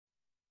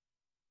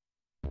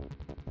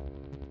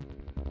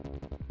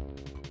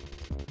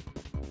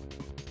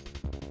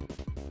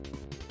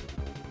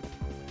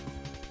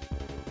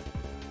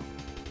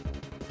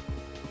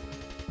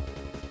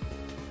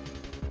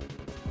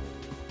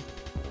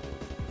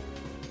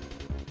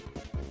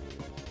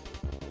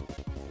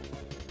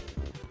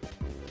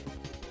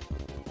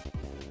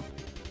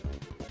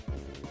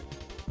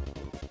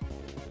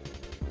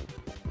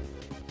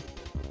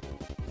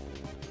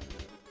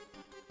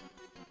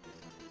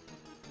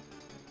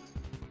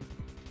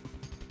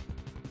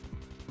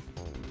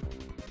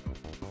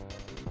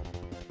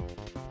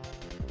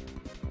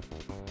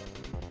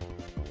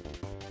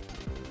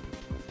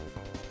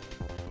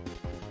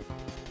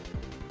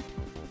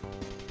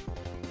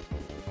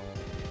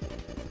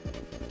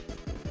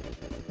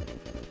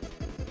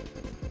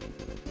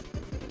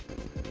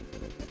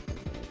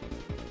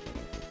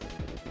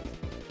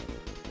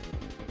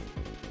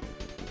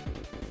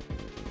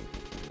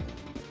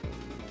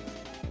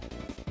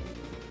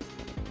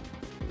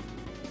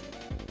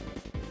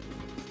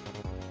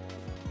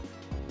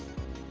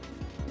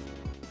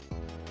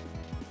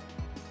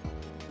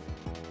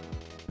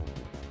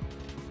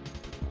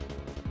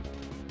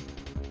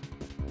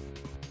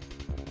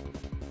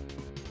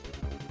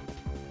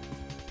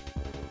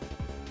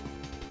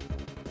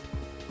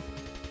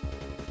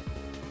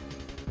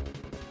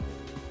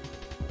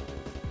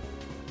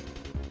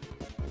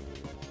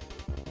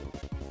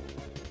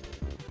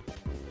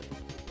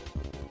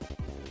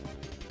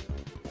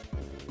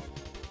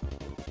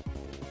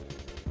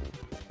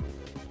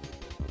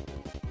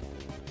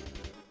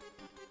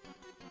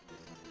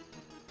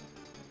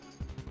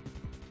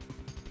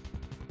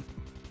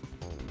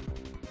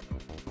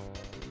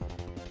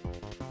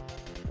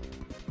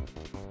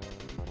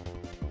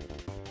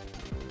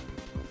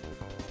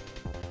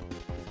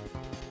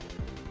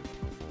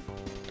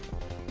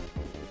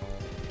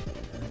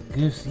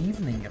Good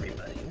evening,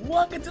 everybody.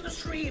 Welcome to the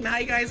stream. How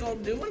you guys all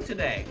doing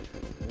today?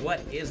 What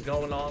is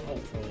going on?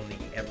 Hopefully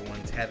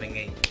everyone's having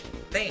a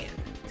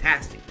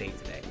fantastic day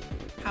today.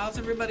 How's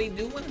everybody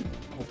doing?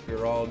 Hope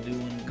you're all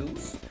doing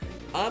goose.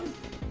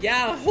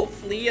 Yeah,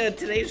 hopefully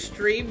today's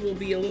stream will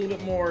be a little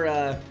bit more,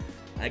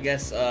 I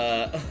guess,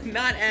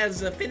 not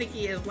as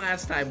finicky as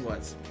last time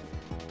was.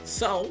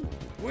 So,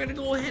 we're gonna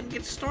go ahead and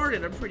get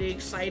started. I'm pretty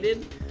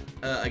excited.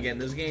 Again,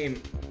 this game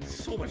is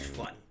so much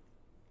fun.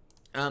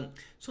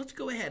 So let's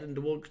go ahead and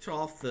we'll turn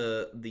off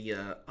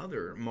the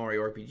other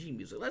Mario RPG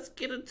music. Let's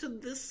get into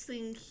this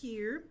thing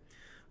here.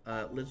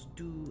 Let's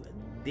do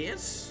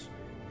this,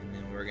 and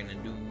then we're gonna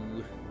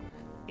do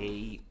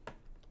a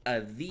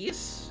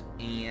this,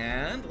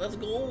 and let's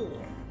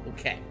go.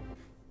 Okay.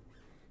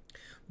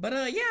 But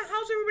yeah,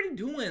 how's everybody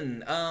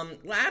doing?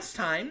 Last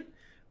time,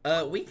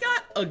 we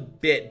got a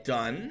bit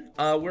done.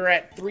 We're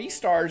at 3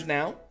 stars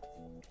now.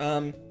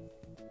 And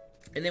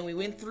then we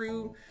went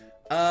through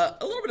a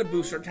little bit of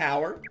Booster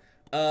Tower.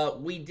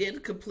 We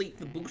did complete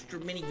the Booster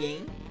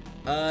minigame.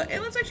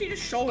 And let's actually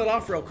just show it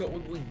off real quick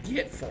what we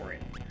get for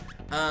it.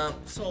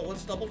 So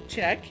let's double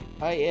check.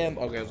 Okay,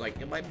 I was like,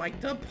 am I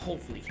mic'd up?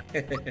 Hopefully.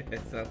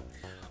 So,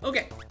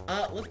 okay,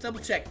 let's double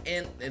check.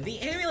 And the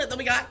amulet that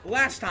we got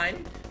last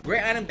time,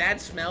 Great Item, Bad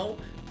Smell.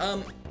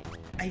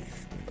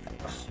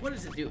 What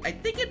does it do? I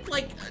think it's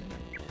like,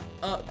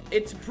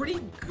 it's pretty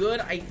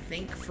good, I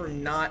think, for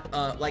not,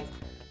 like,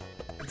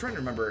 I'm trying to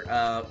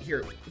remember,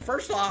 here.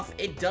 First off,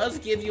 it does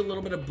give you a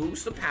little bit of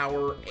boost of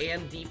power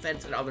and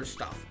defense and other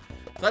stuff.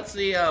 So that's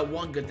the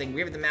one good thing.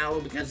 We have the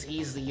Mallow because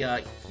he's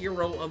the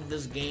hero of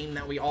this game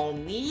that we all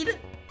need.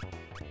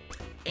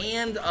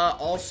 And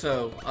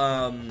also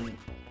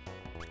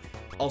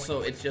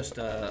it's just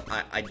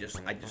I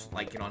just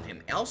like it on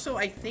him. Also,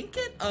 I think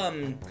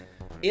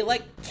it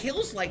like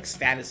kills like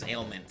status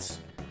ailments.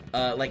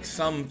 Like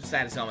some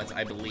status ailments,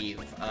 I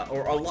believe,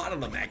 or a lot of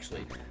them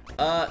actually.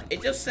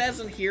 It just says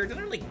in here, it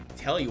doesn't really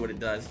tell you what it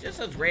does. It just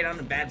says Great on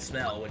a Bad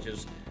Smell, which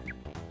is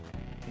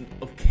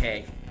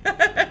okay.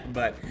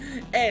 But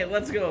hey,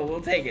 let's go.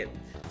 We'll take it.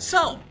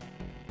 So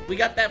we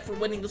got that for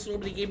winning this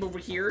little bitty game over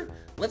here.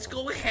 Let's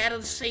go ahead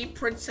and save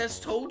Princess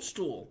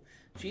Toadstool.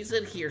 She's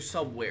in here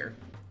somewhere.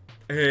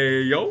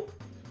 Hey yo.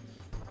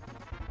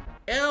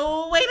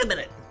 Oh, wait a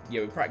minute.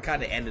 Yeah, we probably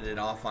kind of ended it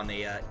off on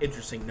a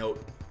interesting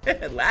note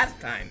last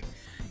time.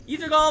 You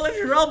took all the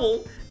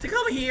trouble to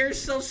come here,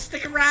 so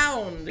stick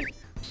around.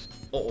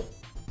 Uh-oh.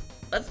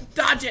 Let's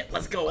dodge it.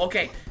 Let's go.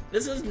 Okay,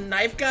 this is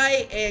Knife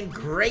Guy and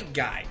Great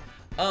Guy.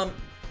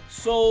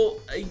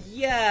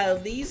 Yeah,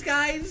 these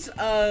guys,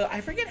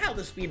 I forget how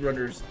the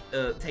speedrunners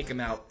take them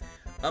out.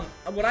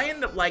 What I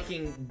end up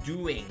liking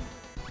doing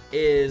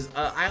is,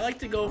 I like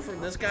to go for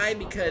this guy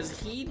because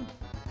he,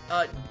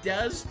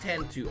 does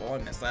tend to, oh, I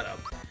messed that up,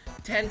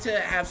 tend to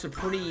have some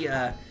pretty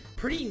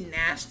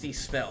nasty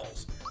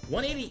spells.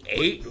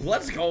 188,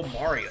 let's go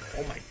Mario,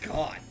 oh my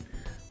god.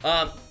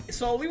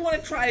 So we want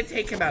to try to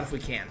take him out if we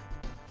can,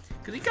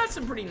 because he got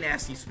some pretty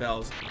nasty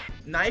spells.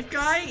 Knife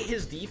Guy,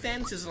 his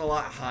defense is a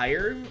lot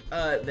higher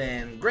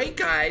than Great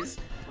Guy's,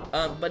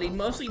 but he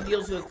mostly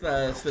deals with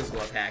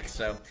physical attacks,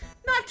 so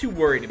not too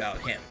worried about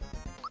him.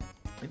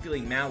 I'm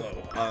feeling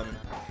Mallow.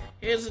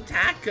 His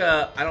attack,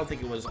 I don't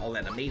think it was all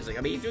that amazing.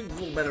 I mean, he's doing a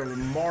little better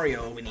than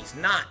Mario when he's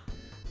not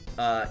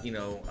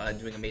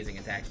doing amazing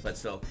attacks, but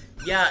still.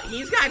 Yeah,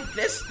 he's got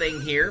this thing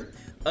here.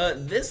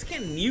 This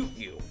can mute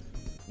you.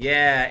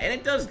 Yeah, and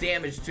it does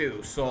damage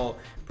too, so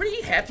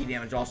pretty hefty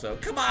damage also.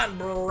 Come on,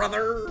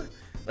 brother.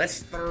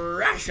 Let's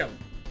thrash him.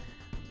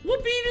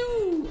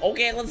 Whoopie-doo.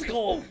 Okay, let's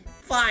go.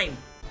 Fine.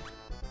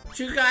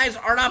 2 guys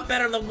are not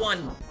better than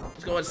 1.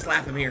 Let's go and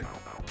slap him here.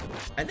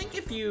 I think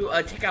if you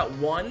take out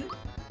 1,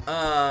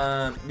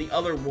 the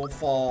other will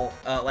fall.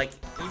 Like,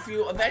 if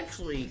you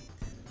eventually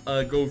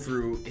go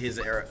through his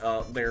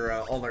all their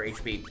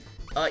HP,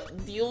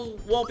 you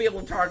won't be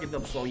able to target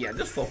them, so yeah,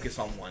 just focus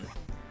on 1.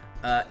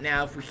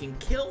 Now if we can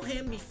kill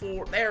him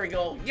before, there we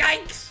go,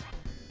 yikes,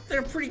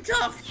 they're pretty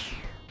tough.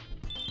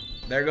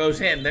 There goes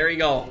him, there you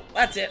go,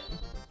 that's it.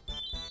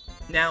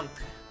 Now,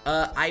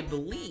 I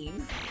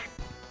believe,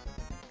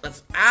 let's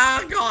go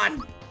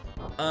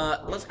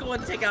ahead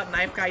and take out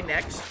Knife Guy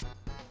next.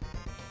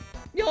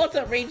 Yo, what's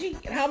up, Reggie?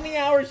 And how many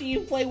hours do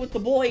you play with the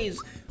boys?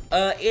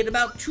 In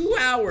about 2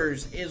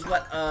 hours is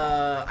what,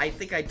 I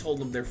think I told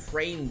them their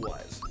frame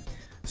was.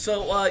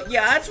 So,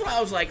 yeah, that's what I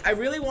was like. I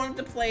really wanted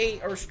to play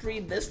or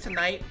stream this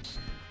tonight.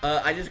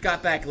 I just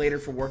got back later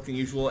for work than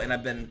usual, and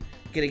I've been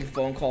getting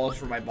phone calls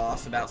from my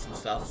boss about some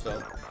stuff,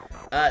 so.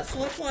 So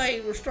that's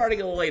why we're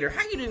starting a little later.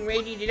 How you doing,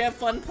 Reggie? Did you have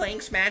fun playing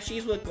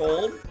Smashies with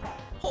gold?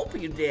 Hope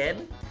you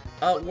did.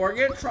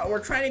 We're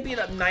trying to beat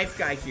up Knife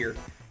Guy here.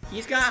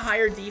 He's got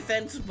higher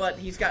defense, but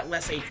he's got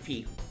less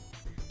HP.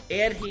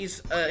 And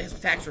his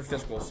attacks are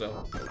physical,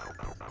 so.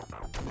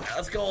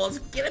 Let's go, let's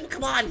get him,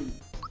 come on!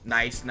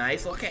 Nice,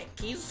 nice, okay,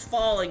 he's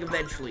falling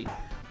eventually.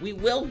 We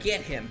will get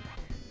him.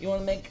 You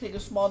wanna take a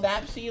small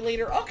nap, see you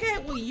later? Okay,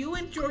 well you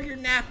enjoy your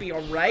nappy,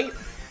 alright?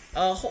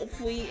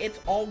 Hopefully it's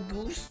all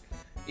goose.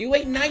 You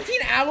wait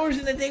 19 hours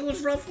and the day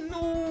was rough?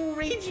 No,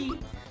 Reggie.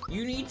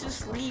 You need to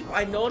sleep.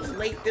 I know it's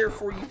late there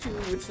for you too.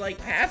 It's like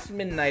past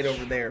midnight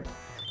over there.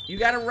 You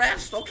gotta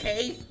rest,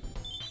 okay?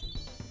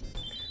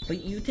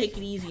 But you take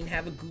it easy and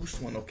have a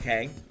goose one,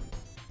 okay?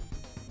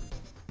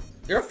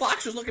 Your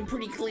fox is looking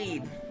pretty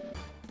clean.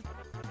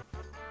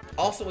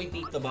 Also, we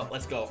beat them up.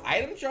 Let's go.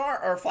 Item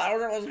jar or flower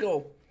jar? Let's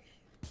go.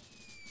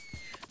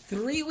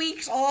 3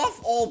 weeks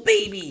off? Oh,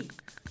 baby.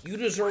 You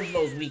deserve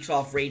those weeks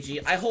off,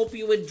 Reggie. I hope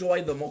you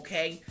enjoy them,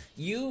 okay?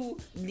 You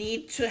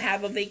need to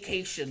have a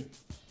vacation.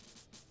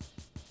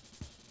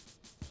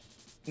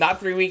 Not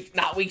 3 weeks,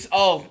 not weeks.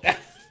 Oh.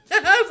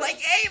 I was like,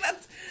 hey,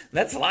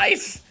 that's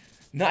nice.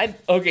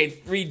 Okay,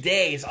 3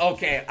 days.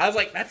 Okay. I was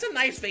like, that's a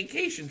nice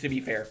vacation, to be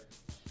fair.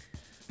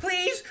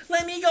 Please,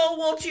 let me go,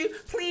 won't you?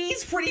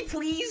 Please, pretty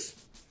please.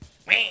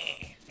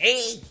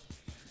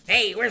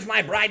 Hey, where's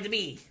my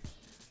bride-to-be?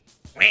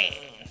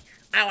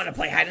 I want to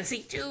play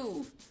hide-and-seek,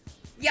 too.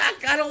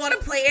 Yuck, I don't want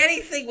to play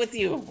anything with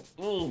you.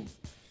 Ooh.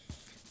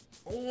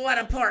 What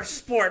a poor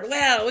sport.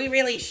 Well, we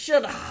really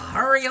should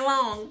hurry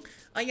along.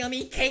 A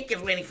yummy cake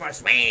is waiting for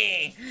us.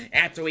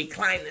 After we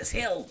climb this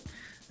hill.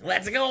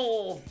 Let's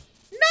go.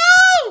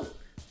 No!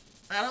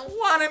 I don't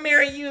want to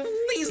marry you.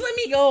 Please let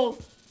me go.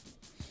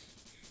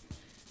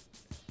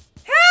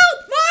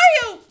 Help,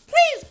 Mario!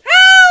 Please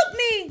help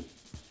me!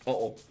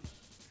 Uh-oh.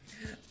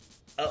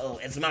 Uh-oh,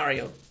 it's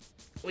Mario.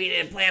 We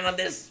didn't plan on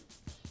this.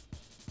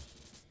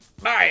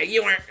 Mario,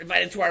 you weren't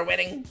invited to our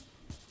wedding.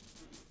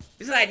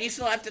 Besides, we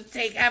still have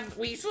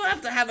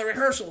to have a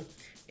rehearsal.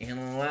 And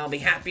I'll be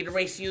happy to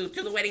race you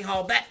to the wedding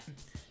hall, bet.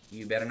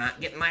 You better not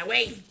get in my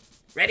way.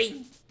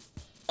 Ready?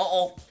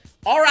 Uh-oh.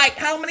 Alright,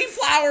 how many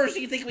flowers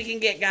do you think we can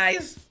get,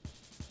 guys?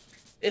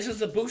 This is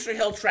the Booster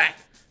Hill track.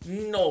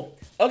 No.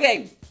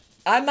 Okay,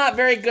 I'm not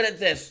very good at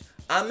this.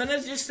 I'm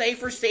gonna just say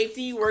for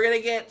safety, we're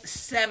gonna get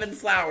 7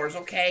 flowers,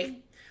 okay?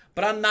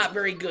 But I'm not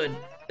very good.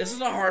 This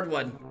is a hard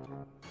one.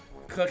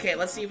 Okay,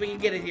 let's see if we can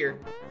get it here.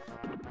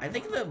 I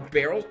think the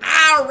barrel...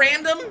 Ah,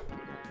 random!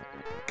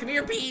 Come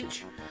here,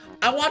 Peach.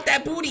 I want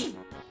that booty.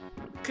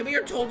 Come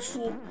here,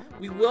 Toadstool.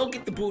 We will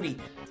get the booty.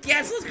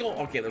 Yes, let's go.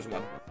 Okay, there's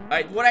one. All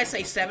right, what'd I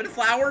say? 7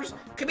 flowers?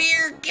 Come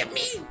here, get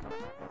me.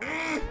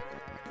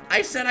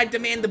 I said I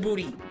demand the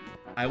booty.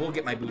 I will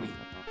get my booty.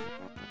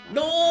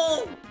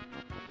 No!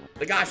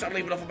 My gosh, I don't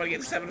even know if I'm gonna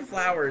get 7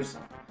 flowers.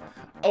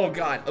 Oh,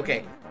 God.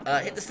 Okay.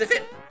 Hit the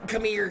sniffit.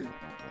 Come here.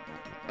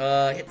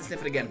 Hit the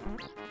sniffit again.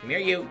 Come here,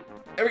 you.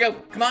 There we go.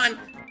 Come on.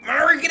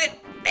 Get it.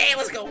 Hey,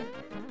 let's go.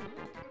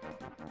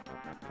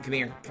 Come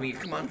here. Come here.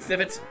 Come on,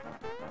 sniffits.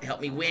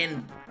 Help me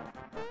win.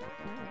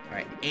 All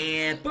right,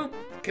 and boop.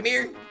 Come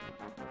here.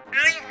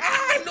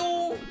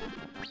 No.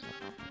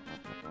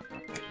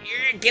 Come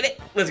here. Get it.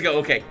 Let's go.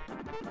 Okay.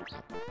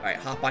 All right,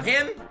 hop on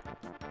him.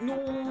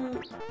 No.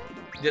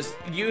 Just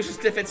use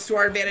the sniffits to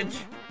our advantage.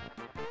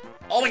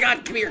 Oh my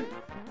God, come here.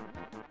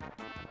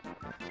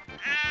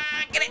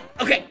 Get it.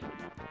 Okay.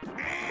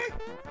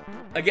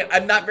 Again,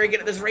 I'm not very good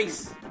at this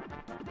race.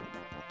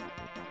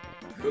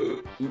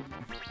 Come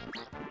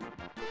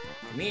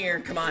here,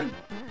 come on.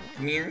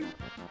 Come here.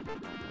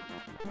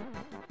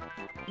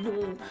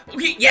 No.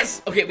 Okay,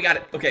 yes. Okay, we got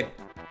it. Okay.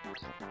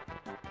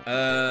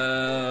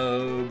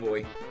 Oh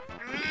boy.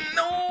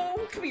 No,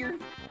 come here.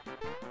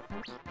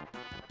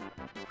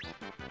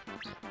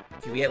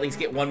 Can we at least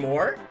get one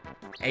more?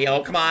 Hey,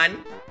 oh, come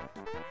on.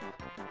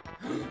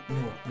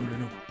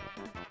 No.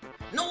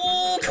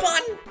 No, come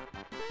on.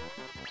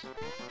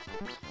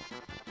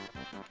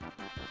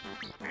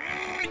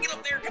 Get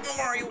up there. Come on,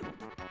 Mario.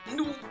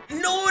 No,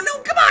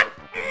 come on.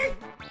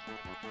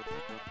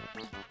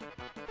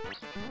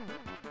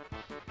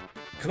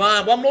 Come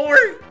on, one more.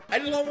 I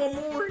just want one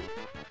more.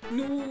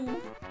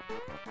 No.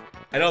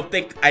 I don't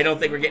think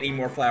we're getting any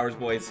more flowers,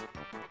 boys.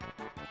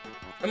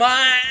 Come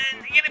on,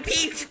 get a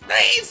peach,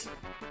 please.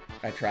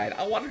 I tried.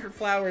 I wanted her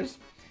flowers.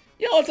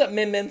 Yo, what's up,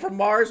 Min Min from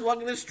Mars?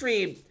 Welcome to the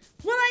stream.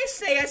 What did I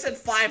say? I said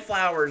 5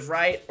 flowers,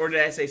 right? Or did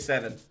I say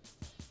 7?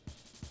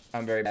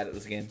 I'm very bad at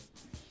this game.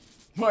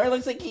 Mario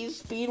looks like he's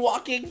speed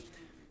walking.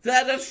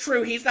 That's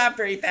true. He's not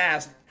very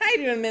fast. How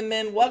you doing, Min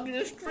Min? Welcome to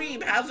the stream.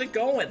 How's it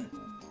going?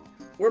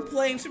 We're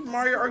playing Super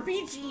Mario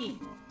RPG.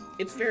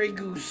 It's very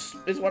goose.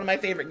 It's one of my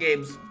favorite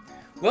games.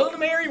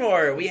 Welcome to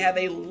Marymore. We have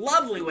a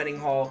lovely wedding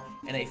hall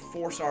and a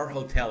 4-star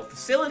hotel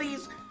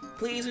facilities.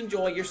 Please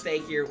enjoy your stay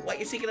here. What,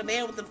 you're seeking a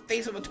man with the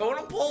face of a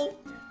totem pole?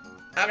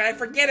 How can I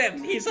forget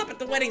him? He's up at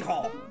the wedding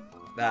hall.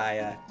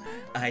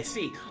 I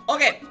see.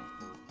 Okay.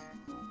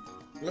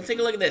 Let's take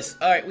a look at this.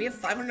 All right, we have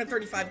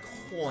 535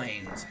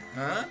 coins,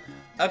 huh?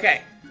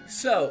 Okay,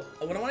 so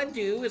what I want to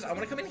do is I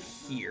want to come in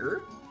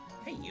here.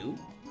 Hey, you.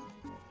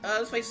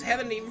 This place is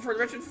heaven even for the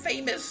rich and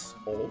famous.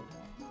 Oh,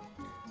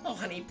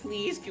 honey,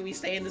 please, can we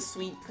stay in the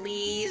suite,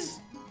 please?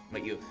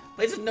 But you.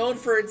 Place is known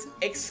for its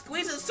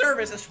exquisite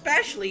service,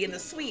 especially in the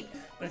suite,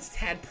 but it's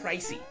tad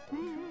pricey.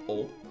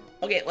 Oh.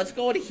 Okay, let's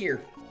go into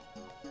here.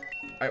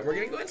 All right, we're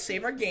gonna go ahead and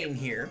save our game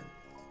here.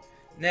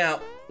 Now,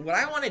 what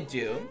I want to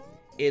do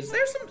is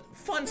there's some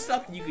fun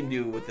stuff you can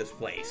do with this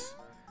place.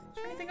 Is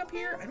there anything up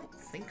here? I don't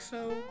think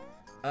so.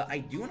 I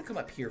do want to come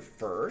up here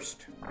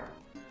first.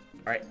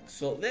 Alright,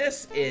 so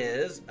this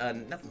is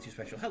nothing too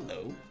special.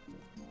 Hello.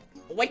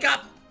 Wake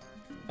up!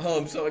 Oh,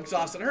 I'm so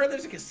exhausted. I heard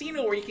there's a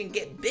casino where you can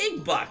get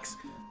big bucks.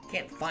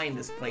 Can't find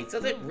this place.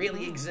 Does it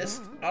really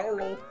exist? I don't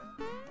know.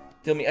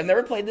 Tell me, I've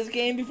never played this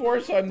game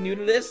before, so I'm new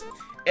to this.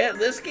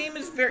 This game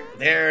is very...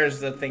 There's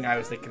the thing I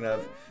was thinking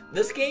of.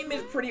 This game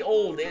is pretty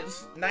old.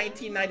 It's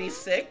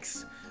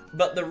 1996,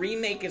 but the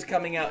remake is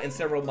coming out in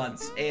several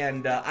months,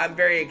 and I'm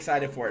very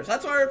excited for it. So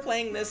that's why we're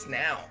playing this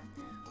now.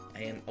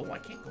 And, oh, I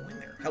can't go in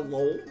there.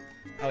 Hello?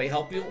 How may I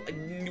help you?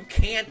 You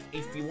can't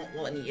if you won't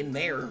let me in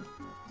there.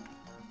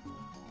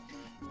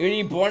 Were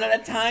you born at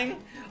a time?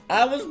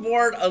 I was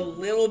born a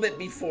little bit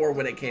before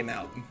when it came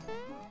out.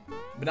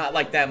 But not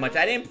like that much.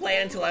 I didn't play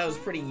it until I was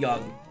pretty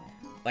young.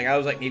 Like, I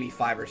was like maybe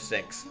 5 or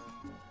 6.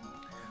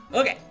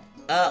 Okay,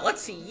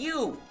 let's see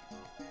you.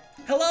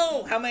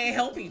 Hello, how may I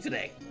help you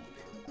today?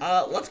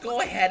 Let's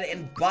go ahead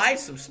and buy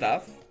some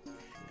stuff.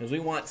 Because we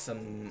want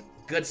some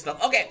good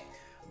stuff. Okay,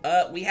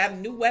 we have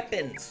new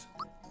weapons.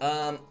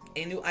 And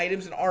new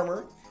items and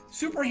armor.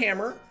 Super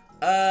Hammer.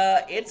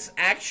 It's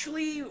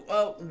actually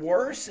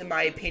worse, in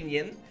my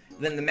opinion,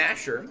 than the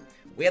Masher.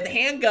 We have the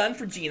handgun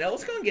for Geno.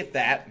 Let's go and get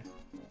that.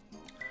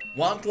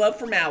 Womp Glove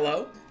for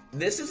Mallow.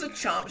 This is a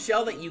Chomp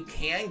Shell that you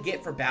can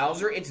get for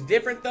Bowser. It's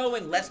different, though,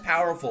 and less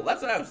powerful.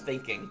 That's what I was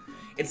thinking.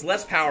 It's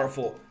less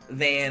powerful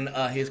than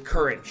his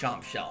current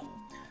Chomp Shell.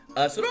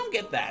 So don't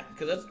get that,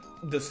 because that's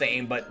the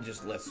same, but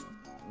just less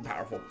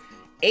powerful.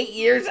 8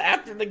 years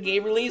after the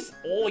game release?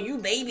 Oh, you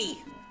baby.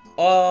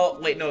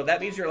 Wait, no,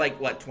 that means you're like,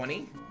 what,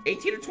 20?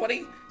 18 or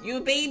 20? You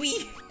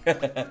baby!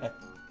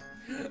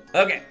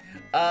 Okay,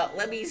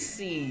 let me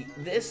see.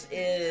 This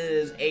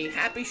is a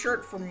Happy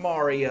Shirt for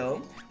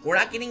Mario. We're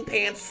not getting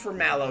pants for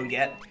Mallow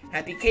yet.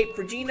 Happy Cape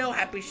for Geno.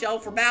 Happy Shell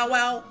for Bow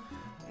Wow.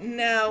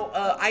 Now,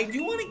 I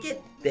do want to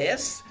get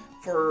this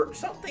for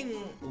something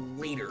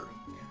later.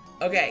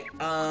 Okay,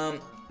 and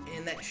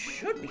that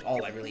should be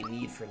all I really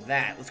need for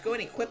that. Let's go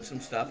ahead and equip some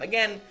stuff.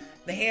 Again,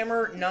 the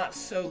hammer, not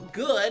so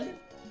good.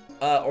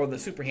 Or the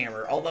Super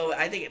Hammer, although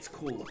I think it's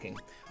cool looking.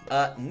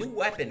 New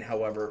weapon,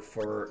 however,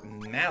 for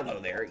Mallow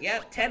there.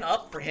 Yeah, 10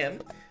 up for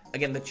him.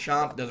 Again, the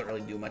Chomp doesn't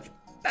really do much.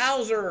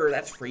 Bowser,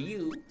 that's for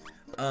you.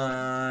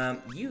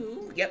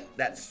 Yep,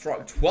 that's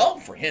strong.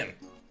 12 for him.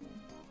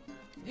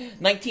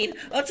 19,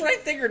 that's what I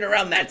figured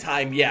around that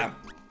time, yeah.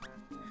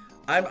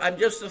 I'm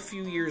just a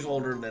few years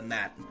older than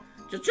that.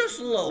 Just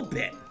a little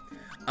bit.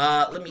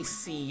 Let me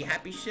see.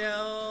 Happy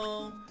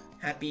Shell.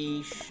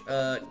 Happy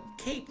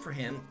Cape for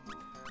him.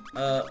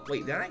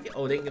 Wait, did I get...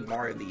 Oh, they didn't get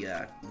Mario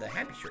the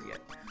Happy Shirt yet.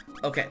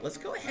 Okay, let's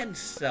go ahead and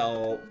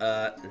sell,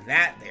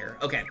 that there.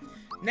 Okay,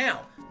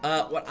 now,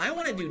 what I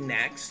want to do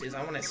next is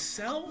I want to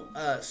sell,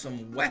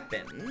 some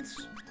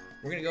weapons.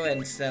 We're gonna go ahead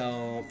and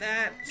sell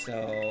that,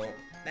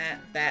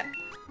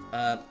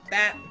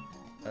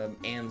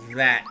 and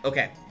that.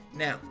 Okay,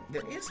 now,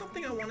 there is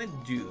something I want to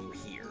do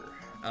here.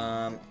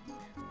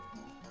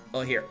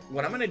 Oh, here.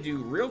 What I'm gonna do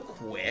real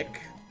quick...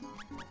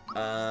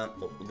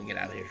 let me get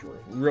out of here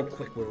real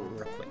quick.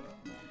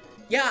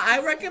 Yeah,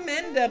 I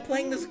recommend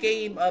playing this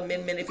game,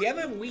 Min Min. If you have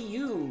a Wii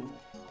U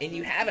and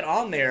you have it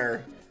on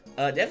there,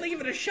 definitely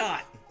give it a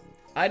shot.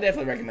 I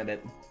definitely recommend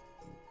it.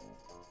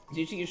 Do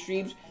you see your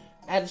streams?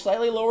 I had a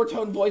slightly lower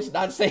tone voice,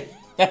 not saying.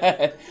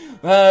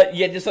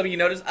 Yeah, just something you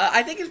notice.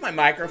 I think it's my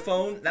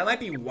microphone. That might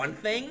be one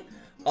thing.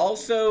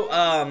 Also,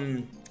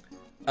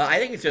 I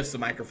think it's just the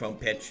microphone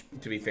pitch,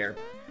 to be fair.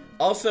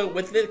 Also,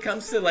 when it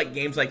comes to like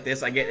games like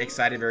this, I get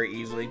excited very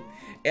easily.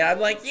 And I'm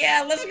like,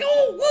 yeah, let's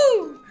go,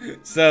 woo!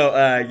 So,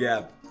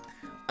 yeah.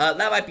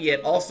 That might be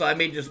it. Also, I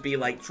may just be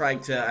like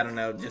trying to, I don't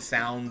know, just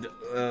sound,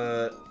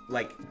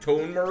 like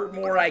toner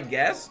more, I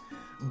guess.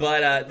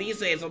 But, these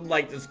days, I'm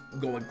like just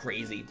going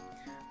crazy.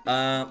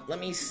 Let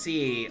me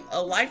see.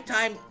 A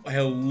lifetime,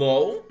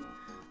 hello?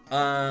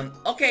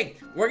 Okay,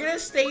 we're gonna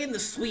stay in the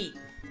suite.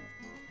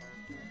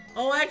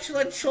 Oh,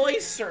 excellent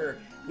choice, sir.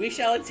 We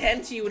shall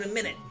attend to you in a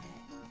minute.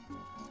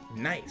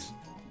 Nice.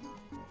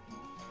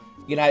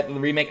 United the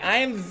remake. I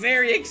am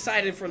very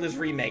excited for this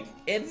remake.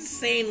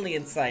 Insanely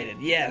excited.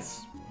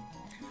 Yes.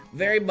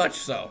 Very much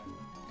so.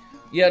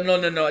 Yeah, no.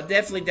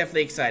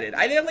 Definitely excited.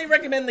 I definitely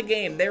recommend the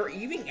game. They're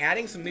even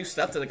adding some new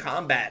stuff to the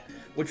combat,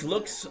 which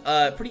looks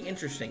pretty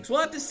interesting. So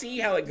we'll have to see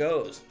how it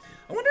goes.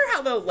 I wonder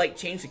how they'll like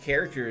change the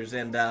characters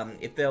and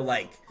if they'll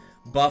like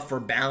buff or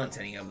balance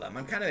any of them.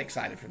 I'm kind of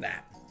excited for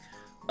that.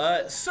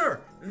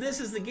 Sir, this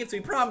is the gift we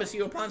promise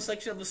you upon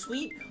selection of the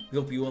suite. We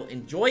hope you will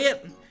enjoy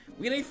it.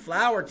 We get a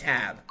flower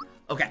tab.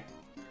 Okay.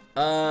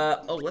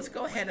 Oh, let's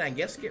go ahead and I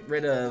guess get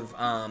rid of,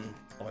 oh,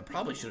 I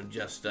probably should have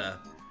just,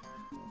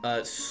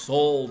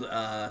 sold,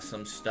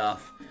 some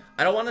stuff.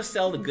 I don't want to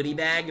sell the goodie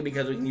bag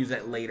because we can use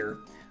that later.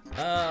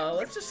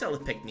 Let's just sell the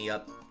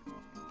pick-me-up.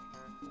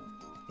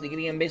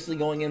 I'm basically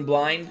going in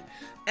blind,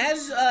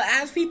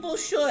 as people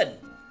should.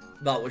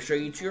 But we'll show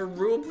you to your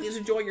room. Please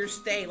enjoy your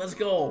stay. Let's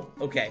go.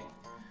 Okay.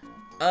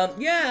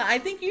 Yeah, I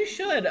think you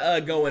should,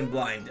 go in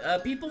blind.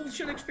 People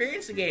should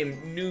experience the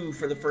game new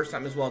for the first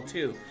time as well,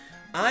 too.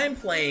 I'm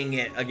playing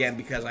it again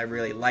because I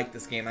really like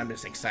this game. I'm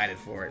just excited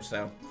for it,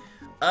 so.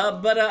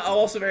 But I'm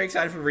also very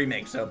excited for the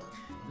remake, so.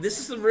 This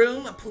is the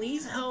room.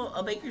 Please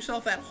make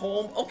yourself at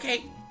home.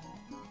 Okay.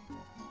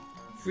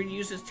 Free to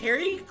use this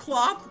terry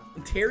cloth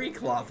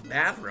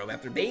bathrobe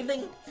after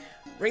bathing.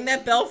 Ring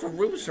that bell for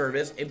room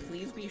service, and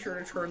please be sure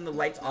to turn the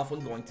lights off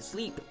when going to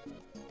sleep.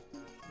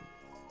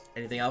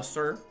 Anything else,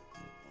 sir?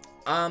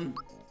 I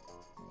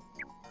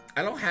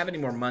don't have any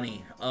more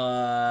money.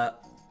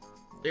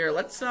 Here,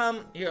 let's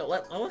what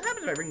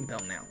happens if I ring the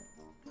bell now?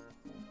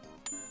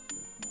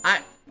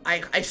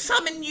 I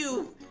summon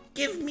you!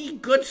 Give me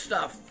good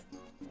stuff!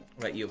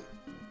 What about you?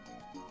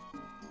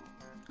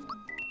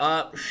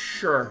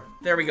 Sure.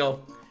 There we go.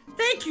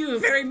 Thank you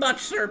very much,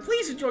 sir.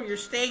 Please enjoy your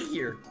stay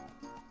here.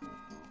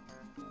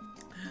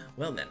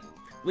 Well then,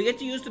 we get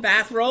to use the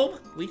bathrobe.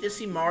 We get to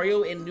see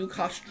Mario in new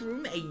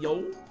costume.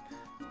 Ayo.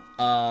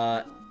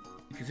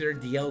 Consider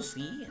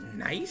DLC.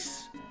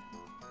 Nice.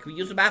 Can we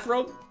use the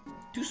bathrobe?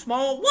 Too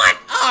small? What?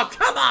 Oh,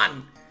 come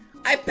on!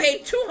 I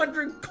paid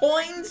 200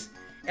 coins,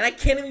 and I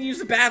can't even use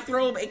the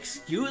bathrobe.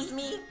 Excuse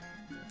me?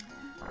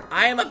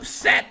 I am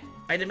upset.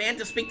 I demand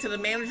to speak to the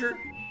manager.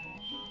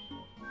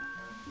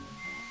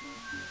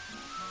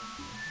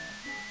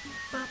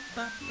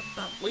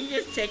 We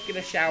just taking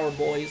a shower,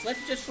 boys.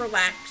 Let's just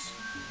relax.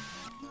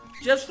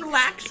 Just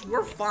relax.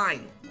 We're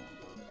fine.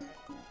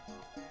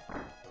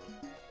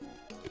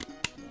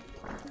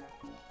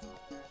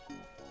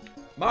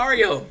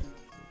 Mario.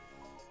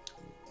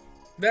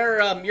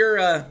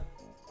 You're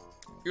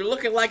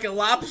looking like a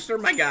lobster,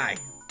 my guy.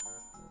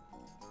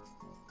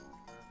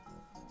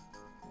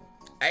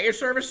 At your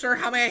service, sir.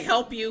 How may I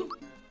help you?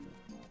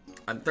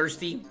 I'm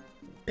thirsty.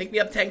 Pick me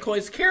up 10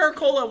 coins.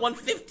 Caracola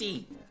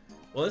 150.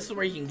 Well, this is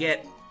where you can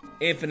get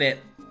infinite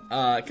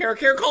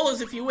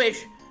Caracolas if you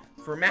wish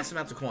for massive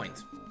amounts of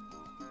coins.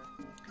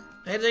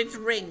 Headaches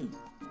ring.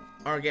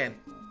 Or again.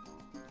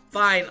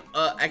 Fine.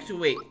 Actually,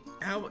 wait.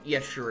 How?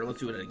 Yeah, sure. Let's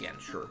do it again.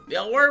 Sure.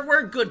 Yeah,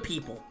 we're good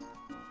people.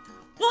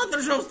 What?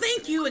 There's no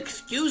thank you.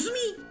 Excuse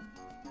me?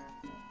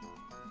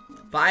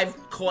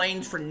 5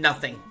 coins for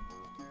nothing.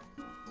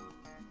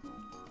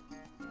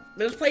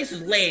 This place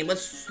is lame.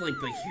 Let's sleep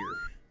in here.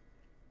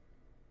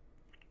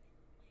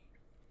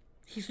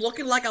 He's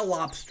looking like a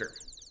lobster.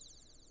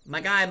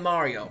 My guy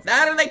Mario.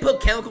 That or they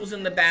put chemicals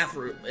in the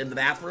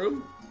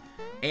bathroom.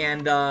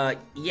 And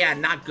yeah,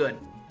 not good.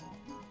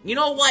 You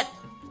know what?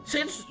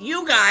 Since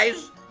you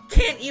guys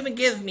can't even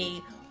give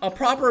me a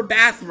proper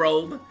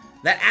bathrobe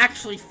that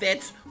actually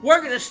fits,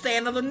 we're gonna stay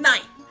another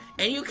night.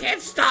 And you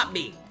can't stop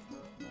me.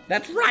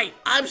 That's right.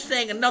 I'm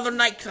staying another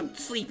night because I'm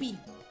sleepy.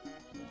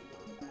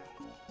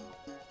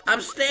 I'm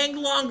staying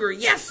longer,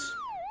 yes.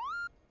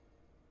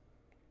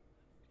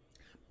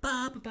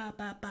 Ba, ba,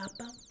 ba, ba,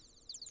 ba.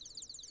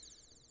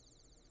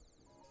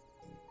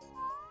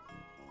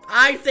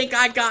 I think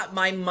I got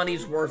my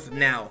money's worth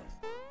now.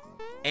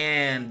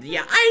 And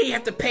yeah, I didn't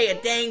have to pay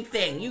a dang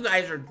thing. You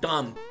guys are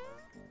dumb.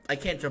 I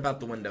can't jump out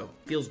the window.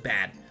 Feels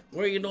bad.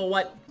 Well, you know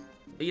what?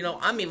 You know,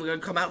 I'm even gonna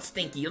come out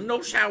stinky.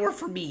 No shower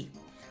for me.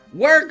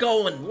 We're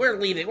going. We're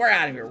leaving. We're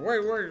out of here.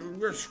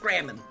 We're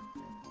scramming.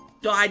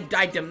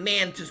 I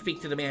demand to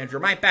speak to the manager.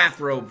 My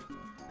bathrobe.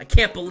 I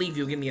can't believe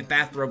you give me a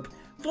bathrobe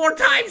 4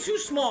 times too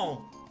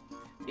small.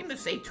 You gonna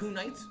say 2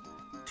 nights?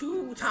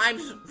 2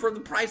 times for the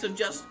price of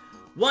just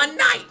 1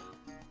 night.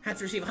 Have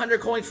to receive 100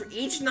 coins for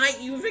each night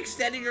you've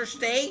extended your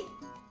stay?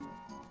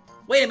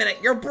 Wait a minute,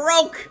 you're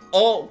broke.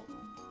 Oh.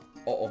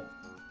 Uh-oh.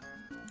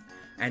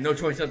 I had no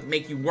choice but to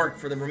make you work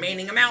for the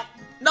remaining amount.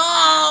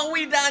 No,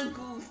 we done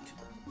goofed.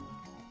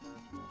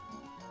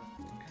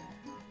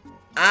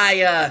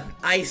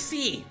 I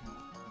see.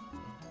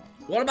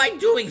 What am I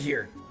doing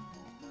here?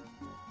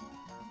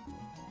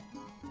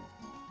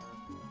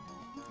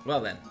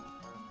 Well then.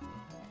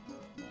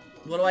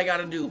 What do I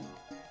gotta do?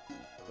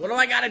 What do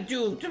I gotta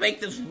do to make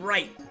this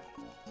right?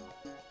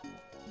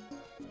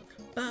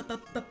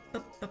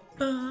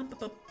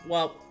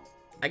 Well,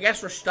 I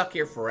guess we're stuck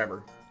here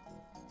forever.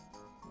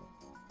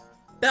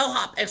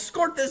 Bellhop,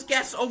 escort this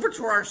guest over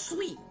to our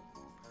suite.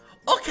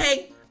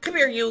 Okay, come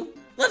here you.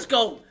 Let's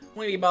go.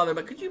 Won't be bothered,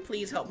 but could you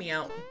please help me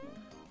out?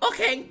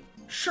 Okay,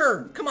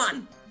 sure. Come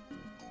on.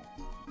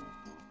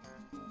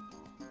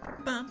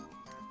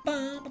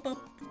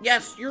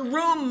 Yes, your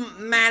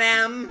room,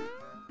 madam.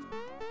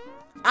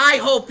 I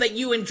hope that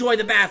you enjoy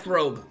the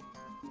bathrobe.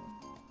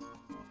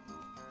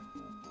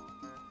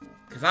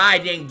 Because I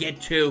didn't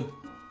get to.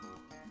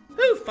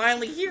 Whew,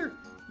 finally here.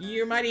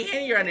 You're mighty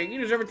handy around here. You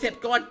deserve a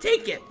tip. Go on,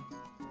 take it.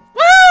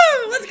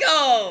 Woo! Let's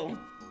go!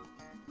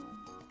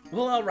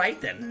 Well, alright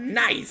then.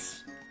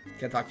 Nice.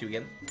 Can I talk to you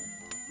again?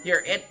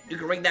 Here, you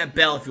can ring that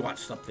bell if you want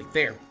something.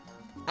 There.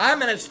 I'm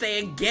gonna stay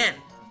again.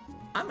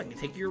 I'm gonna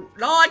take your...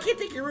 No, I can't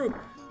take your room.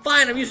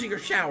 Fine, I'm using your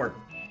shower.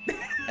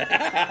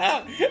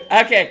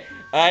 Okay.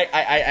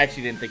 I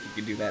actually didn't think you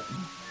could do that.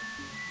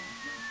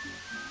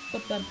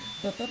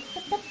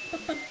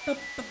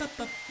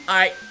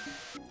 Alright.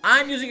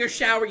 I'm using your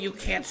shower. You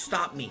can't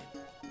stop me.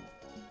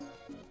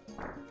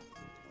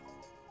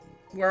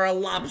 We're a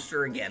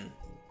lobster again.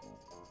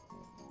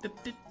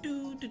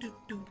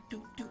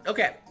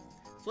 Okay,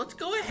 so let's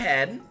go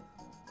ahead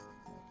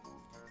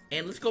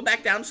and let's go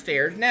back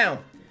downstairs. Now,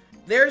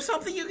 there's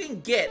something you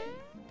can get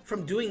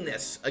from doing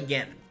this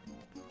again.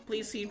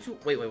 Please see to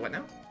wait, what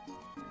now?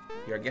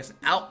 You're guessing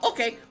out.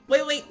 Okay,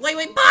 wait,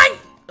 bye!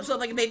 That sounds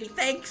like a baby,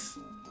 thanks.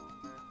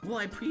 Well,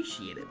 I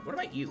appreciate it. What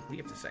about you? What do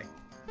you have to say?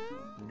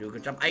 You do a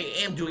good job. I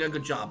am doing a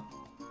good job.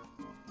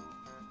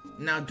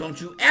 Now,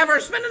 don't you ever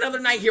spend another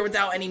night here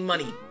without any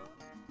money.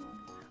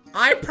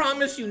 I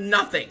promise you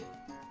nothing.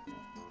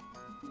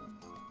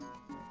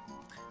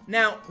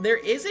 Now, there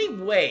is a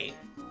way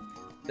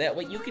that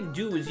what you can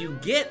do is you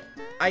get,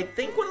 I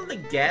think one of the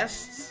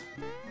guests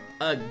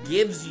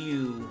gives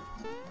you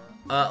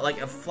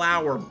like a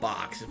flower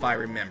box, if I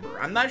remember.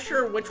 I'm not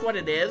sure which one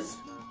it is,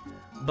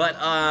 but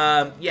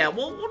yeah,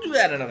 we'll do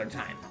that another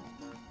time.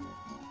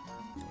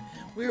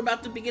 We were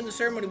about to begin the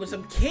ceremony when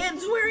some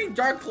kids wearing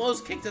dark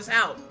clothes kicked us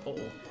out. Oh,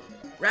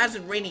 Raz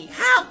and Rainy.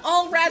 How?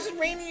 All Raz and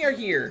Rainy are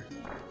here.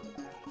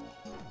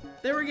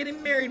 They were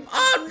getting married.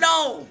 Oh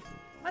no!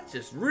 That's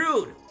just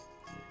rude.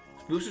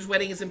 Booster's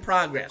wedding is in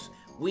progress.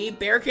 We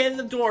barricaded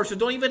the door, so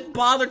don't even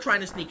bother trying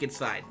to sneak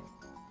inside.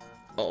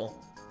 Uh-oh.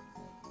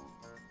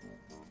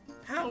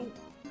 How?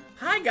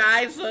 Hi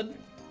guys.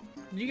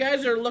 You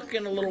guys are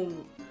looking a little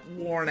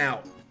worn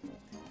out.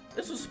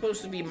 This was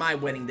supposed to be my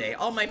wedding day.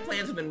 All my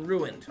plans have been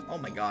ruined. Oh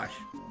my gosh.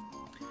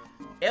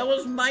 It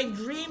was my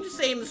dream to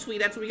stay in the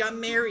suite after we got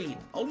married.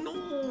 Oh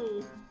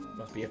no.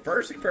 Must be a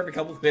first, a perfect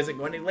couple who isn't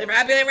going to live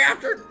happily ever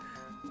after.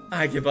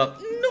 I give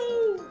up.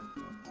 No.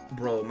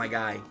 Bro, my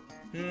guy.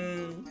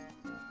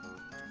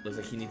 Looks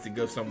like he needs to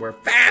go somewhere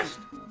fast.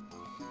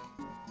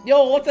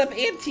 Yo, what's up,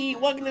 Auntie?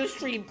 Welcome to the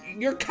stream.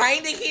 You're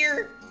kinda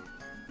here?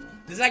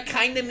 Does that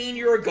kinda mean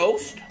you're a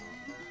ghost?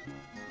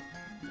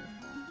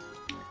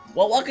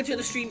 Well, welcome to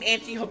the stream,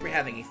 Auntie. Hope you're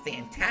having a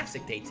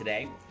fantastic day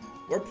today.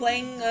 We're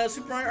playing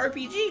Super Mario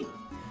RPG.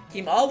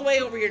 Came all the way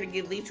over here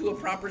to lead to a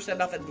proper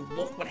send-off, and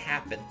look what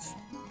happens.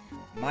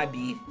 My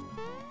bee.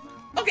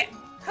 Okay,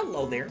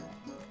 hello there.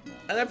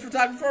 Another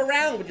photographer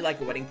around. Would you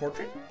like a wedding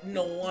portrait?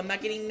 No, I'm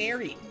not getting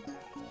married.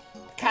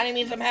 Kinda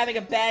means I'm having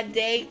a bad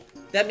day.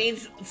 That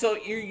means, so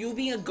you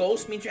being a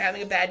ghost means you're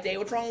having a bad day.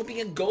 What's wrong with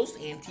being a ghost,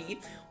 Auntie?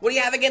 What do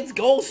you have against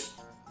ghosts?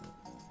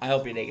 I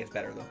hope your day gets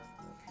better, though.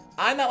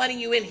 I'm not letting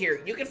you in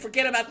here. You can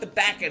forget about the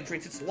back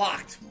entrance. It's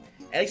locked.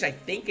 At least I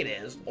think it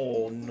is.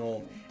 Oh,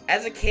 no.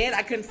 As a kid,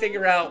 I couldn't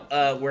figure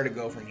out where to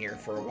go from here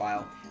for a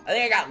while. I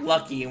think I got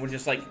lucky and was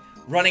just, like,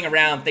 running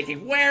around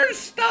thinking, where's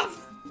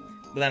stuff?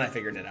 But then I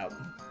figured it out.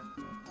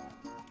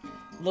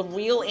 The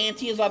real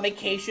Auntie is on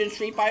vacation.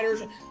 Street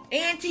Fighters.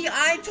 Auntie,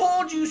 I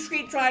told you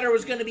Street Fighter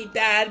was going to be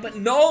bad, but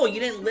no, you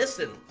didn't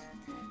listen.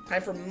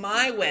 Time for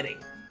my wedding.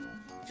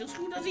 Just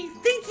who does he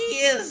think he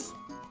is?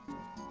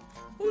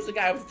 Who's the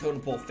guy with the totem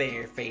pole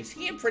face?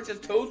 He and Princess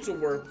Toadstool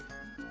were...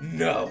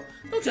 No.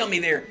 Don't tell me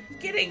they're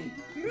getting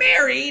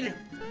married.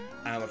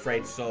 I'm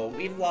afraid so.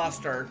 We've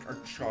lost our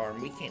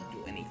charm. We can't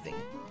do anything.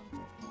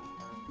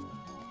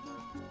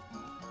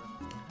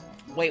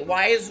 Wait,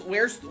 why is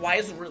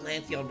the real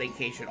Auntie on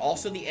vacation?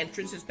 Also, the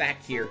entrance is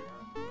back here.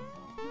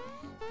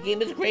 The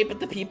game is great, but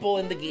the people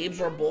in the games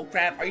are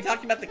bullcrap. Are you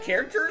talking about the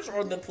characters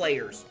or the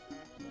players?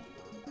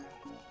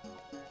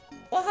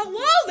 Well,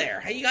 hello there.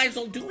 How you guys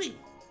all doing?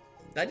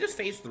 Did I just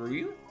phase through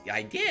you? Yeah,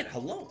 I did.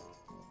 Hello.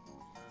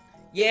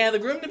 Yeah, the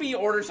groom-to-be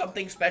ordered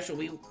something special.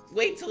 We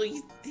wait till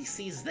he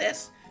sees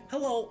this.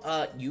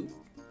 Hello, you?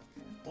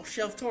 Oh,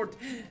 shelf toward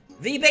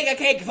the bake a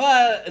cake for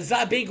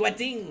the big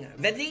wedding.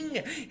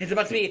 Wedding is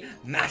about to be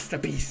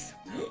masterpiece.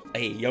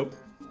 Hey, yo.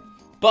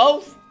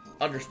 Both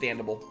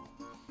understandable.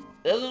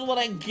 This is what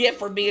I get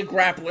for being a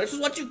grappler. This is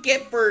what you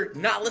get for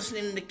not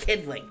listening to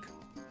Kid Link.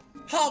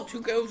 Halt,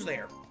 who goes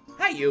there?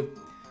 Hi, you.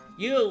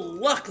 You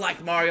look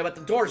like Mario, but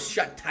the door's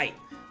shut tight.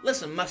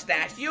 Listen,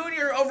 Mustache, you and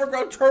your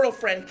overgrown turtle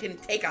friend can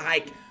take a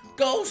hike.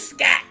 Go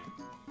scat!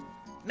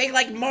 Make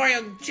like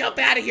Mario, jump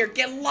out of here,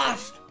 get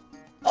lost!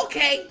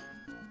 Okay.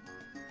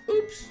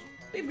 Oops,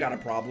 we've got a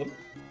problem.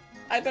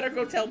 I better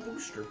go tell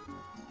Booster.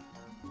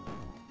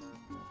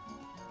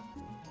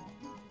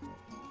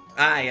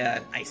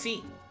 I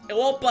see. It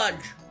won't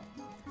budge.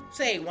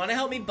 Say, wanna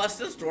help me bust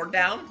this door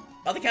down?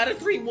 On the count of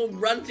 3, we'll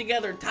run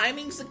together.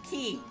 Timing's the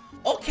key.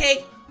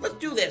 Okay, let's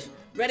do this.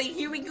 Ready?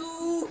 Here we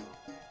go.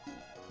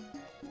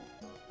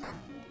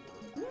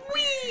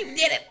 We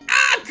did it.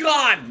 Ah,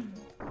 God.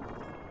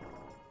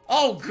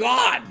 Oh,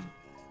 God.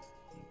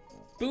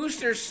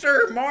 Booster,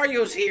 sir,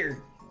 Mario's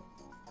here.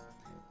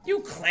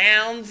 You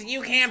clowns.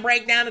 You can't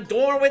break down a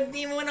door with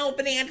anyone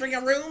open entering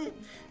a room.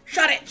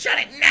 Shut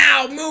it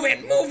now. Move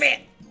it.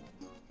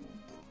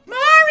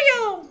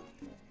 Mario.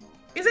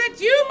 Is that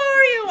you,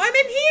 Mario? I'm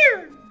in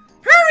here.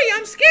 Hurry,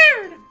 I'm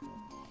scared.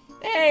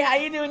 Hey, how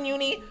you doing,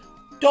 Uni?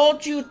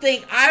 Don't you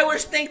think, I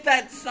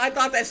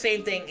thought that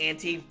same thing,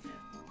 Auntie.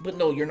 But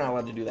no, you're not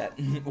allowed to do that.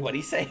 What'd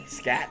he say,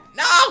 scat?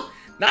 No,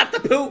 not the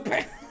poop.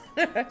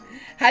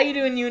 How you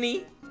doing,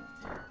 Uni?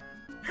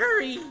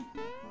 Hurry.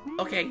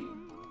 Okay,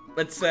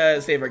 let's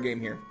save our game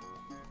here.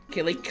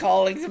 Killy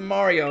calling to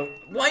Mario.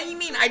 What do you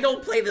mean I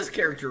don't play this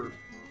character?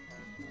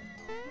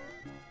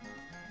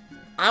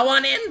 I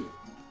want in.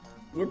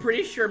 We're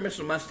pretty sure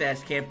Mr.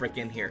 Mustache can't break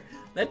in here.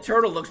 That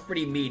turtle looks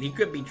pretty mean. He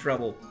could be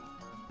trouble.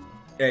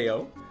 Hey,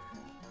 yo.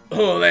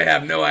 Oh, they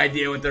have no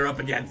idea what they're up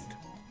against.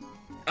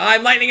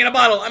 I'm lightning in a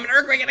bottle. I'm an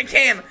earthquake in a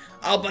can.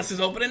 I'll bust this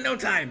open in no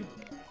time.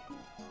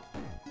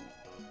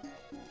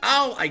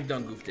 Oh, I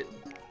done goofed it.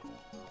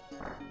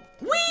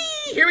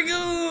 Whee! Here we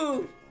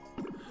go.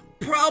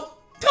 Toad,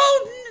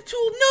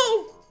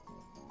 no.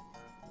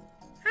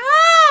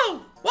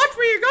 Oh, watch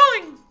where you're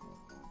going.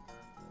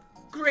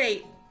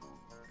 Great.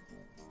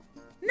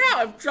 Now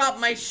I've dropped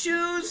my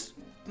shoes,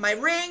 my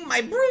ring,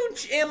 my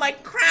brooch, and my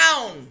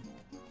crown.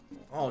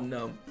 Oh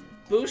no.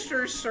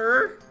 Booster,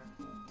 sir?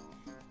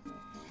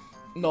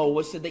 No,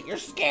 said that you're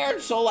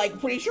scared, so like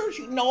pretty sure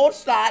you know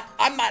it's not.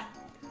 I'm not.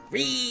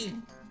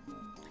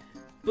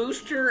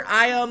 Booster,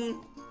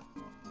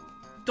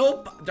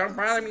 don't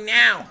bother me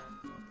now.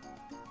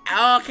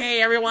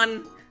 Okay,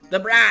 everyone. The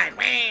bride,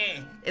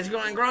 is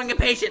growing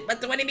impatient.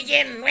 Let the wedding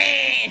begin,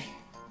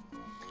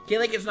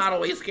 Kayleigh is not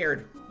always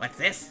scared. What's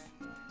this?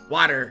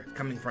 Water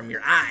coming from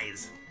your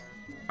eyes.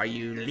 Are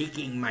you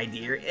leaking, my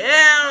dear?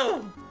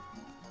 Ew!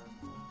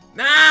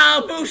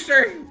 No,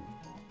 Booster!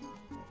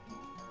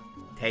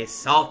 Tastes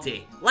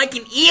salty. Like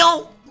an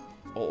eel?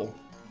 Uh-oh.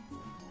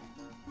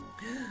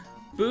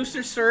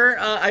 Booster, sir,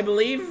 I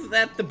believe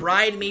that the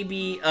bride may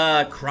be,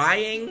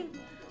 crying.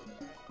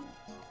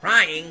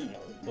 Crying?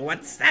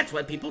 That's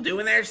what people do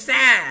when they're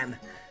sad.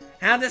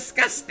 How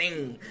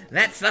disgusting.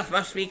 That stuff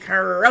must be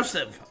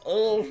corrosive.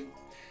 Oh,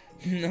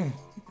 no,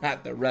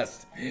 not the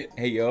rust.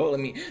 Hey, yo, let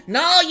me...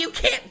 No, you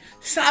can't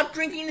stop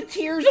drinking the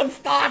tears of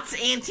thoughts,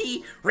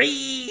 Auntie.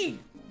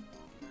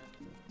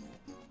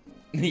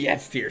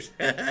 Yes, tears.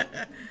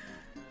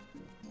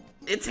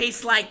 It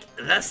tastes like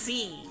the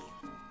sea.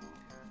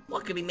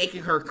 What could be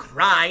making her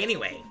cry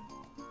anyway?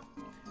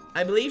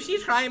 I believe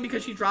she's crying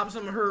because she dropped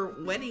some of her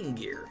wedding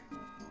gear.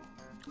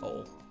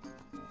 Oh.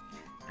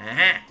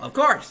 Of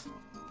course.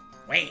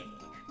 Wait,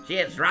 she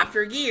has dropped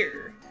her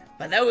gear.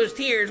 But those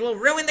tears will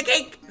ruin the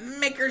cake.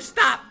 Make her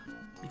stop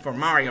before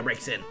Mario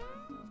breaks in.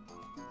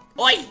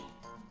 Oi!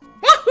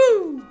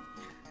 Woohoo!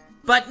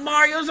 But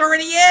Mario's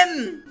already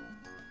in!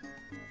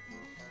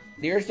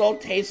 Tears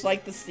don't taste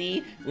like the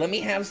sea. Let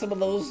me have some of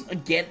those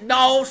again.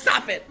 No,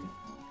 stop it!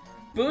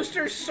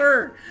 Booster,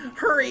 sir,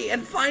 hurry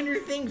and find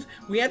your things.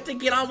 We have to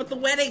get on with the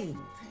wedding.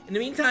 In the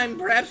meantime,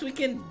 perhaps we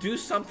can do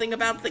something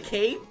about the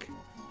cake?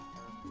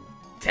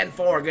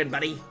 10-4, good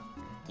buddy.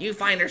 You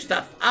find her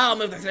stuff. I'll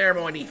move the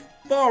ceremony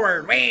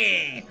forward.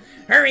 Whee!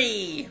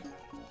 Hurry!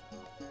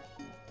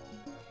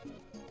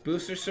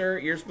 Booster, sir,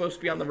 you're supposed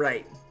to be on the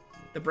right.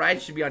 The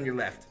bride should be on your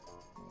left.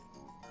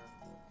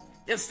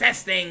 Just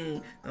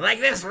testing. Like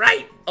this,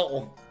 right?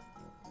 Uh-oh.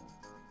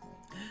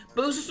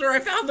 Booster, sir, I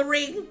found the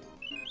ring.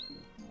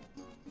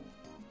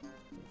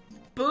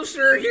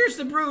 Booster, here's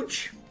the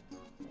brooch.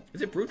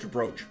 Is it brooch or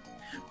brooch?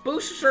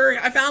 Booster, sir,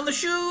 I found the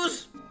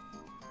shoes.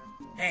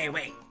 Hey,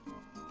 wait.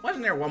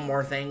 Wasn't there one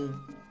more thing?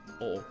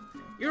 Oh,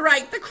 you're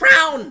right, the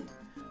crown.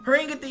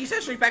 Hurry and get the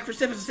accessories back for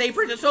Stiffus to save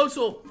Princess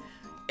Toadstool.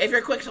 If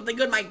you're quick, something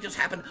good might just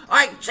happen. All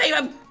right, save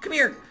him. Come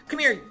here. Come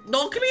here.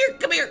 No, come here.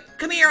 Come here.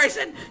 Come here, I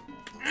said.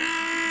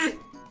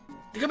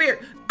 Come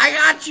here. I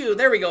got you.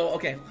 There we go.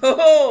 Okay.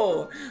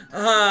 Ho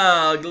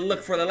ho.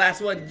 Look for the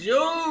last one.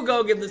 Joe,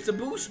 go give this to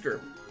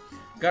Booster.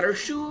 Got her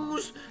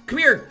shoes. Come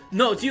here.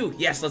 No, it's you.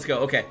 Yes, let's go.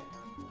 Okay.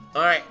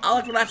 All right. I'll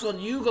look for the last one.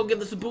 You go give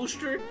this to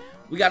Booster.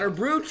 We got her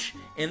brooch,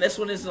 and this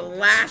one is the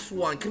last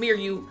one. Come here,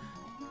 you.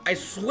 I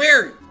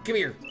swear. Come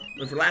here.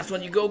 Look for the last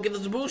one. You go give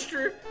this to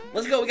Booster.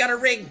 Let's go. We got her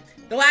ring.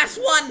 The last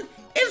one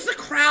is the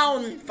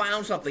crown.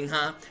 Found something,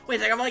 huh? Wait a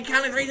second. I'm only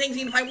counting 3 things.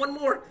 You need to find one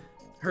more.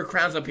 Her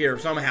crown's up here.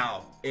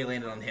 Somehow it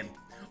landed on him.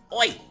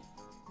 Oi.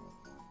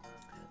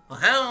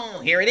 Oh,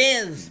 here it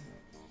is.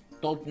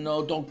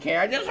 Don't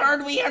care. I just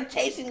heard we are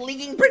chasing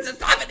leaking Princess.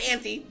 Stop it,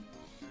 Auntie.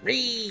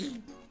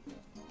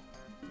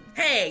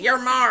 Hey, you're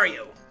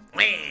Mario.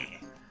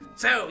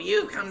 So,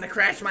 you come to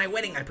crash my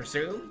wedding, I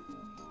presume?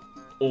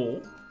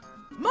 Oh.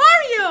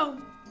 Mario!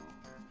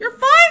 You're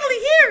finally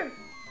here!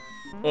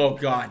 Oh,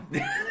 God.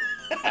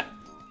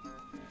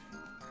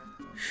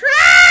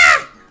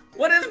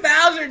 What is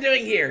Bowser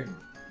doing here?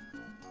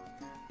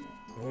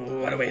 Oh,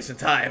 what a waste of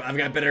time. I've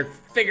got better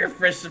figure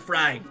fish to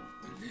fry.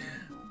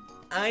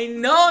 I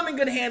know I'm in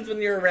good hands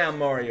when you're around,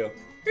 Mario.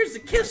 Here's a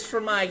kiss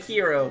from my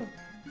hero.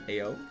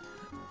 Heyo.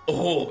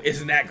 Oh,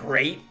 isn't that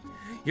great?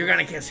 You're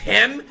gonna kiss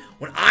him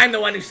when I'm the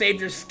one who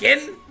saved your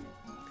skin?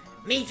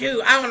 Me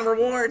too, I want a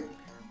reward.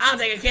 I'll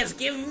take a kiss,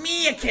 give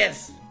me a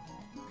kiss.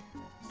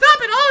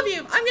 Stop it, all of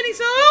you, I'm getting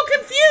so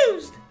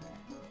confused.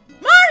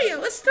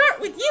 Mario, let's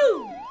start with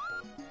you.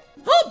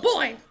 Oh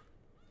boy.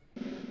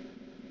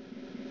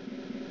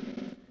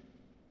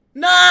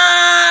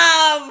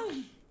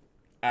 No!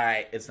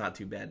 Alright, it's not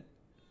too bad.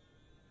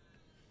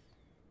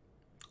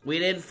 We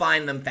didn't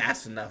find them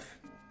fast enough.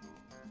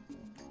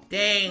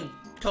 Dang,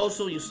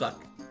 Toadstool, you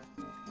suck.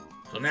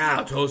 So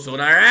now, Toadstool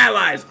and I are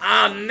allies.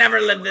 I'll never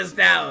live this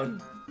down.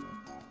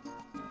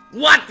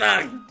 What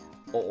the?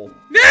 Uh-oh.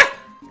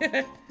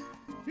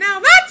 Now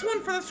that's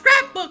one for the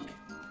scrapbook.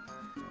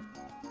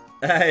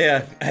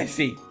 I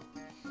see.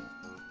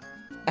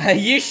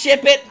 You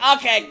ship it?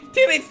 Okay,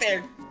 to be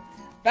fair.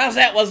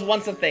 Bowsette was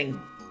once a thing.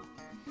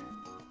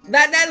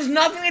 That has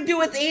nothing to do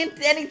with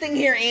anything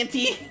here,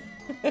 Auntie.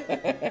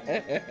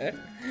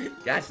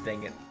 Gosh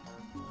dang it.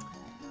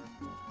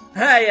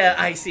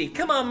 I see.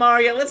 Come on,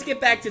 Mario, let's get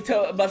back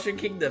to Mushroom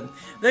Kingdom.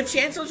 The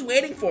Chancellor's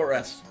waiting for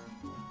us.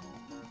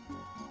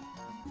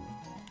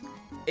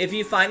 If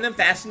you find them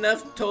fast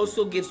enough,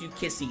 Toadstool gives you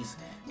kissies.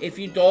 If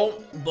you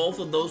don't, both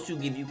of those two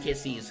give you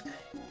kissies.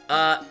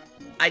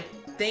 I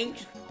think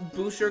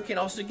Booster can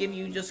also give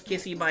you just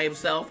kissy by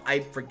himself.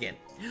 I forget.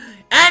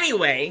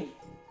 Anyway,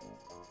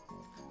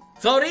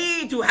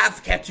 sorry to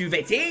have kept you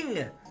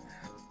waiting.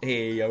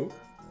 Hey, yo.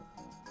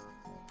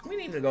 We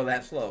didn't even go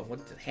that slow.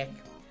 What the heck?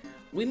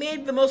 We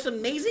made the most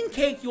amazing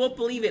cake. You won't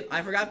believe it.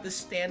 I forgot to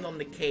stand on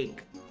the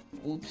cake.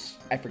 Oops,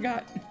 I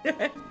forgot.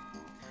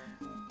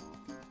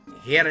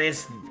 Here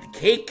is the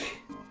cake.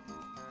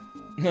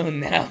 Oh,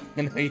 now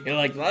you're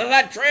like, well,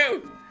 that's not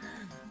true.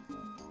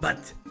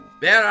 But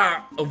where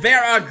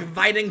are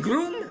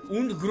Weidengroom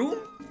und Groom?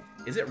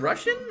 Is it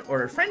Russian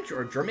or French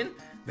or German?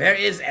 Where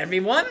is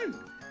everyone?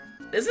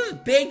 This is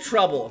big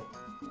trouble.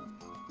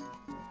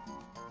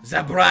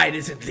 The bride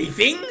isn't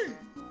leaving.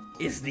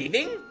 Is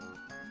leaving?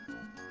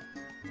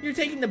 You're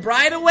taking the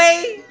bride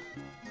away?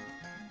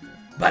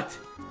 But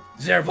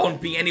there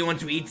won't be anyone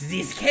to eat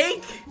this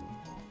cake?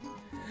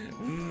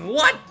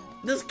 What?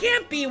 This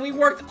can't be. We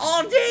worked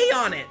all day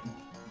on it.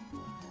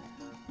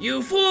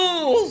 You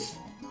fools!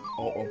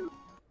 Uh-oh.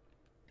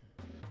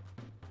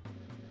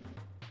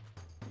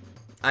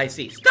 I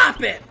see.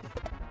 Stop it!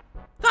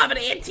 Stop it,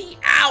 Auntie!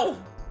 Ow!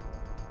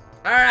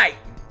 Alright.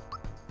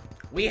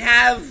 We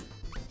have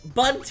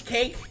bunt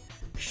cake,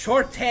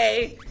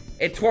 shorte,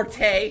 and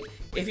torte.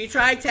 If you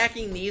try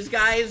attacking these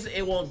guys,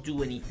 it won't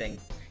do anything.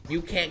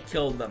 You can't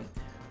kill them.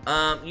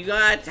 You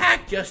gotta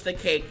attack just the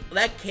cake.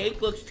 That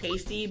cake looks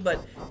tasty,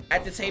 but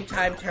at the same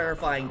time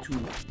terrifying too.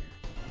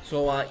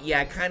 So,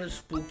 yeah, kind of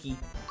spooky.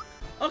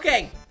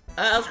 Okay,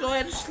 let's go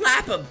ahead and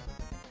slap him.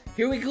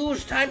 Here we go,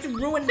 it's time to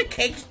ruin the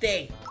cake's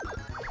day.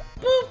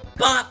 Boop,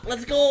 bop,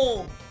 let's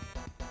go.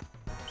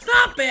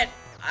 Stop it.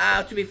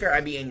 To be fair,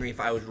 I'd be angry if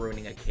I was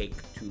ruining a cake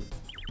too.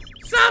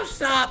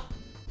 Stop.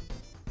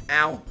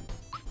 Ow.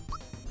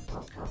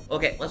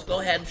 Okay, let's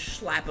go ahead and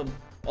slap him.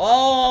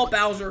 Oh,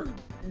 Bowser.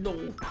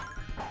 No.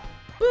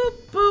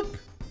 Boop, boop.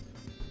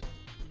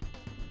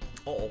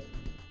 Uh-oh.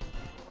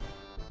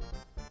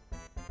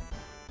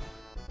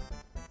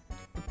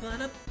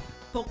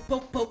 Poke,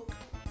 poke, poke.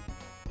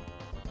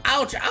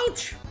 Ouch,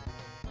 ouch.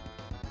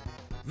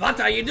 What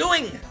are you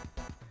doing?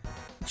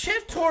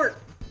 Chef Tort,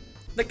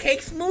 the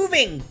cake's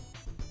moving.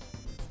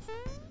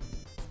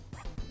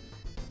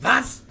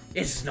 Was?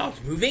 It's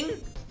not moving?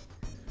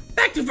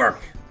 Back to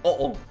work.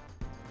 Uh-oh.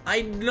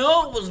 I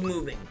know it was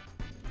moving.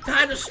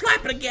 Time to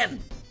slap it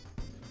again.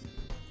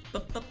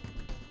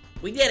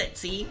 We did it,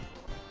 see?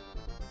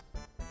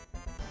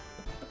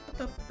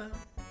 Poke,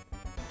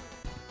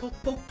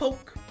 poke,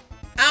 poke.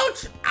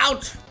 Ouch,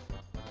 ouch.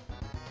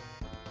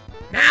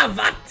 Now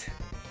what?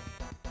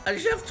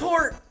 Chef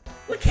Tort,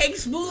 the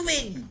cake's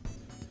moving.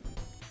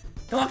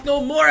 Talk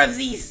no more of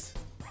these.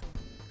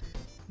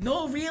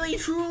 No, really,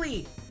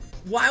 truly.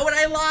 Why would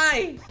I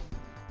lie?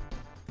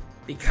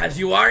 Because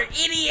you are an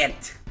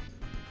idiot.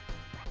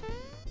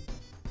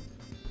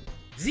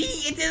 See,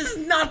 it is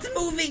not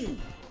moving.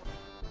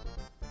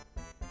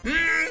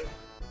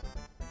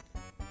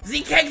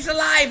 The cake's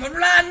alive.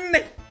 Run.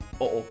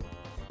 Uh-oh.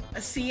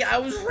 See, I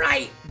was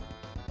right.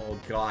 Oh,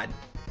 God.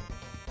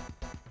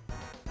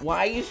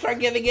 Why you start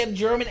giving it a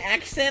German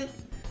accent?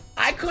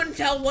 I couldn't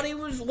tell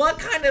what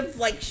kind of,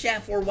 like,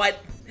 chef or what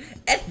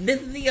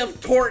ethnicity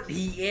of Tort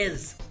he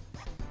is.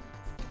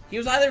 He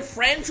was either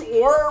French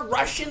or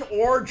Russian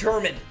or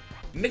German.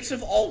 Mix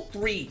of all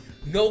three.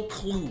 No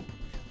clue.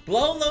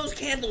 Blow those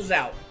candles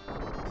out.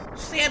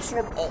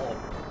 Sandstorm.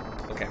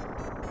 Uh-oh. Okay.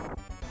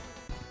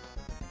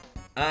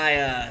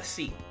 I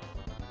see.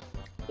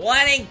 Well,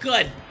 that ain't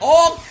good.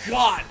 Oh,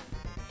 God.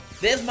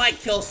 This might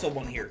kill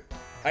someone here.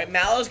 Alright,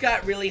 Mallow's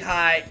got really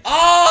high.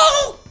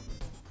 Oh!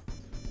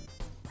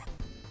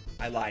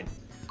 I lied.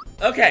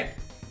 Okay.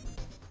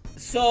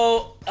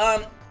 So,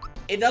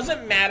 it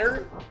doesn't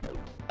matter,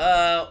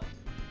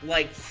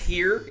 like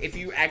here, if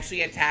you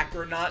actually attack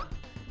or not.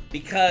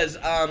 Because,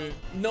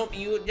 no,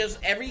 you just,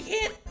 every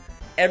hit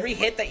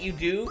that you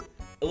do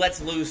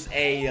lets loose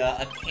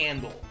a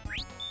candle.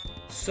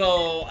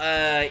 So,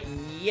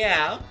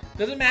 yeah.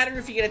 Doesn't matter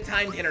if you get a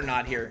timed hit or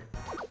not here.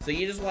 So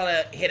you just want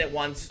to hit it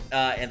once,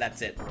 and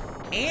that's it.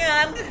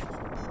 And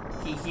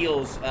he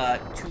heals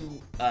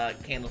 2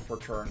 candles per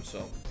turn,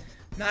 so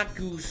not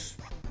Goose.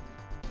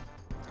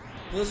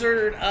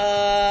 Blizzard,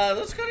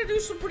 that's gonna do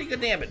some pretty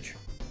good damage.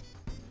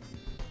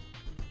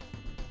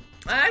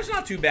 It's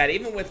not too bad,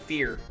 even with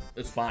fear,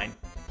 it's fine.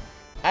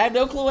 I have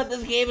no clue what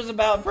this game is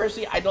about.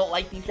 Personally, I don't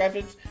like these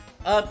graphics.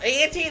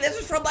 Auntie, this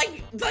is from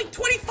like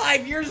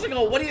 25 years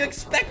ago. What do you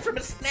expect from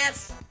a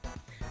SNES?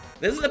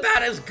 This is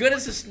about as good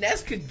as a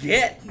SNES could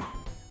get.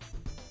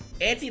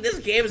 Auntie, this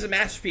game is a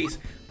masterpiece.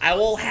 I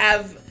will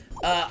have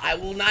I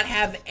will not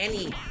have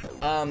any,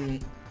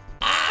 that's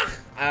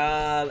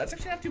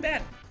actually not too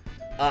bad.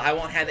 I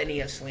won't have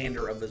any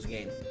slander of this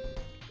game.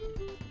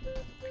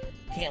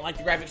 Can't like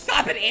the graphics.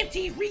 Stop it,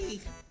 Auntie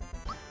Ree!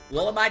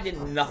 Lullaby did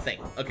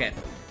nothing. Okay.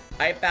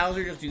 Alright,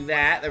 Bowser, just do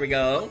that. There we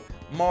go.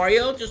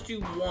 Mario, just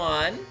do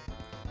 1.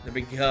 There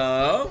we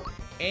go.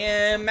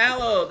 And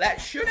Mallow,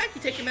 that should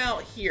actually take him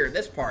out here,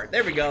 this part.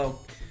 There we go.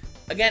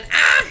 Again,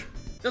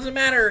 doesn't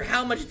matter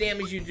how much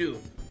damage you do.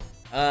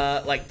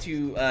 Like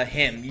to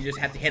him. You just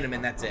have to hit him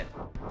and that's it.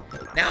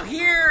 Now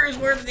here is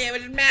where the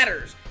damage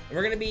matters. And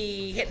we're gonna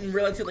be hitting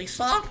relatively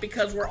soft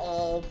because we're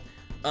all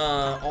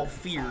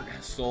feared.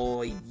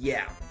 So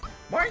yeah.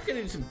 Mario's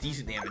gonna do some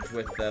decent damage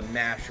with the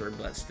masher,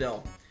 but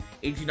still.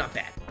 82 not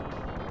bad.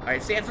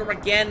 Alright, Sandstorm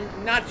again,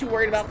 not too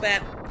worried about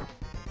that.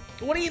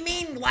 What do you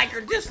mean like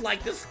or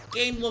dislike? This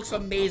game looks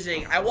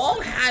amazing. I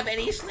won't have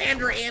any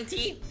slander,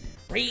 Auntie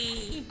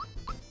Ree.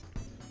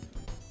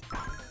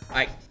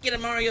 Alright, get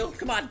him, Mario.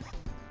 Come on.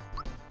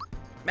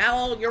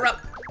 Mallow, you're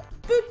up.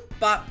 Boop,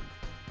 bop.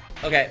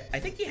 Okay, I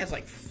think he has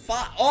like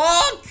 5.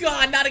 Oh,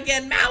 God, not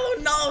again. Mallow,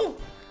 no.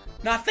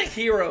 Not the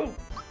hero.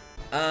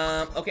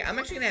 Okay, I'm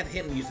actually gonna have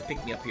him use the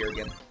pick-me-up here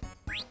again.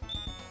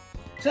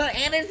 So,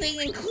 anything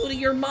including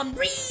your mum.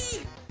 Ree!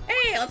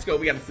 Hey, let's go.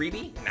 We got a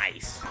freebie.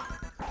 Nice.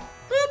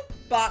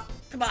 Boop, bop.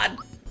 Come on.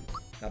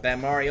 Not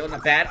bad, Mario.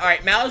 Not bad.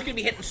 Alright, Mallow's gonna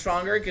be hitting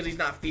stronger because he's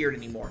not feared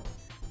anymore.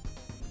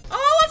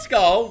 Oh, let's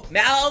go.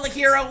 Mallow, the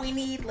hero we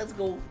need. Let's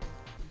go.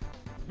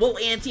 Well,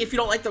 Auntie, if you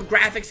don't like the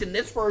graphics in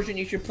this version,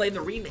 you should play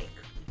the remake.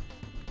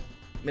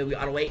 Maybe we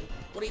ought to wait.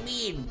 What do you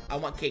mean? I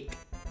want cake.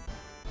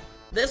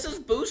 This is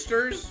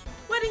Booster's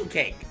wedding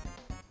cake.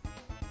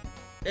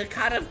 They're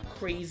kind of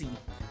crazy.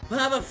 We'll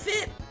have a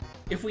fit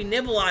if we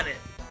nibble on it.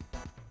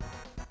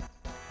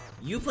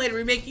 You played a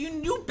remake?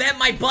 You bet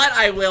my butt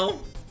I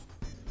will.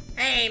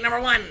 Hey, number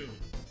 1.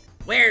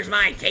 Where's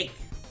my cake?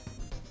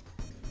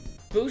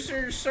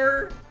 Booster,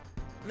 sir,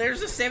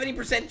 there's a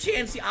 70%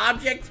 chance the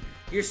object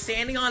you're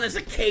standing on is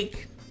a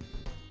cake.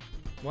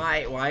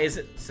 Why is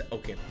it?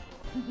 Okay.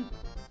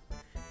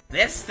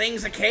 This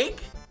thing's a cake?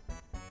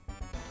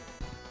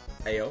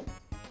 Ayo.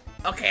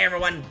 Okay,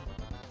 everyone.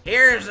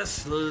 Here's a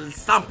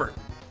stomper.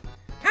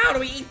 How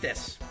do we eat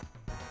this?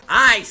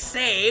 I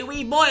say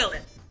we boil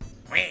it.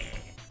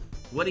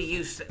 What do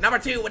you say? Number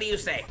 2, what do you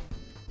say?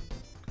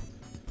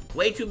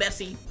 Way too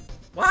messy.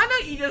 Why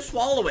don't you just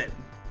swallow it?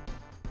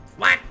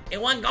 What?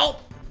 In one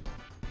gulp?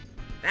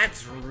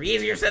 That's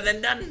easier said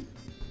than done.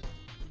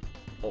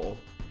 Uh-oh.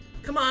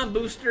 Come on,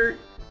 Booster.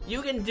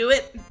 You can do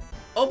it.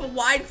 Open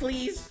wide,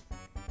 please.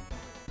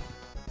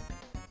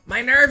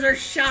 My nerves are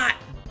shot.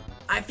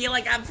 I feel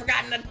like I've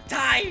forgotten to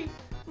tie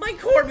my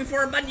cord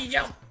before a bungee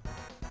jump.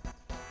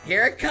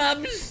 Here it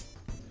comes.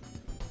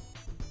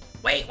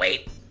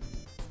 Wait.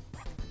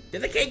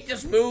 Did the cake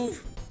just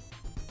move?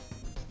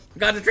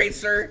 Concentrate,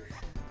 sir.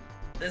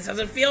 This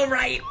doesn't feel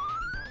right.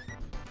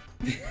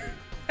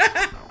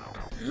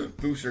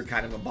 Booster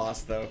kind of a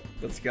boss, though.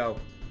 Let's go.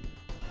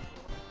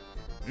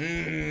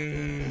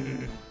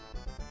 Mmm.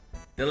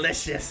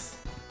 Delicious.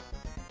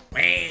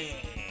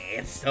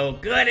 It's so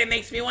good, it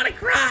makes me want to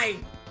cry.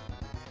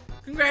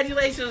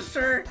 Congratulations,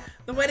 sir.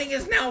 The wedding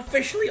is now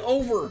officially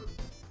over.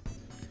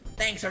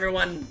 Thanks,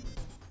 everyone.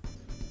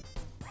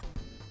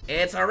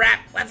 It's a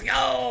wrap. Let's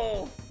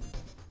go.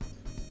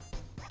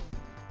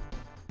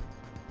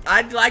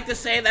 I'd like to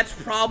say that's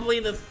probably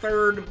the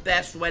 3rd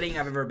best wedding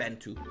I've ever been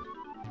to.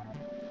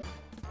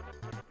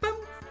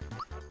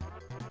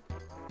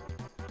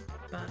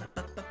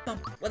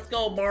 Let's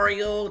go,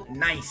 Mario.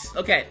 Nice.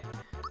 Okay.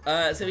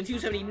 72,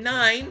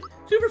 79.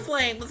 Super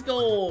Flame. Let's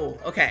go.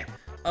 Okay.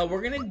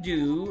 We're gonna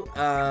do,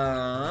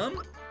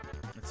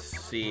 let's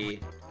see.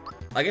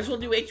 I guess we'll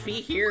do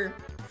HP here.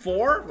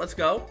 4. Let's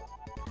go.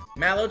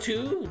 Mallow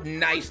 2.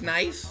 Nice.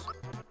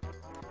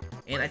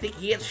 And I think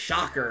he hits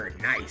Shocker.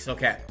 Nice.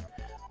 Okay.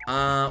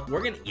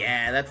 We're gonna,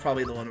 yeah, that's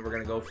probably the one that we're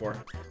gonna go for.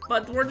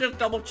 But we're just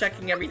double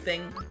checking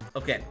everything.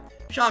 Okay.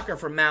 Shocker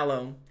for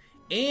Mallow.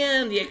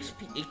 And the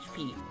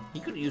HP. He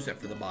could have used that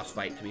for the boss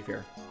fight, to be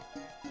fair.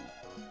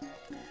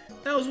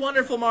 That was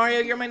wonderful, Mario.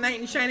 You're my knight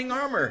in shining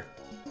armor.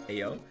 Hey,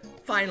 yo.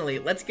 Finally,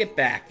 let's get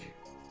back.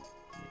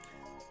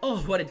 Oh,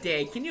 what a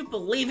day. Can you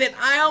believe it?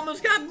 I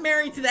almost got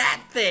married to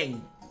that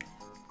thing.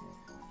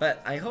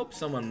 But I hope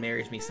someone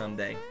marries me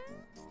someday.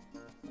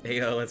 Hey,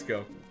 yo, let's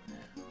go.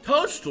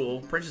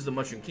 Toadstool, Princess of the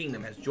Mushroom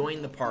Kingdom, has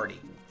joined the party.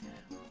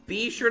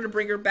 Be sure to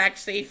bring her back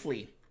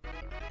safely.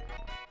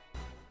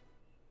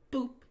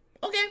 Boop.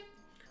 Okay.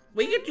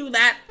 We can do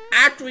that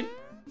after we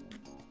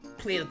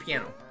play the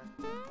piano.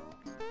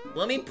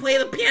 Let me play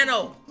the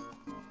piano.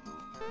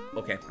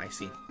 Okay, I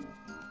see.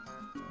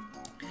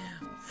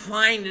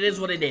 Fine, it is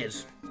what it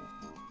is.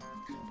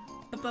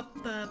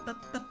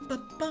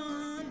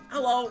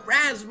 Hello,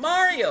 Raz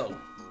Mario.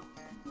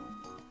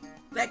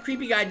 That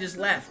creepy guy just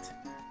left.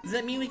 Does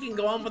that mean we can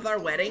go on with our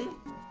wedding?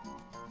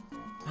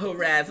 Oh,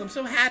 Raz, I'm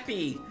so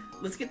happy.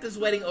 Let's get this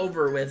wedding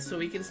over with so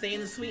we can stay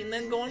in the suite and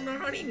then go on our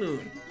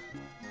honeymoon.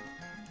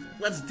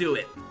 Let's do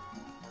it.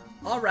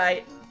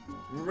 Alright.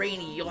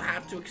 rainy. You'll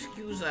have to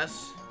excuse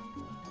us.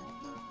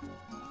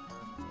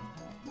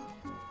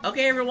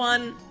 Okay,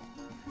 everyone.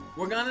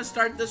 We're gonna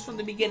start this from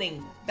the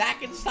beginning.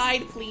 Back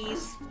inside,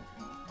 please.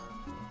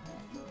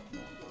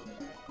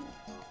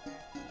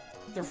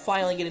 They're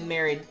finally getting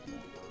married.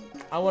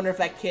 I wonder if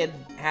that kid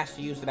has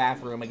to use the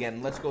bathroom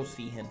again. Let's go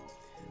see him.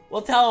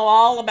 We'll tell him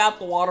all about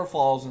the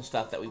waterfalls and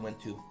stuff that we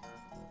went to.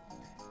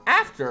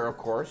 After, of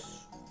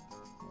course.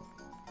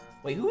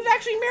 Wait, who's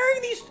actually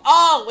marrying these?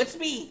 Oh, it's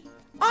me.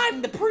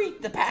 I'm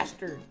the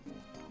pastor.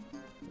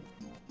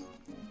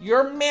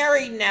 You're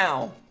married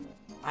now.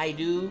 I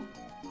do.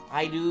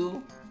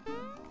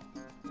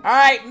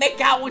 Alright,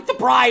 make out with the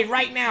bride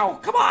right now.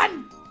 Come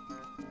on.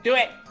 Do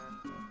it.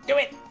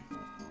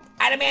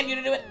 I demand you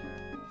to do it.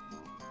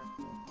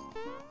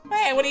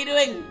 Hey, what are you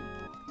doing?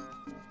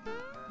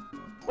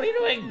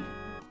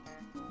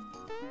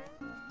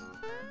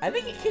 I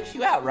think it kicks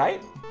you out,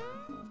 right?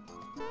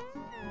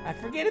 I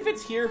forget if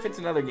it's here, if it's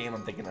another game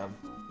I'm thinking of.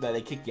 That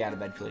they kick you out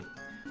eventually.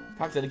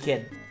 Talk to the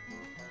kid.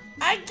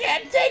 I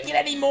can't take it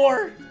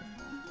anymore.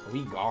 Oh,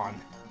 he gone.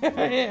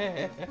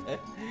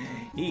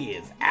 He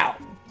is out.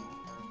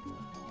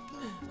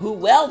 Who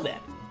well then?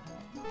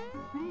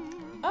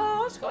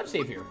 Let's go and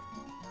save here.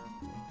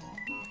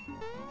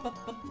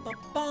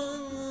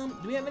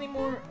 Do we have any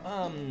more?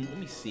 Let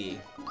me see.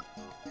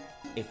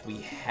 If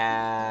we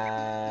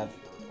have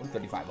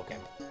 135, okay.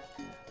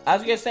 I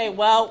was gonna say,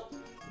 well,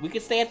 we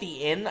could stay at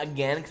the inn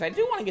again because I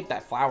do want to get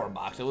that flower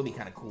box. It would be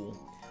kind of cool,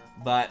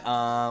 but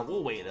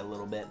we'll wait a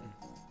little bit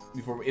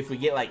before. If we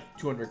get like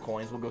 200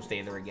 coins, we'll go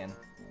stay there again.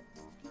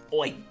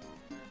 Oi,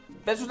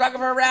 best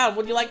photographer around.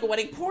 Would you like a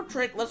wedding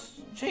portrait? Let's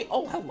check.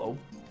 Oh, hello.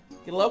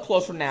 Get a little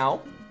closer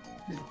now.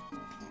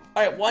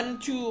 All right, 1,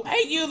 2.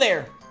 Hey, you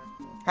there?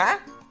 Huh?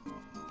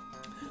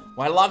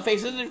 Why long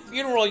face is a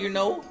funeral, you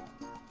know?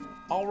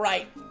 All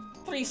right.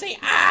 3, say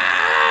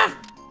ah!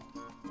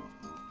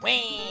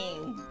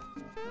 Wing.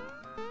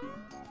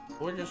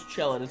 We're just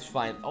chilling. It's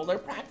fine. Oh, they're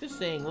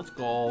practicing. Let's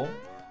go.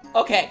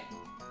 Okay.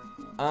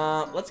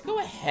 Let's go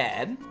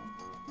ahead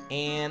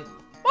and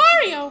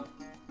Mario.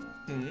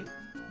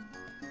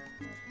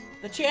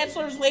 The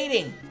Chancellor's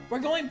waiting. We're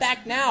going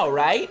back now,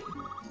 right?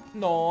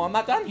 No, I'm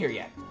not done here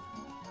yet.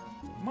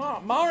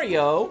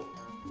 Mario.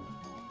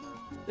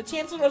 The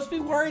Chancellor must be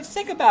worried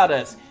sick about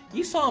us.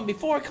 You saw him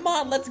before. Come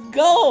on, let's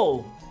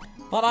go.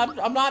 But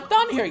I'm not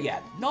done here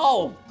yet.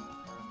 No.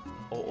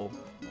 Uh-oh.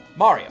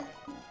 Mario.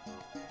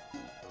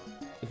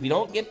 If we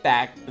don't get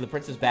the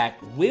princess back,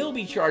 we'll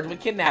be charged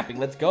with kidnapping.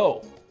 Let's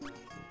go.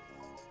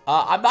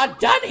 I'm not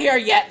done here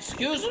yet.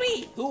 Excuse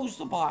me. Who's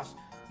the boss?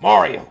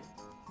 Mario.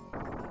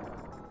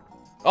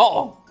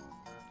 Uh-oh.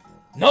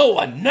 No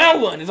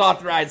one is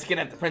authorized to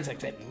kidnap the princess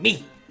except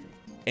me.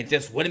 It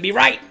just wouldn't be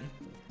right.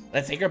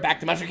 Let's take her back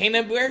to Mushroom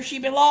Kingdom where she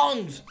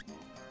belongs.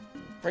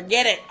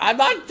 Forget it. I'm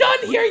not done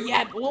here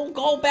yet. We'll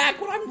go back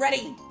when I'm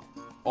ready.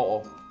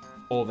 Uh-oh.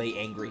 Oh, they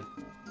angry.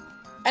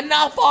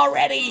 Enough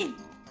already.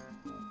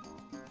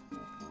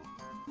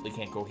 We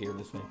can't go here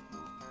this way.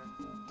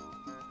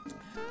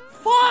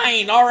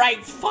 Fine. All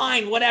right,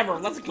 fine. Whatever.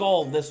 Let's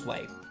go this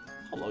way.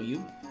 Hello,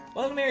 you.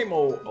 Well, Mary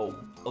Mo. Oh,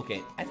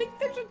 okay. I think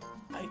there's a...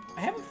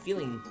 I have a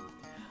feeling...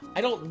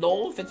 I don't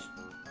know if it's...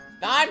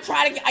 I'm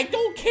trying to get... I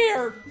don't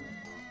care.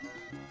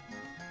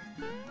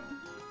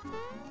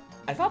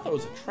 I thought there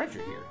was a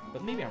treasure here,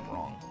 but maybe I'm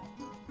wrong.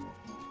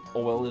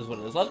 Oh, well, it is what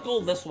it is. Let's go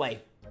this way.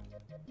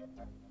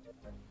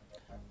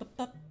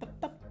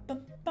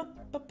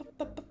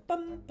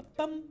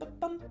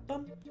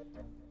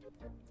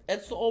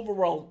 It's the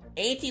overworld.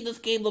 Auntie, this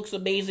game looks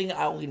amazing.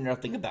 I only know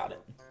nothing about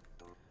it.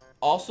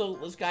 Also,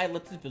 this guy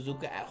left his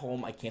bazooka at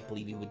home. I can't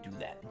believe he would do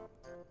that.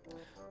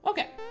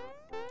 Okay.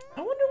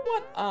 I wonder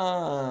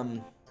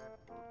what,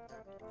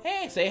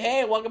 Hey, say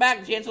hey, welcome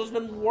back. Chancellor's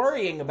been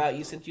worrying about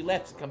you since you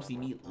left. So come see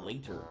me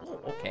later.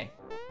 Oh, okay.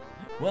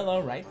 Well,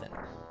 alright then.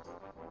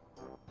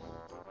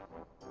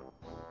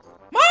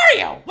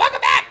 Mario,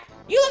 welcome back!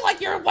 You look like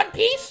you're in one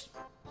piece.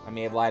 I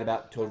may have lied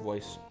about Toad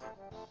voice.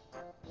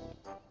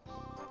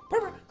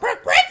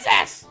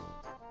 Princess!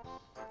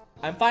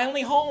 I'm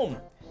finally home.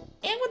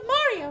 And with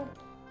Mario.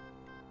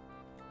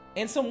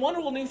 And some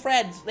wonderful new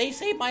friends. They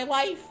saved my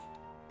life.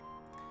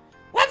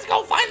 Let's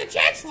go find the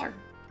Chancellor.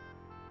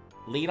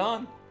 Lead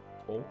on.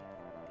 Oh.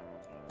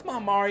 Come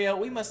on, Mario.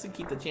 We mustn't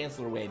keep the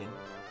Chancellor waiting.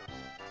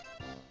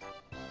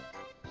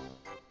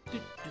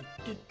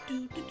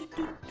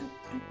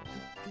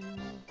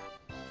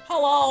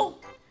 Hello?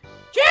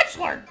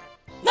 Chancellor!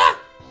 Look!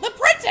 The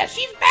princess!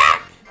 She's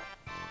back!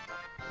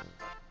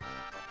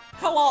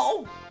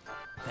 Hello?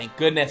 Thank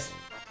goodness.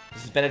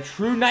 This has been a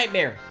true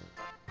nightmare.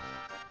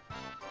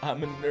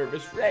 I'm a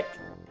nervous wreck.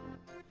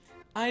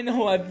 I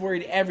know I've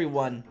worried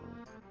everyone.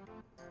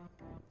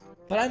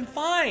 But I'm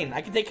fine.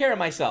 I can take care of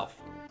myself.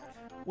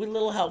 With a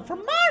little help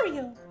from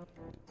Mario.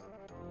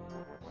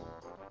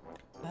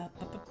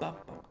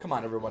 Come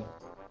on, everyone.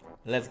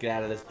 Let's get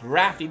out of this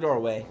drafty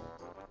doorway.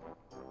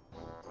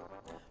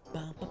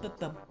 I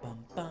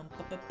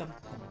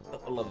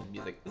love this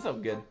music. It's so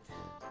good.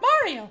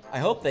 Mario! I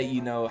hope that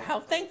you know how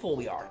thankful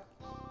we are.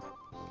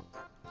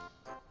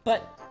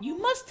 But you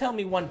must tell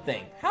me one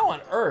thing. How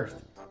on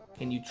earth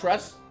can you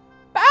trust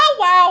Bow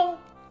Wow?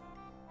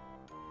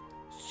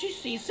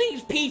 She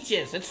sings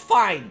Peaches. It's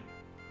fine.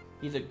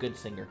 He's a good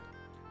singer.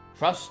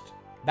 Trust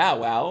Bow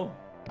Wow?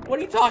 What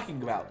are you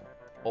talking about?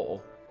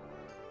 Uh-oh.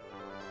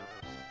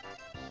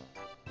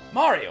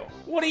 Mario,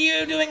 what are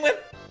you doing with...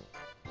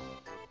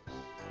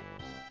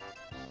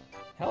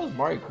 Hell is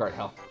Mario Kart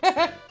hell?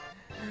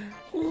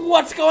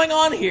 What's going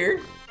on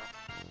here?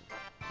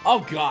 Oh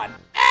god.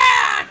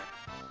 Ah!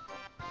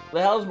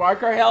 The hell is Mario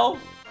Kart hell?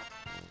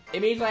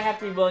 It means I have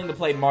to be willing to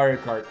play Mario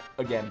Kart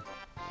again.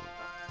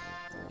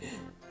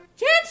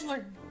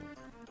 Chancellor!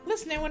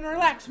 Listen and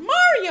relax.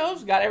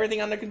 Mario's got everything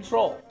under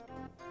control.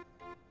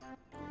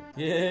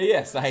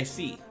 Yes, I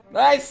see.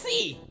 I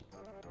see!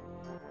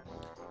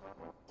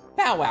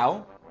 Bow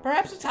Wow,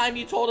 perhaps it's time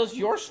you told us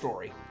your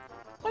story.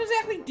 What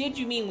exactly did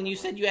you mean when you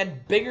said you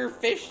had bigger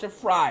fish to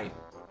fry?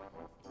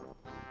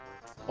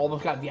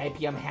 Almost got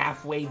VIP, I'm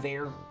halfway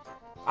there.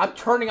 I'm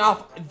turning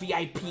off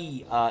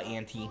VIP,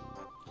 Auntie.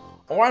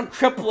 Or I'm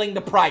tripling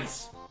the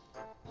price.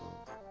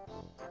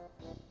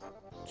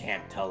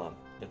 Can't tell him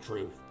the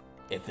truth.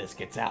 If this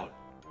gets out,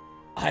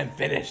 I'm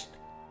finished.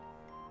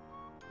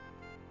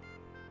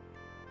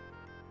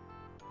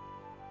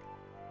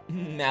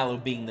 Mallow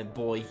being the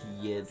boy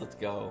he is. Let's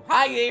go.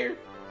 Hi there.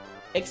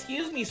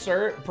 Excuse me,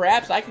 sir.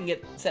 Perhaps I can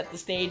set the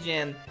stage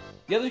and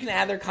the others can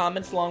add their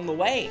comments along the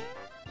way.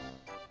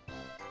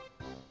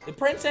 The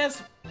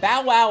princess,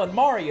 Bow Wow, and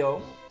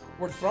Mario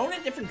were thrown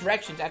in different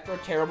directions after a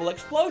terrible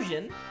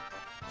explosion.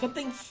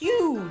 Something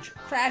huge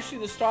crashed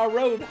through the Star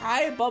Road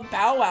high above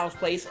Bow Wow's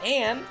place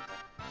and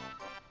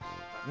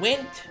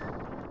went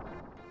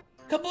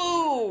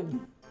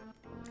kaboom!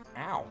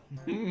 Ow.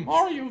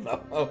 Mario,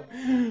 though.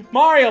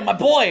 Mario, my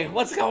boy,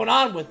 what's going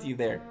on with you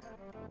there?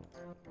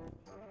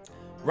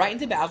 Right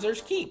into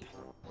Bowser's Keep.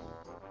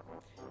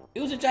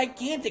 It was a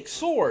gigantic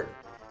sword.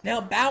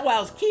 Now Bow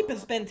Wow's Keep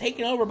has been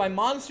taken over by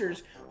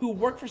monsters who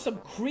work for some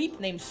creep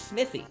named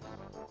Smithy.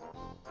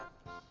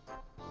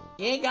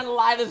 You ain't gonna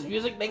lie, this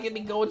music making me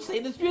go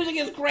insane. This music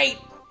is great.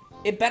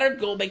 It better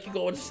go make you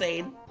go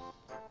insane.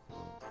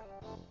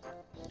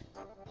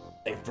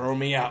 They've thrown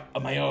me out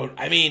on my own.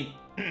 I mean,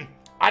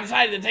 I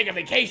decided to take a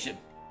vacation.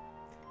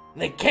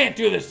 They can't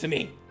do this to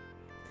me.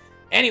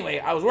 Anyway,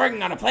 I was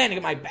working on a plan to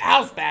get my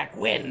house back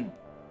when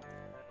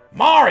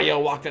Mario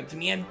walked up to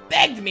me and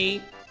begged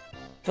me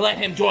to let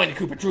him join the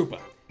Koopa Troopa.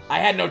 I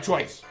had no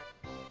choice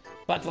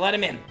but to let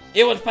him in.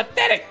 It was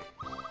pathetic.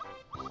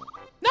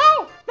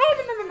 No.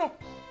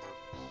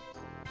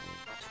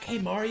 It's okay,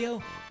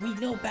 Mario. We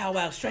know Bow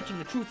Wow's stretching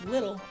the truth a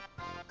little.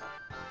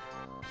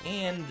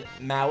 And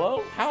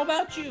Mallow, how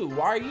about you?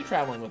 Why are you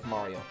traveling with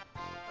Mario?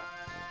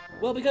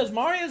 Well, because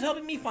Mario's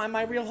helping me find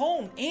my real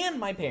home and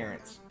my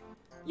parents.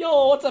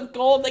 Yo, what's up,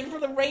 Gold? Thank you for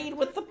the raid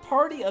with the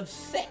party of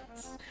 6.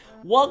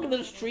 Welcome to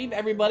the stream,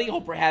 everybody.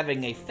 Hope we're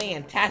having a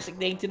fantastic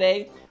day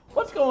today.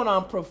 What's going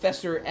on,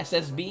 Professor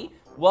SSB?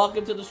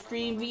 Welcome to the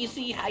stream,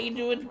 VC. How you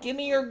doing? Give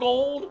me your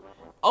gold.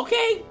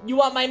 Okay, you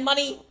want my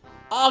money?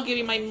 I'll give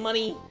you my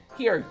money.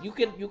 Here, you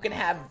can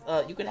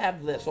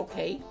have this,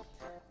 okay?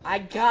 I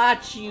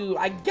got you,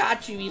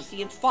 VC.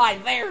 It's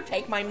fine. There,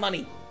 take my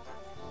money.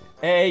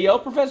 Hey, yo,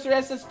 Professor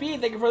SSB.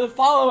 Thank you for the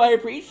follow. I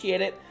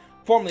appreciate it.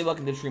 Formally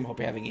welcome to the stream. Hope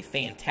you're having a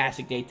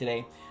fantastic day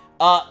today.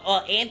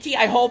 Auntie,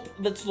 I hope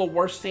that's the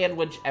worst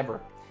sandwich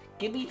ever.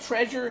 Give me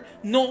treasure.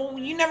 No,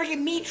 you never give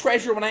me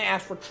treasure when I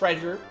ask for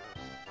treasure.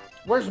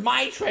 Where's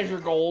my treasure,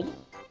 Gold?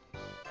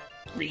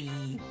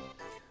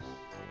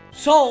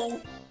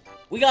 So,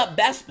 we got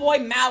Best Boy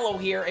Mallow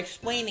here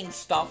explaining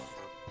stuff.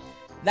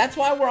 That's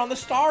why we're on the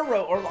Star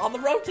Road, or on the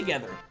road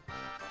together.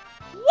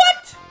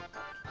 What?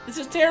 This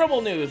is terrible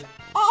news.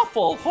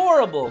 Awful,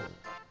 horrible.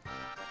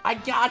 I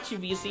got you,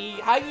 VC.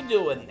 How you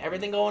doing?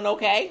 Everything going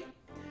okay?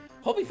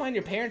 Hope you find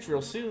your parents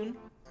real soon.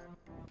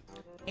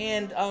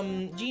 And,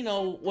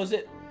 Gino, was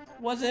it,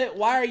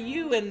 why are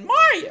you and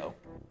Mario?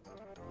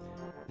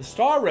 The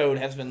Star Road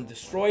has been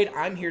destroyed.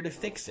 I'm here to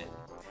fix it.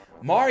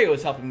 Mario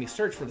is helping me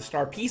search for the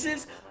star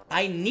pieces.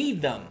 I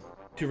need them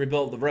to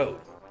rebuild the road.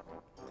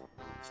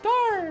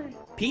 Star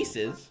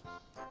pieces?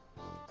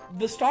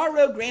 The Star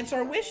Road grants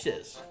our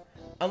wishes.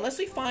 Unless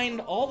we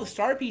find all the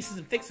star pieces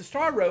and fix the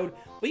Star Road,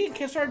 we can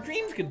kiss our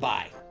dreams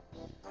goodbye.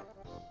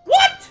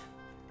 What?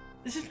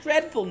 This is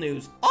dreadful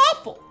news.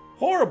 Awful.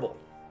 Horrible.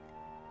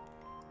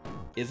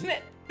 Isn't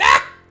it?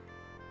 Ah!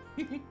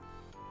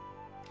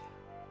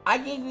 I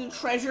gave you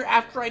treasure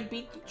after I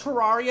beat the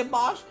Terraria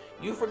boss?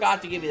 You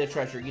forgot to give me the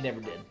treasure. You never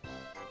did.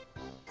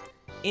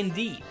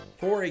 Indeed.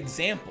 For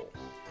example,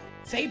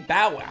 say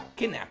Bow Wow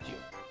kidnapped you.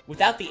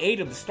 Without the aid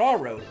of the Star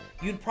Road,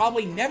 you'd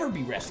probably never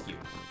be rescued.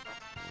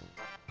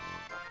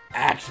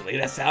 Actually,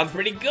 that sounds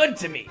pretty good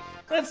to me.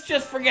 Let's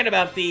just forget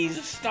about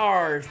these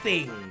star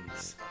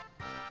things.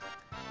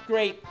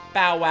 Great,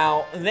 Bow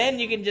Wow. Then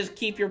you can just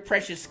keep your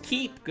precious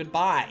keep.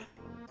 Goodbye.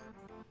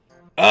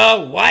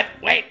 Oh, what?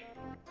 Wait.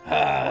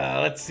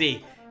 Let's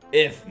see.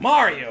 If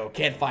Mario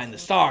can't find the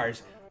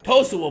stars,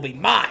 Tosa will be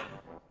mine.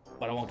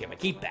 But I won't get my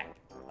keep back.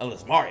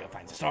 Unless Mario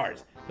finds the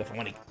stars. But if I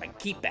want to get my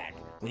keep back,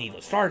 we need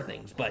those star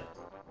things, but...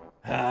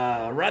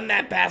 run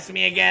that past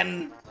me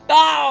again.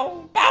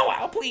 No! Bow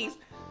Wow, please!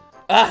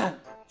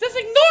 Just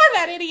ignore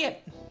that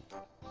idiot!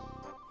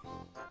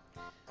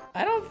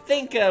 I don't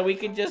think we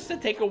could just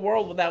take a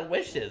world without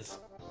wishes.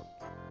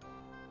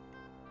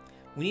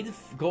 We need to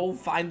go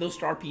find those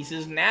star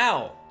pieces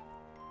now.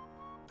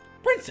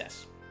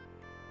 Princess,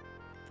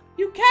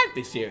 you can't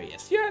be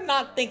serious. You're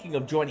not thinking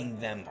of joining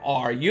them,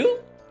 are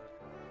you?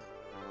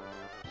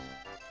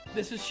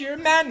 This is sheer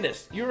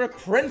madness. You're a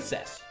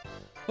princess.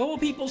 What will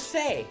people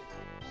say?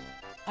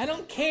 I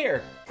don't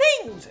care.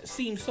 Things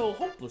seem so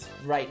hopeless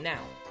right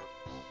now.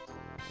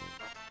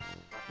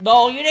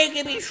 No, you didn't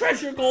give me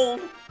treasure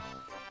gold.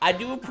 I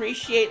do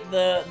appreciate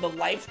the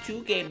Life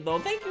 2 game, though.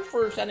 Thank you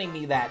for sending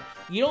me that.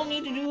 You don't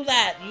need to do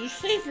that. You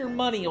save your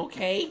money,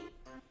 okay?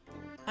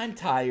 I'm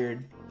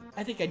tired.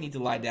 I think I need to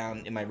lie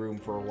down in my room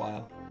for a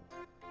while.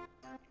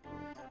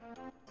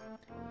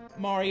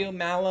 Mario,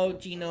 Mallow,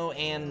 Gino,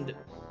 and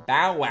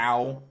Bow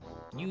Wow,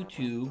 you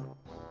two,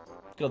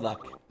 good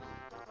luck.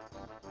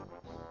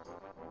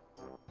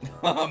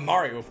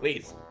 Mario,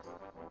 please.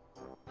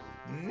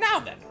 Now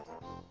then.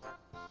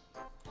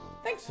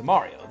 Thanks to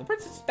Mario, the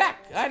princess is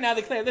back. I now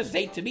declare this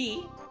date to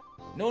be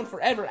known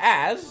forever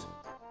as...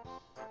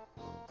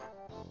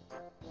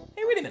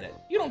 Hey, wait a minute.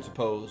 You don't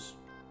suppose...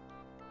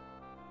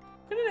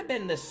 Could it have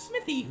been the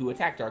Smithy who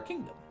attacked our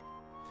kingdom?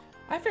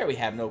 I fear we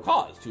have no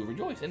cause to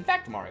rejoice. In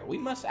fact, Mario, we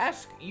must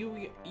ask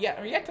you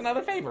yet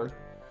another favor.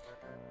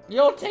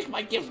 You'll take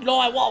my gift. No,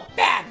 I won't.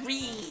 Bad.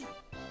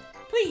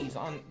 Please,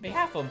 on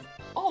behalf of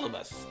all of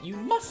us, you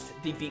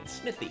must defeat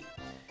Smithy.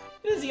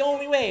 It is the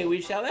only way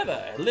we shall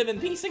ever live in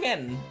peace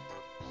again.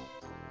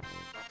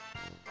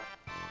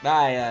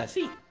 I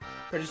see.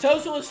 Princess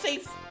Toadstool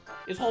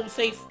is home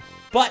safe,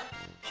 but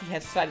she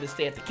has decided to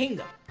stay at the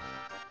kingdom.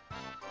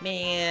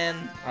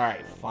 Man.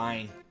 Alright,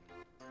 fine.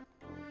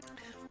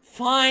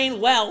 Fine,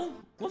 well,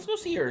 let's go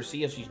see her,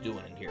 see if she's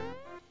doing in here.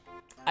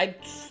 I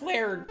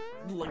swear,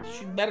 like,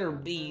 she better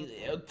be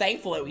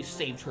thankful that we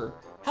saved her.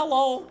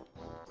 Hello?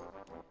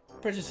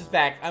 Princess is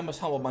back. I must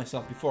humble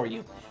myself before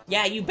you.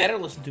 Yeah, you better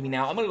listen to me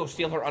now. I'm gonna go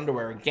steal her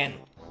underwear again.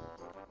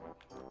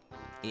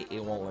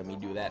 It won't let me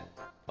do that.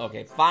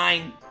 Okay,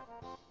 fine.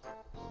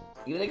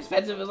 Even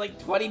expensive is like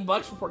 20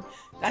 bucks for...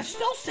 I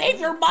still save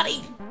your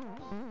money!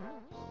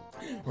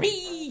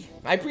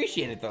 I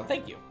appreciate it, though.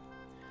 Thank you.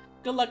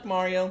 Good luck,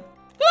 Mario.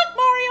 Good luck,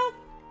 Mario!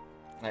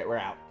 Alright, we're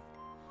out.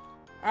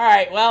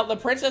 Alright, well, the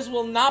princess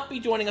will not be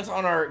joining us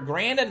on our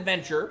grand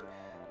adventure.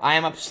 I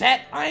am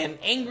upset. I am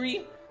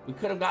angry. We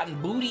could have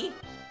gotten booty.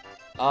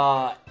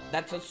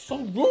 That's so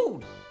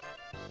rude.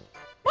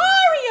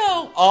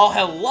 Mario! Oh,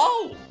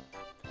 hello!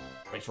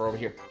 Wait, we're over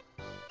here.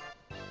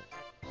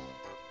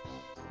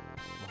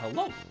 Well,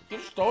 hello. You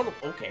just throw it.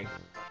 Okay.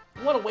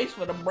 What a waste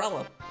of an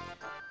umbrella.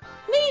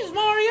 Please,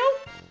 Mario!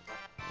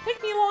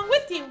 Take me along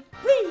with you,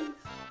 please!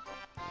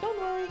 Don't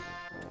worry.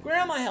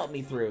 Grandma helped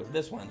me through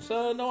this one,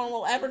 so no one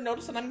will ever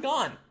notice that I'm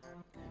gone.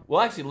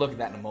 We'll actually look at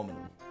that in a moment.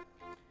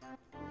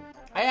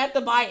 I had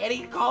to buy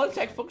any college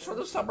textbooks for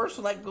the summer,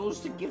 so that goes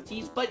to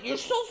gifties, but you're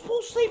still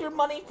supposed to save your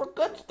money for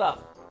good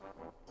stuff.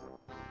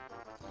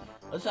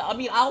 I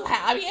mean, I'm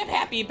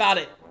happy about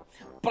it,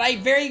 but I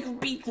very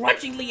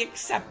begrudgingly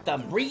accept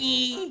them. But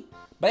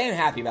I am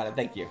happy about it,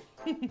 thank you.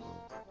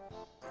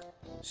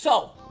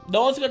 So,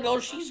 no one's gonna know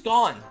she's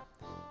gone.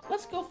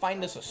 Let's go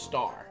find us a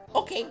star.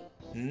 Okay.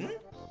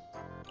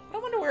 I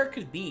wonder where it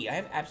could be. I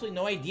have absolutely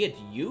no idea.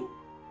 Do you?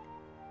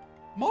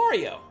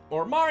 Mario.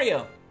 Or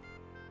Mario.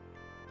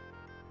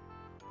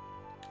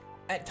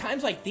 At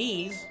times like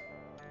these...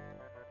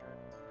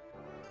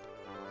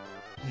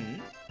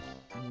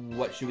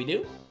 What should we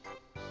do?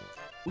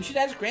 We should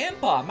ask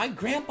Grandpa. My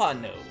grandpa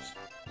knows.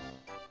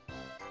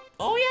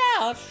 Oh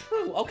yeah, that's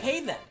true. Okay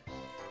then.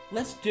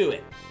 Let's do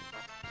it.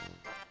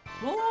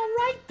 Well,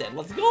 alright then.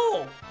 Let's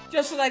go.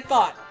 Just as I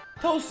thought.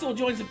 Toadstool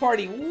joins the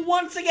party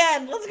once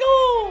again. Let's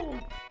go.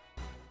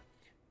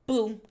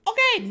 Boom.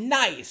 Okay,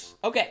 nice.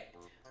 Okay.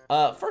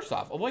 First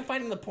off, avoid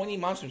finding the pointy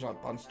monsters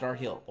on Star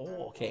Hill.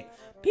 Oh, okay.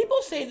 People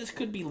say this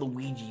could be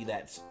Luigi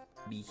that's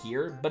be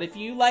here, but if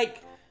you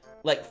like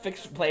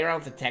play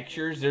around with the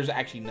textures, there's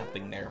actually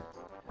nothing there.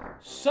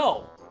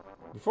 So,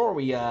 before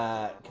we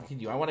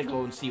continue, I want to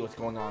go and see what's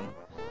going on.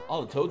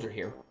 All the toads are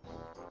here.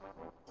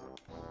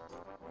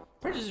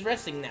 Princess is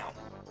resting now.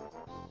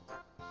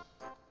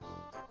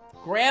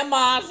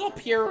 Grandma's up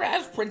here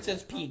as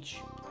Princess Peach.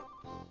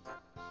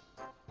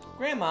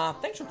 Grandma,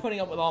 thanks for putting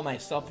up with all my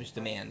selfish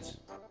demands.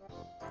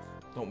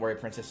 Don't worry,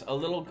 Princess. A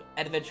little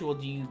adventure will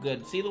do you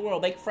good. See the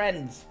world, make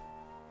friends.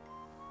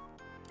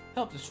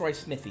 Help destroy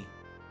Smithy.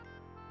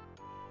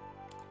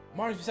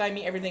 Mario's beside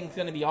me, everything's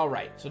gonna be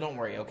alright, so don't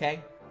worry, okay?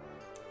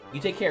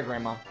 You take care,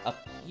 Grandma. Up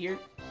here.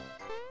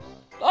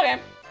 Okay.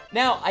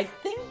 Now, I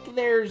think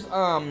there's,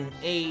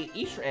 a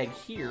Easter egg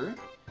here.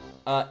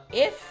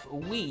 If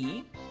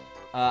we,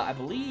 I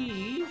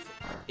believe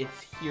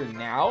it's here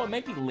now. It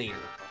might be later.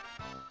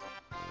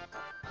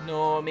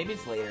 No, maybe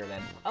it's later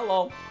then.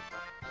 Hello.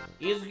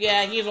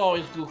 He's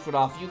always goofing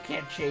off. You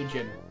can't change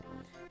him.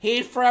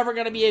 He's forever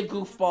gonna be a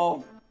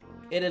goofball.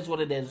 It is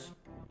what it is.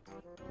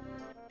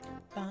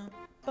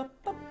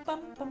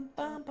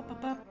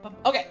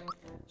 Okay,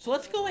 so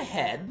let's go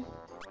ahead,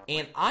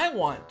 and I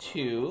want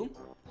to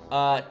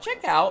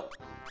check out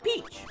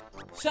Peach.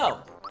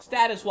 So,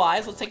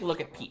 status-wise, let's take a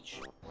look at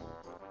Peach.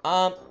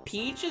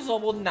 Peach is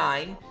level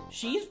 9.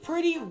 She's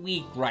pretty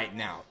weak right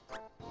now.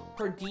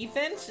 Her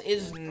defense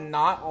is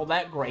not all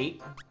that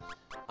great.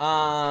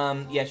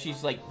 Yeah,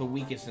 she's like the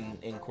weakest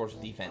in course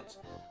of defense.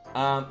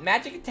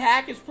 Magic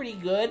attack is pretty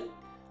good,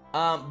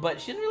 but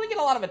she doesn't really get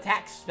a lot of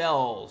attack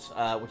spells,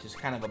 which is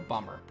kind of a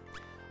bummer.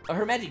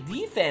 Her magic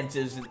defense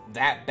isn't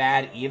that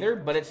bad either,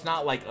 but it's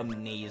not like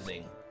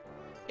amazing.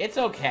 It's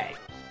okay.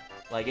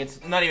 Like,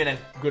 it's not even as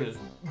good as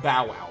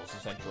Bow Wow's,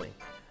 essentially.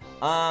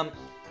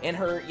 And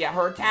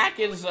her attack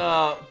is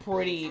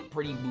pretty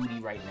booty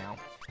right now.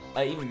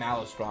 Even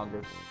Mallow's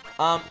stronger.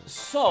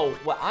 So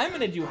what I'm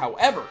gonna do,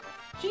 however,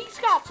 she's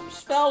got some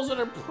spells that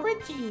are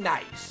pretty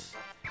nice.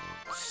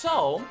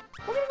 So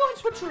we're gonna go and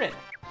switch her in.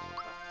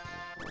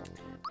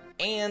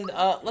 And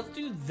let's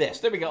do this.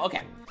 There we go.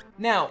 Okay.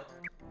 Now,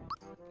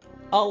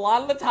 a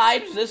lot of the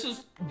times, this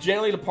is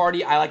generally the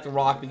party I like to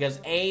rock because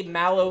A,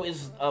 Mallow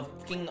is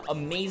fucking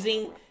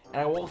amazing,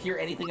 and I won't hear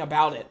anything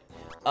about it.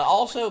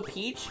 Also,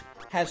 Peach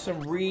has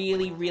some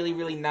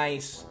really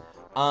nice,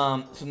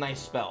 some nice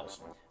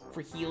spells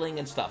for healing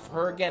and stuff.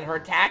 Her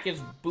attack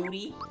is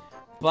booty,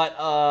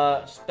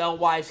 but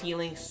spell-wise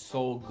healing,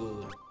 so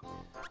good.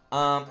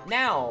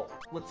 Now,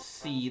 let's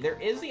see. There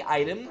is the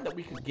item that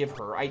we could give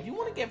her. I do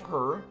want to give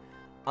her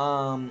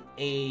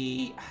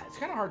it's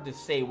kind of hard to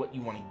say what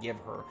you want to give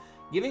her.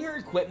 Giving her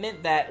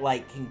equipment that,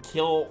 like, can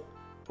kill,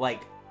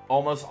 like,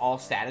 almost all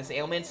status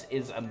ailments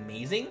is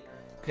amazing,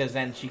 because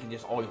then she can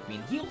just always be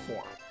in heal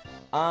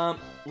form.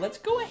 Let's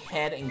go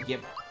ahead and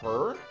give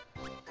her,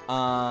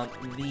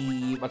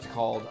 the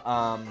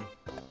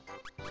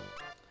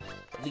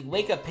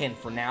wake-up pin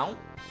for now.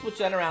 Switch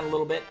that around a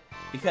little bit,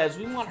 because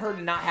we want her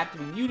to not have to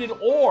be muted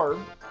or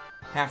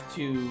have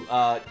to,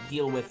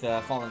 deal with,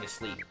 falling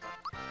asleep.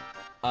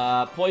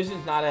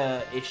 Poison's not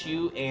a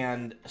issue,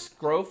 and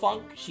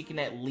Scrofunk, she can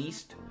at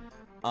least,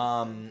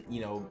 you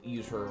know,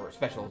 use her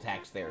special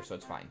attacks there, so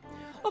it's fine.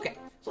 Okay,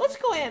 so let's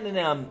go ahead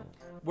and,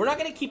 we're not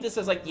gonna keep this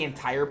as, like, the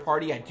entire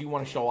party. I do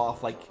want to show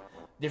off, like,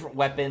 different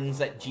weapons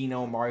that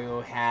Geno and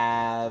Mario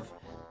have,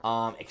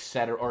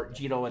 etc., or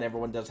Geno and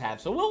everyone does have,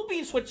 so we'll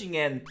be switching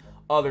in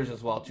others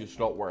as well, too, so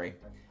don't worry.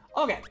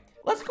 Okay,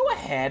 let's go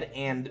ahead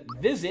and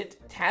visit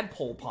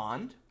Tadpole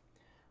Pond,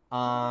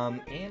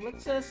 and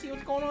let's, see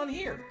what's going on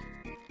here.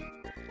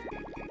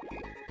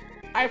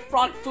 Hi,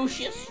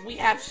 Frogfucius, we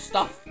have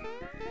stuff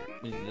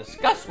to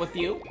discuss with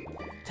you.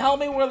 Tell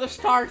me where the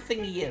star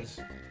thingy is.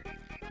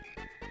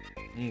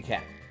 Okay.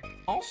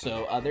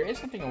 Also, there is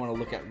something I want to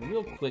look at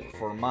real quick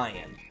for my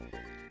end.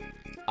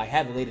 I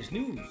have the latest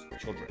news,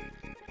 children.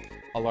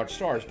 A large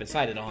star has been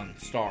sighted on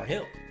Star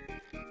Hill.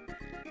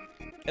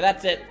 And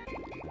that's it.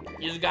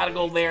 You just gotta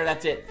go there,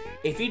 that's it.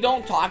 If you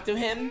don't talk to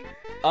him,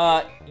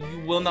 you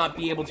will not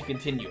be able to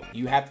continue.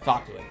 You have to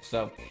talk to him,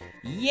 so...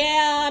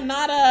 yeah,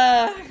 not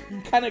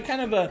kind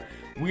of a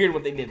weird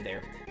what they did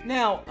there.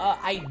 Now,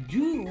 I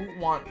do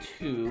want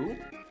to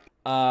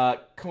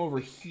come over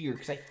here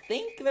because I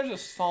think there's a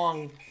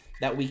song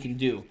that we can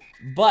do,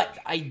 but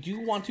I do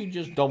want to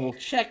just double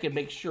check and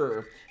make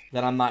sure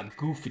that I'm not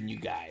goofing you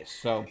guys.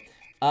 So,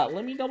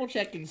 let me double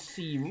check and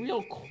see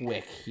real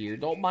quick here.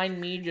 Don't mind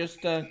me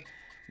just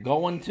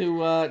going to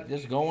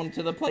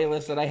the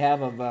playlist that I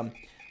have of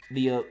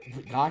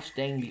gosh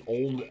dang, the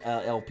old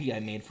LP I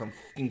made from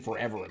fucking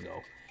forever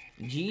ago.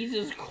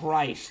 Jesus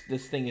Christ,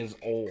 this thing is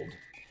old.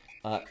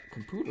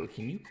 Computer,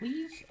 can you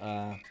please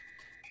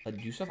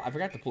do stuff? I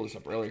forgot to pull this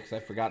up earlier because I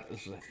forgot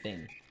this was a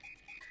thing.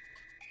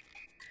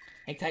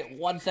 Hang tight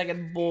 1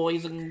 second,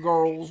 boys and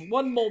girls.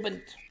 1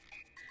 moment.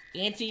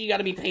 Auntie, you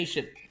gotta be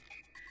patient.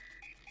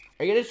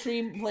 Are you gonna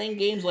stream playing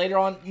games later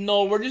on?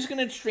 No, we're just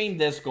gonna stream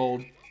this,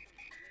 Gold.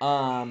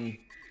 Oh,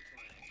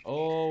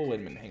 wait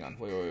a minute. Hang on.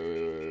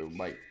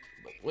 Wait.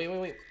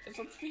 It's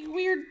something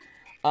weird.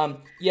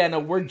 Yeah, no,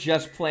 we're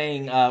just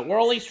playing, we're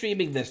only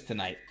streaming this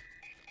tonight.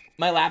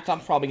 My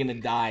laptop's probably gonna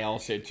die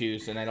also, too,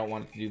 so I don't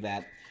want it to do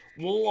that.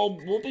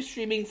 We'll be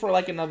streaming for,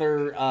 like,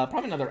 another,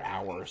 probably another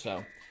hour or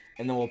so.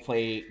 And then we'll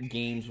play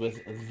games with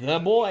the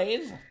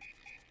boys.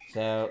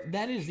 So,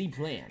 that is the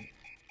plan.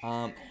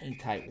 Hang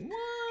tight 1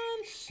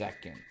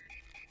 second.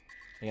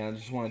 Yeah, I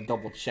just want to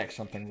double check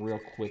something real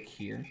quick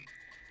here.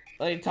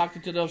 Let me talk to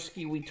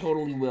Todovsky, we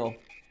totally will.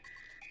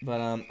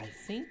 But, I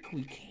think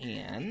we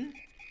can...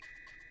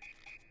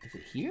 Is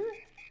it here?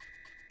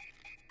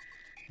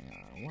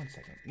 1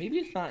 second. Maybe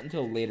it's not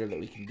until later that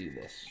we can do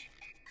this.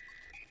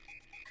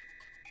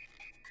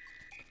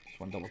 Just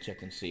want to double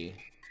check and see.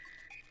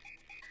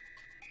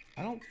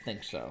 I don't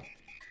think so.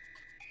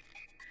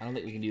 I don't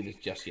think we can do this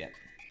just yet.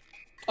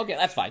 Okay,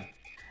 that's fine.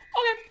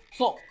 Okay,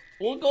 so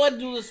we'll go ahead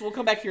and do this. We'll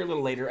come back here a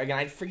little later. Again,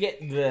 I forget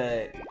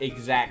the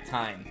exact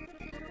time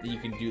that you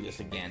can do this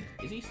again.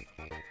 Is he?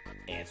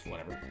 Yeah, it's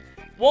whatever.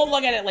 We'll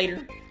look at it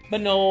later.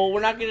 But no,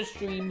 we're not going to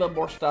stream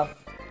more stuff.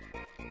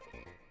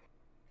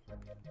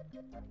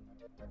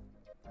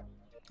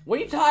 What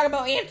are you talking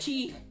about,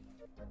 Auntie?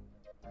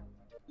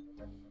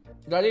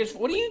 What do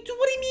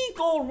you mean,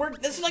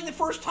 Gold? This is like the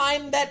first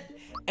time that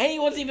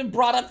anyone's even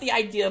brought up the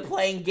idea of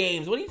playing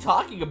games. What are you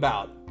talking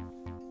about?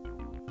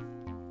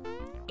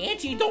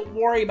 Auntie, don't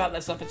worry about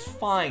that stuff. It's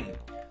fine.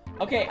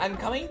 Okay, I'm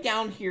coming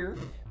down here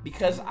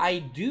because I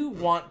do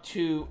want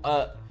to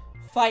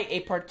fight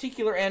a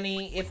particular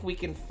enemy if we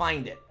can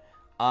find it.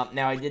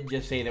 Now, I did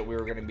just say that we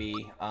were going to be,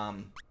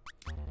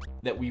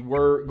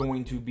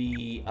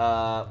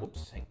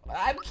 whoops,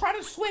 I'm trying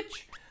to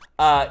switch,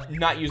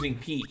 not using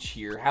Peach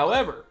here.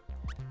 However,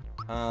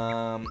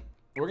 we're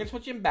going to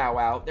switch in Bow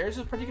Wow. There's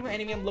a particular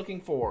enemy I'm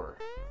looking for.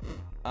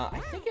 I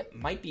think it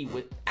might be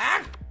with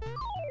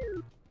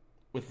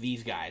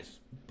these guys,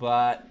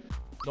 but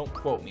don't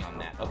quote me on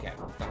that. Okay,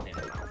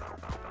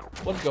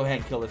 let's go ahead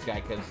and kill this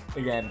guy, because,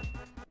 again,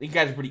 these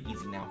guys are pretty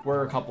easy now.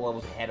 We're a couple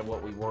levels ahead of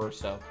what we were,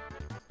 so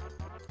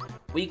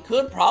we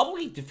could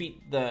probably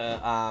defeat the,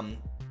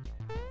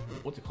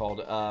 what's it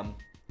called,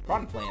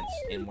 prawn plants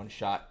in one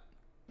shot.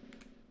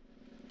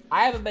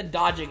 I haven't been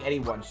dodging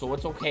anyone, so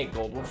it's okay,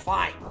 Gold. We're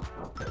fine.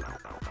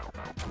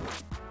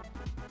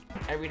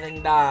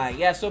 Everything die.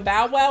 Yeah, so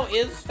Bow Wow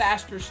is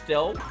faster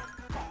still.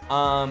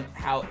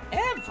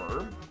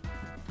 However,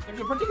 there's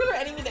a particular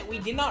enemy that we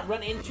did not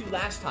run into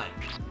last time.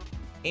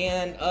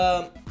 And,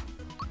 I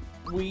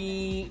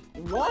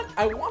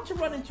want to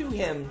run into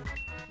him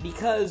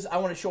because I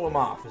want to show him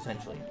off,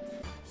 essentially.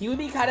 He would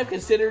be kind of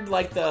considered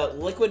like the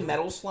liquid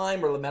metal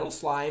slime or the metal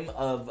slime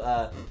of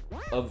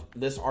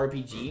this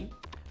RPG.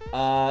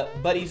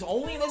 But he's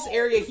only in this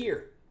area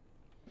here.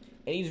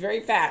 And he's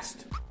very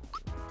fast.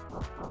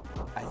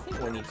 I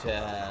think we need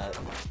to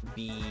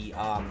be,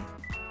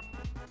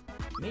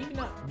 maybe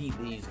not be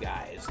these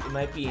guys. It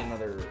might be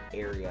another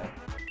area.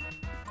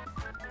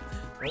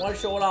 I want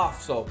to show it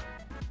off, so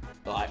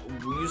we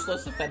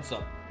useless defense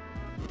up.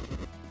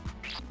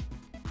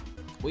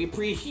 We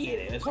appreciate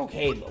it. It's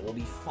okay, though. We'll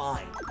be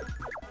fine.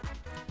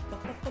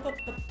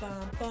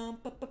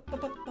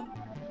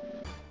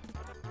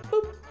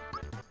 Boop.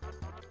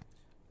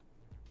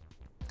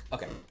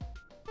 Okay.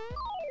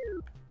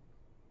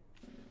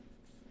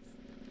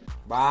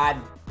 Rod.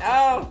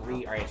 Oh!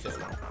 Alright, it's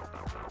just one.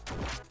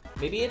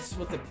 Maybe it's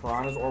with the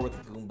piranhas or with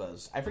the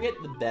Goombas. I forget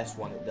the best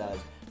one it does.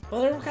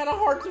 But they're kind of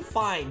hard to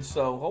find,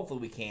 so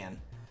hopefully we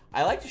can.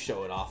 I like to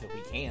show it off if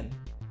we can.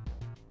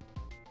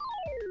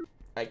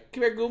 Alright,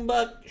 come here,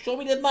 Goomba. Show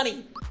me the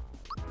money.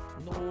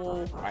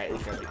 No. Alright,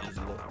 these guys are easy,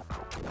 though.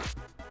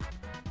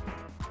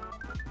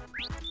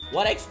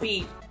 1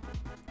 XP.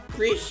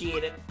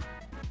 Appreciate it.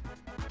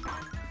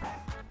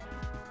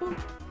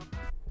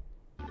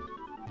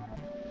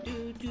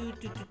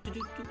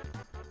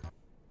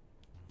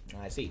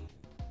 I see.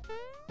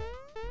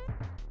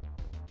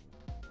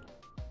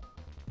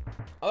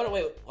 Oh, no,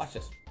 wait. Watch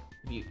this.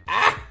 View.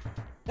 Ah!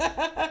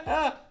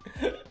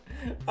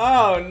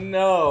 Oh,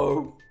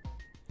 no.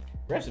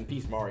 Rest in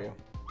peace, Mario.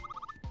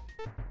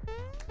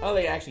 Oh,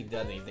 they actually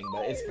does anything,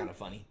 but it's kind of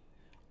funny.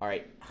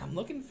 Alright, I'm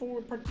looking for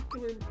a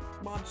particular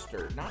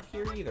monster. Not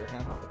here either,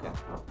 huh? Okay.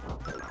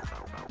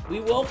 We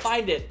will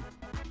find it.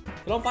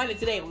 If we don't find it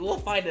today, we will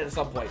find it at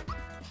some point.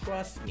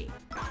 Trust me.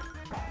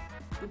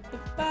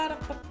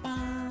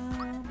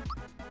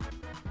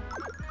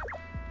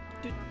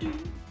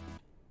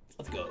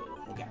 Let's go.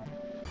 Okay.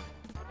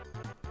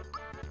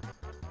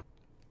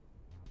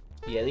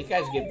 Yeah, these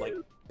guys give, like,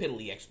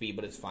 piddly XP,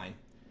 but it's fine.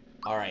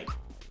 Alright.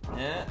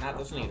 Not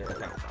this one either.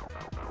 Okay.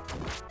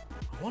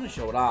 I want to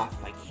show it off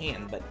if I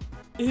can, but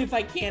if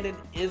I can't, it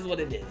is what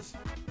it is.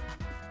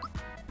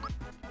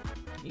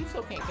 You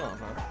still can't kill him,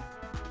 huh?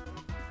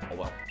 Oh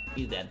well.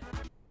 He's dead.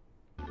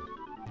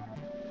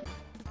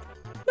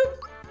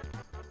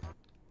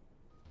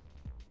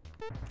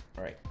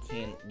 Alright,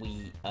 can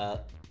we,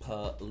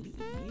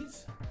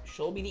 please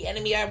show me the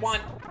enemy I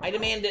want? I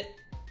demand it.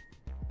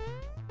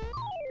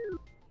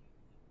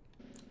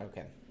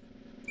 Okay.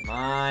 Come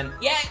on.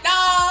 Yeah,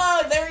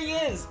 no! There he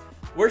is!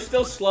 We're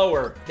still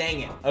slower.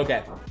 Dang it.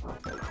 Okay.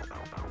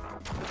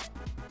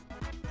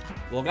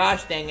 Well,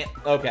 gosh dang it.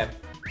 Okay.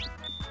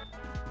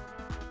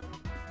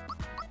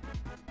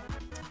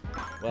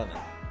 Well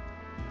then.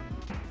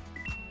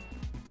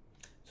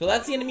 So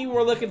that's the enemy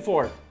we're looking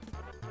for.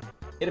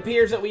 It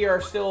appears that we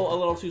are still a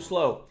little too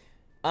slow.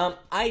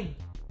 I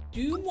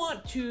do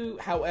want to,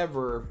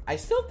 however, I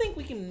still think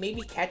we can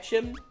maybe catch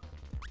him.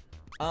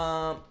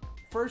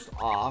 First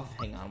off,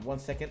 hang on 1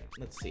 second.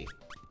 Let's see.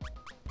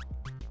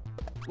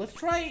 Let's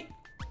try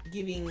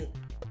giving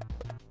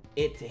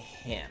it to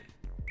him.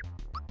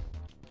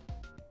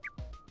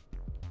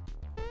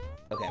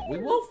 Okay, we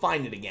will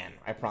find it again,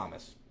 I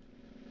promise.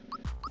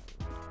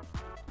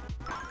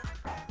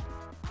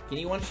 Can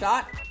you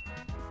one-shot?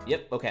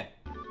 Yep, okay.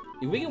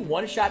 If we can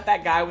one-shot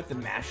that guy with the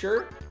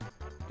masher,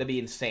 that'd be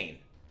insane.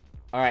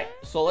 Alright,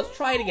 so let's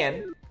try it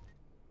again.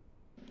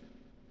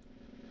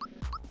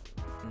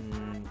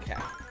 Okay.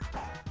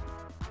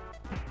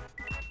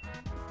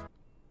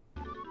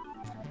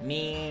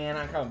 Man,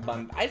 I'm kind of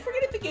bummed. I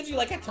forget if it gives you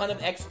like a ton of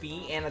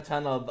XP and a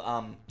ton of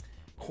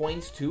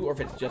coins too, or if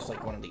it's just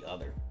like one or the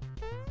other.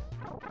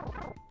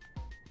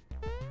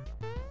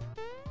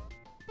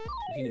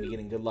 You seem to be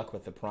getting good luck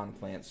with the prawn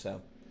plant,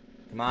 so...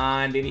 Come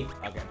on, baby.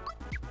 Okay.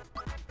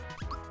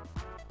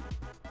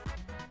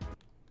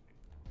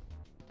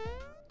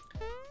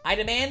 I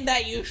demand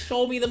that you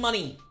show me the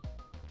money.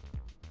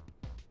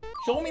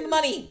 Show me the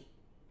money.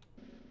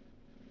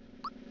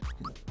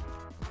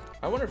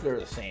 I wonder if they're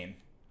the same.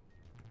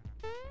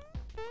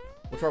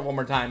 We'll try one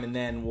more time, and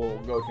then we'll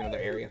go to another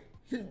area.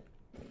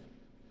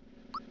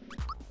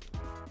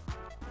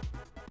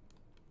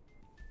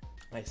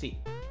 I see.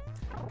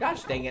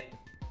 Gosh dang it.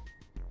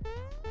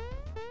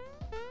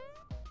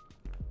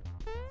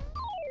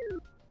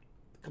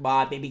 Come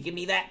on, baby, give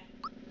me that.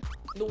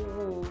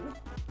 No.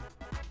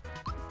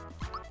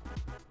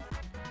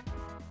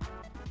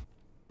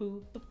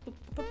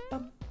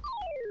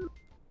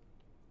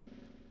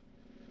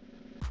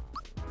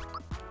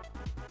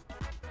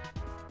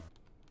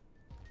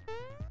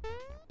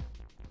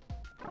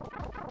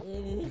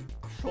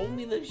 Show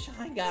me the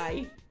shy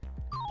guy.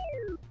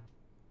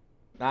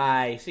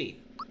 I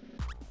see.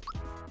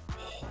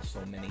 Oh,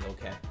 so many,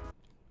 okay. I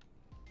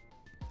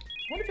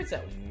wonder if it's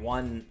that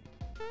one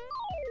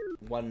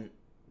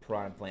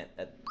piranha plant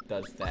that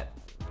does that.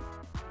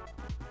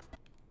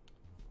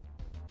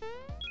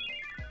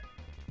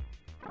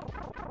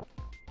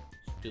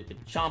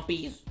 Stupid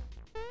chompies.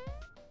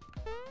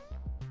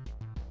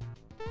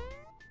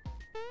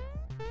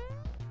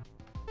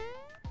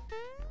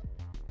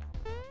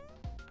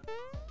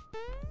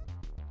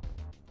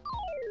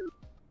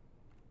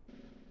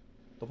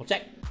 Double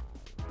check.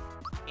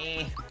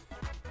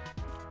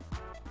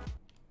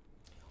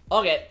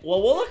 Okay,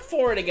 well, we'll look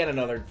forward again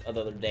another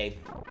day.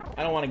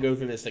 I don't want to go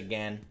through this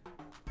again.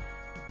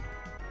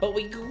 But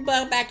we go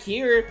back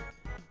here.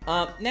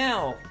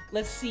 Now,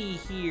 let's see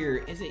here.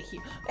 Is it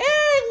here?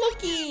 Hey,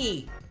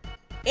 looky!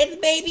 It's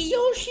baby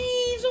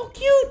Yoshi! So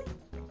cute!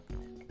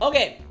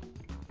 Okay.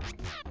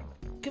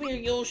 Come here,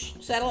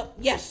 Yoshi. Saddle up.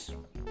 Yes.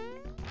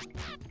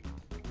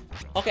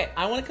 Okay,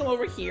 I want to come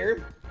over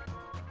here.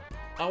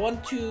 I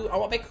want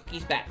my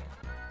cookies back.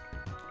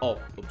 Oh,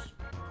 oops.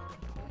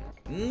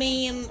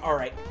 Man,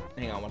 alright.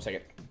 Hang on one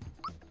second.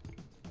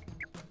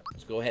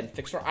 Let's go ahead and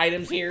fix our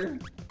items here.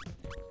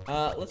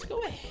 Let's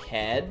go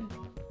ahead.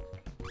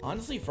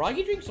 Honestly,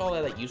 Froggy Drink's all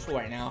that useful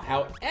right now.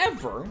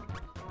 However,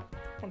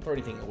 I don't throw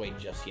anything away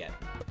just yet.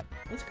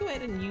 Let's go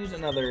ahead and use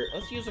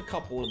let's use a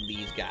couple of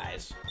these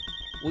guys.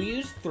 We'll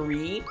use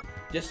 3,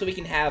 just so we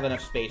can have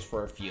enough space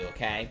for a few,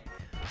 okay?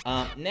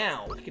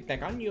 Now, let's get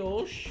back on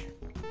Yosh.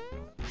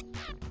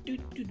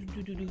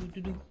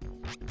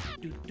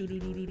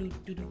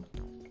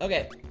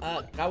 Okay,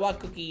 I want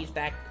cookies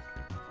back.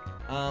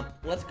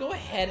 Let's go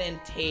ahead and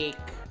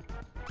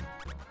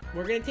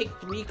we're gonna take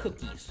 3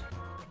 cookies.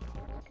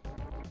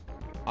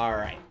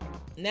 Alright.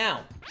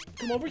 Now,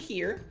 come over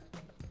here.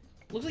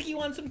 Looks like he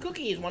wants some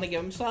cookies. Want to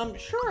give him some?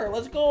 Sure,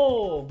 let's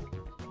go.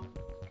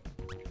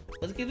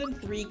 Let's give him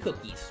 3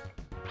 cookies.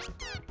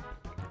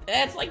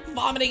 That's like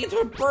vomiting into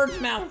a bird's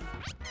mouth.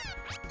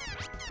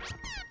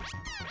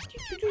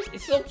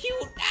 It's so cute.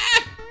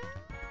 Ah!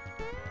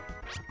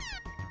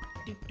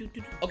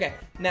 Okay,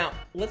 now,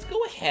 let's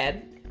go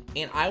ahead,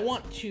 and I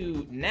want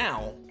to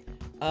now,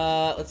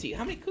 let's see,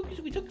 how many cookies?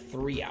 We took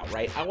 3 out,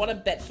 right? I want to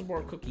bet some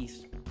more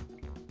cookies.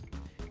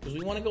 Because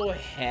we want to go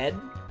ahead,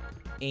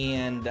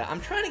 and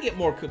I'm trying to get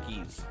more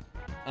cookies,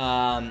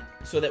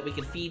 so that we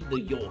can feed the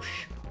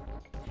Yosh.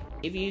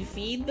 If you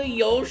feed the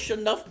Yosh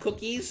enough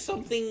cookies,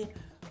 something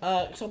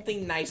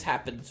nice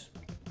happens.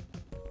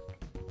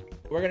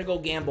 We're gonna go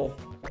gamble.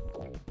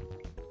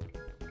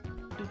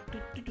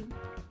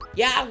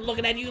 Yeah, I'm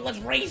looking at you. Let's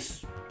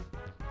race.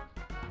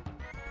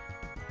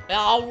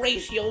 I'll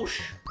race,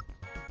 Yosh.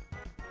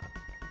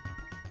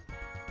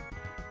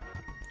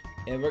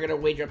 And we're gonna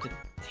wager up to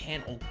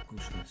 10. Oh,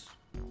 gooseness.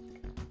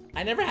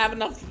 I never have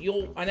enough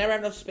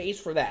space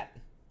for that.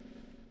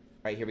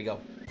 All right, here we go.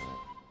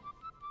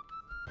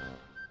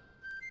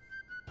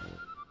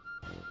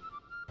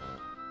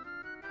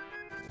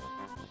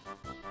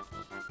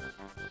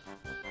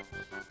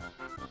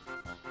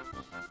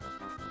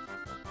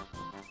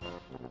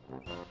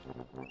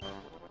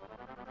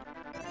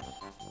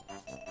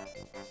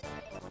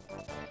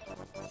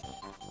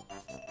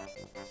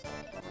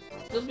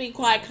 Just be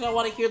quiet because I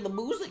want to hear the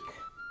music.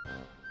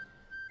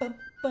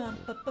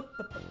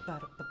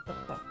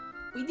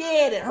 We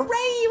did it!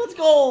 Hooray! Let's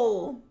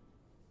go!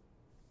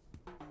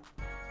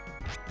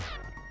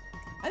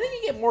 I think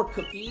you get more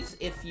cookies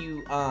if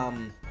you,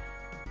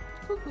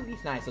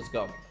 cookies, nice, let's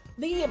go. I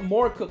think you get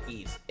more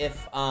cookies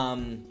if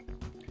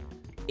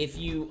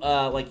you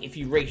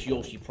race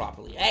Yoshi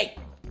properly. Hey!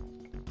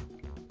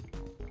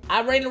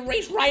 I'm ready to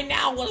race right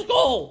now, let's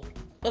go!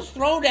 Let's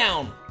throw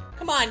down!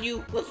 Come on,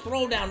 you, let's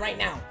throw down right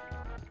now.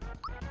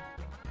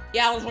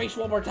 Yeah, let's race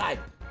one more time.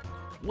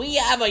 We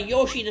have a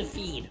Yoshi to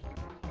feed.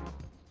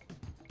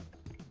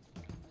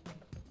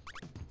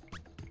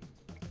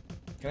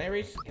 Can I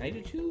race? Can I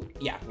do 2?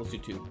 Yeah, let's do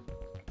 2.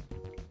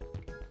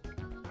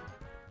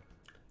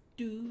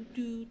 Do.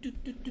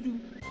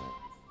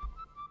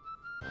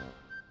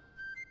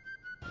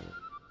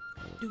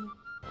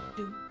 Do.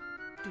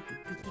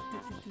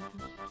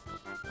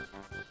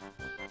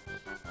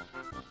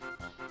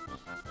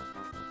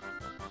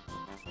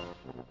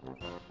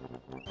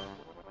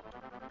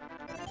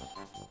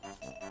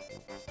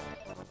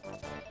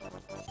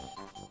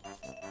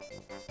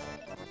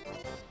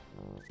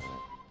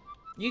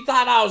 You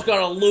thought I was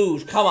gonna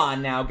lose. Come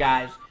on now,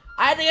 guys.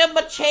 I had to give him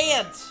a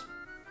chance.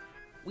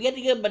 We had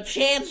to give him a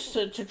chance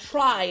to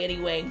try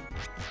anyway.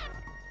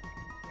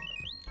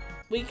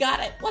 We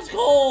got it. Let's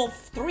go.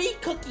 3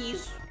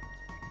 cookies.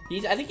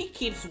 I think he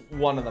keeps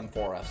one of them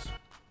for us.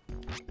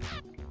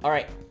 All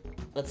right.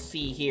 Let's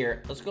see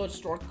here. Let's go to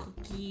store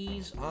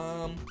cookies.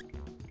 How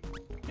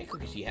many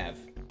cookies do you have?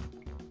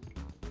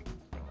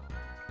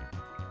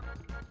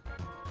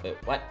 Wait,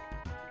 what?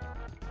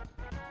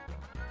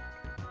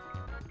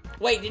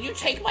 Wait, did you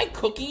take my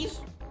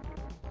cookies?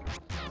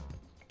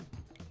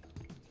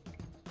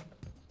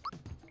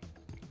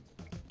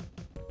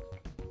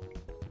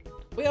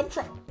 Wait, I'm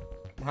trying.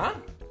 Huh?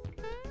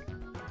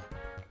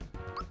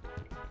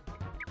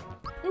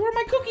 Wait, where'd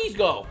my cookies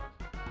go?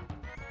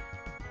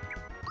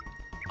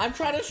 I'm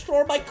trying to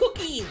store my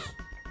cookies.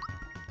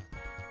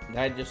 Did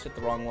I just hit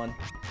the wrong one?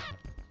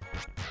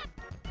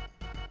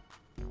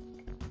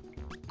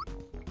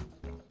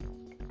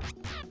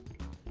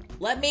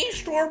 Let me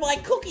store my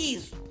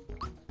cookies.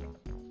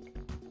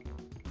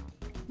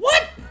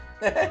 What?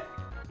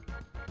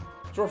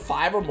 Store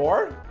 5 or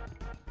more?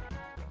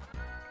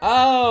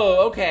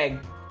 Oh, okay.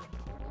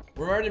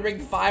 Remember to bring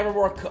 5 or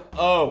more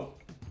oh.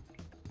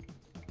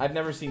 I've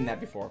never seen that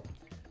before.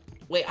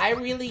 Wait, I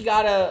really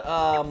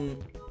gotta,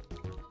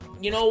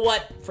 you know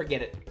what?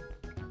 Forget it.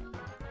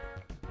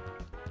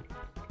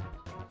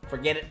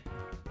 Forget it.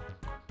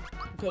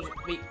 Because,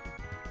 wait.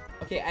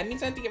 Okay, that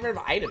means I have to get rid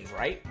of items,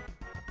 right?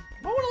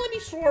 Why won't it let me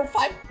store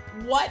 5?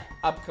 What?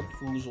 I'm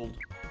confused.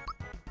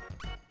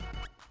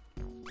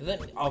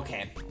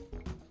 Okay.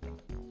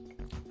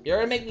 You're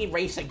gonna make me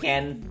race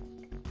again?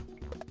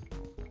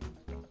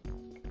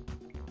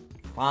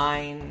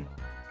 Fine.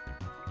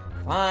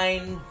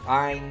 Fine.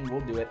 Fine.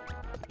 We'll do it.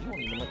 You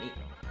won't even let me.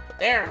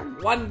 There!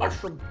 1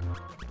 mushroom!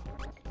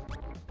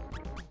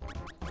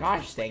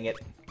 Gosh dang it.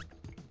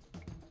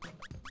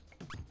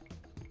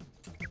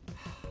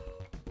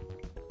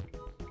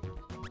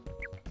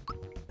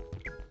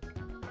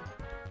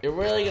 You're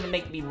really gonna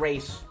make me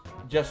race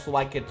just so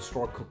I can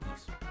store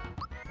cookies.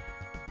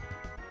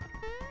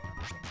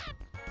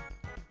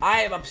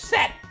 I am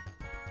upset!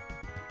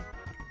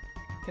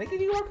 Can I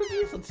give you more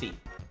cookies? Let's see.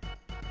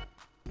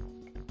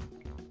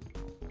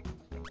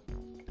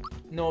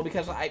 No,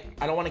 because I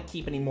don't want to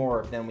keep any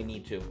more than we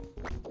need to.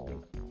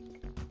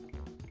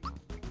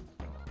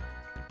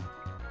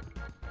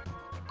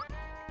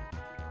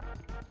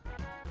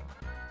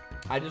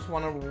 I just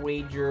want to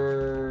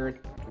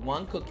wager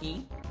 1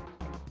 cookie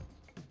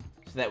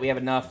so that we have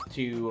enough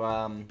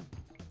to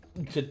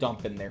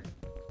dump in there.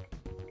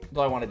 That's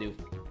all I want to do.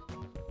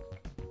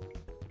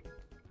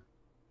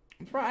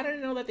 I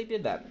didn't know that they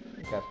did that.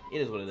 Okay,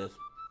 it is what it is.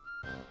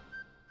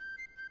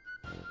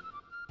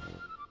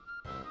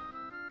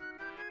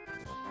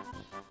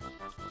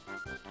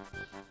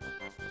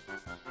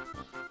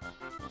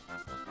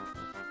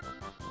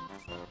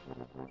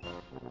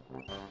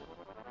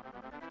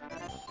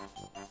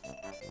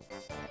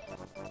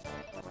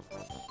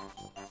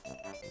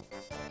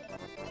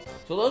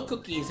 So those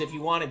cookies, if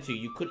you wanted to,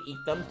 you could eat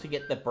them to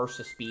get the burst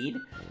of speed.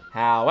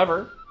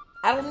 However,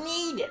 I don't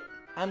need it.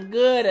 I'm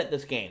good at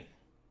this game.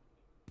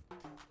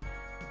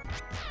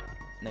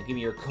 Now give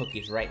me your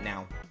cookies right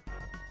now.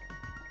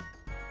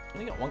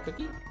 Only got 1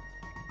 cookie?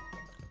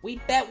 We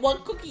bet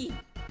 1 cookie!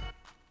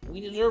 We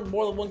deserve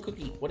more than 1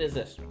 cookie. What is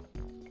this?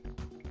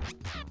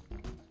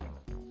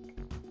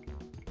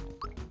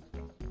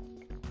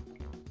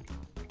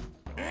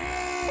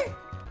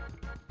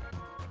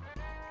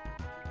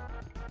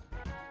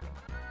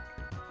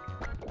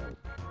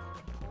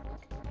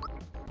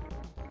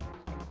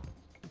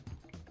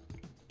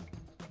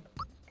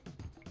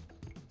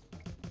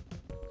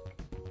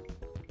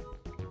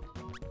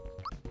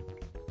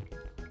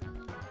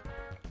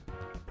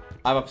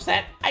 I'm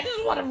upset. I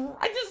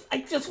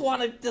just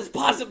want to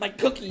deposit my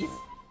cookies.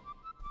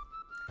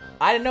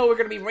 I didn't know we were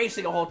gonna be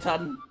racing a whole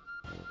ton.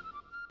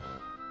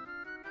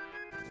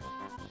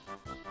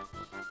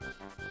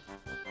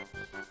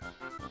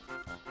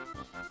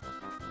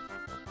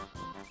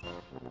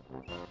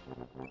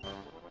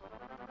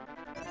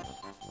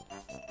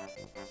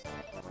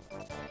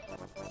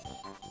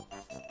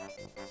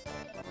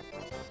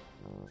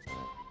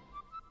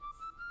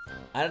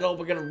 I don't know if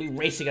we're gonna be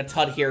racing a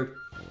ton here.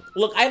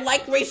 Look, I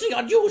like racing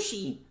on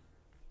Yoshi,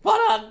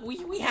 but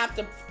we have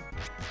to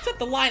set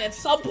the line at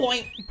some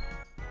point.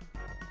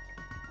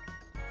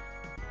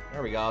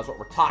 There we go. That's what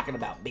we're talking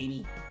about,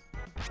 baby.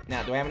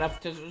 Now, do I have enough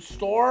to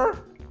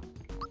store?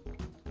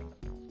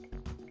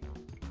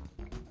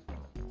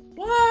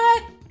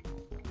 What?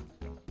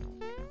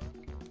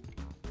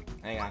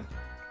 Hang on.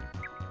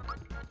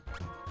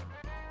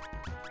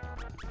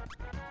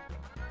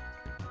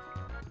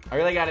 I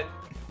really got it.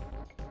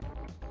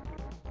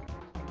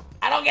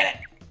 I don't get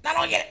it. I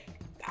don't get it.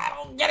 I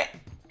don't get it.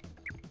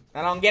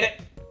 I don't get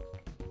it.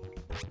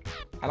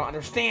 I don't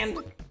understand.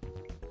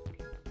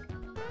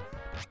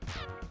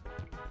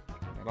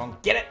 I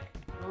don't get it.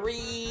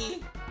 I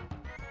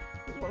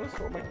want to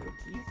store my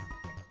cookies.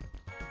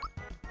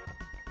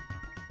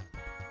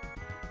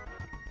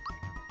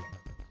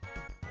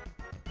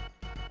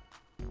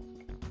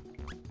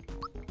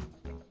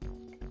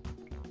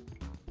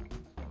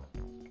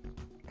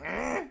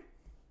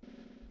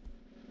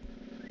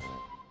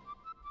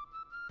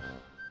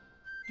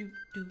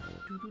 Do.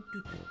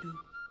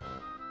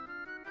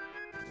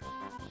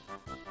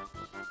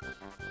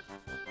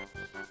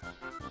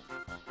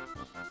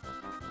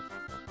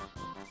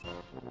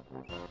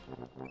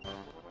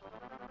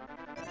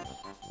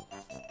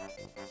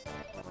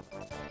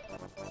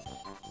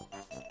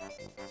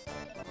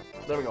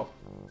 There we go.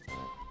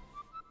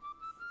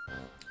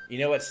 You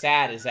know what's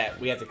sad is that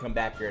we have to come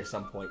back here at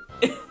some point.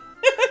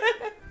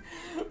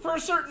 For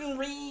certain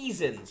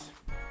reasons.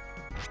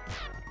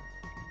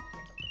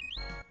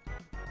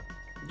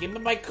 Give me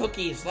my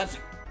cookies. Let's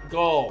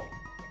go.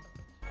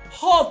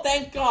 Oh,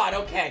 thank God.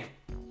 Okay.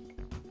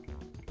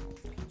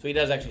 So he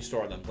does actually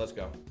store them. Let's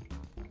go.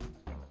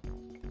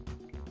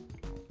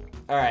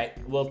 Alright,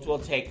 we'll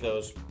take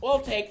those.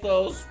 We'll take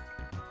those.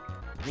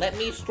 Let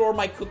me store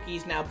my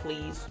cookies now,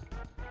 please.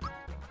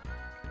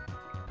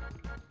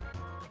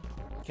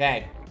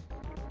 Okay.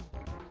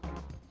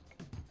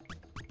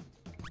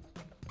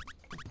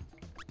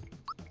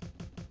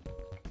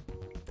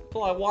 That's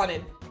all I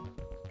wanted.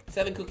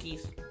 7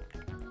 cookies.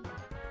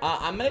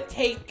 I'm gonna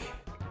take...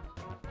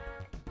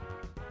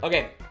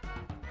 Okay.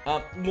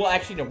 Well,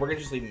 actually, no. We're gonna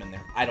just leave them in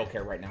there. I don't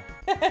care right now.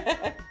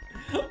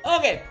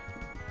 Okay.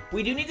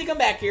 We do need to come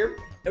back here,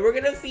 and we're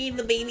gonna feed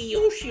the baby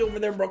Yoshi over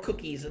there more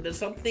cookies, and then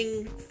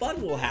something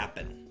fun will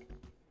happen.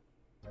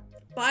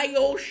 Bye,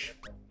 Yosh.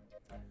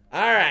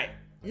 Alright.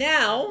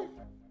 Now,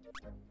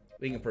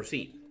 we can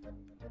proceed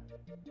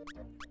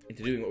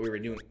into doing what we were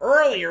doing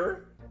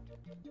earlier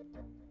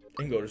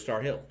and go to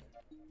Star Hill.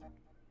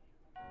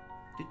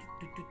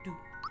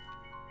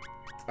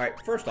 Alright,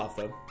 first off,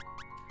 though,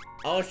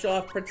 I'll show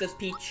off Princess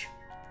Peach.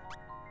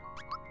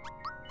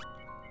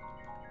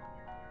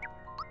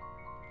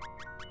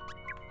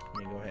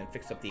 Let me go ahead and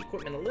fix up the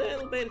equipment a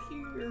little bit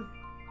here.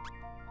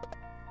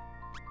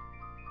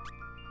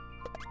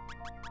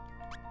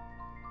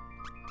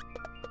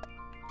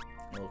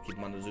 We'll keep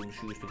them on the Zoom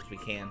shoes because we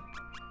can.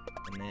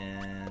 And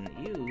then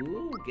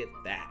you get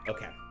that.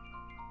 Okay.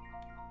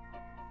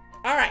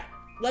 Alright,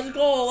 let's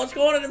go. Let's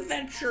go on an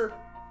adventure.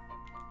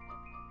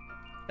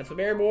 That's the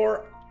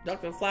Barrymore,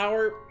 Dr.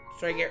 Flower.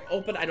 Sorry, get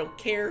open. I don't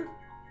care.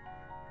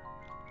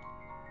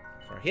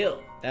 Star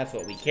Hill. That's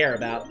what we care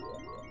about.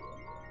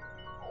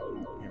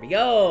 Here we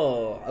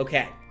go.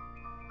 Okay.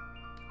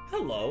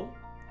 Hello.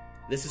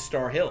 This is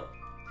Star Hill.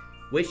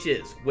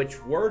 Wishes,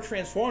 which were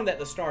transformed at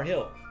the Star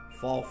Hill,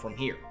 fall from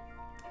here.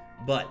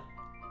 But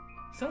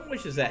some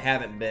wishes that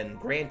haven't been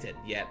granted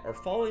yet are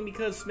falling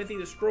because Smithy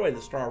destroyed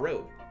the Star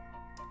Road.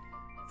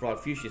 Frog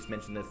Fuchsius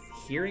mentioned the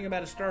hearing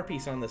about a star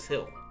piece on this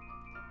hill.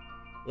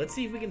 Let's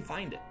see if we can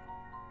find it.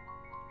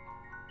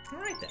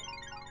 Alright then.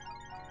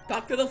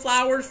 Doctor the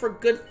Flowers for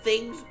good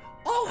things.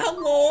 Oh,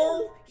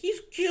 hello! He's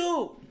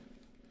cute!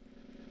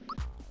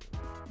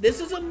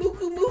 This is a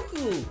Muku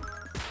Muku!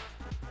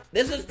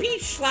 This is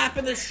Peach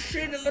slapping the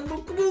shit out of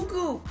Muku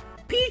Muku!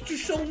 Peach, you're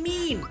so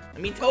mean! I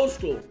mean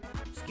Toadstool.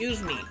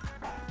 Excuse me.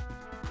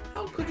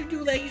 How could you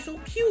do that? You're so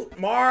cute.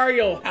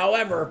 Mario,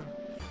 however.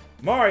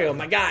 Mario,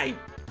 my guy.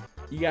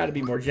 You gotta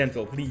be more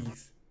gentle,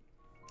 please.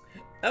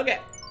 Okay.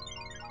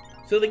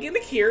 So the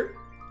gimmick here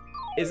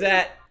is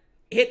that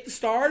hit the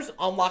stars,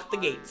 unlock the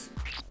gates.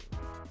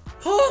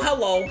 Oh,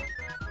 hello.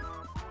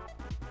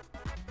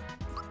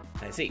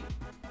 I see.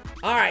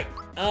 Alright.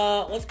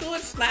 Let's go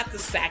and slap the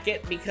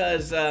Sackett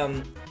because,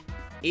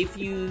 if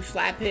you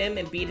slap him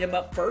and beat him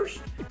up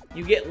first,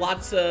 you get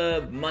lots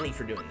of money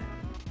for doing that.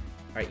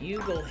 Alright, you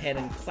go ahead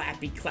and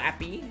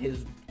clappy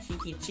his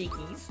cheeky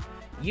cheekies.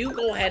 You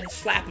go ahead and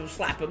slap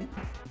him.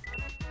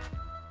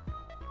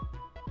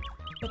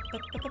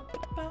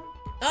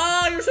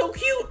 Oh, you're so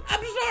cute! I'm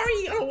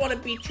sorry! I don't want to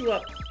beat you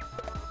up.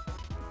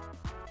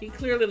 He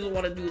clearly doesn't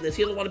want to do this.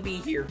 He doesn't want to be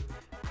here.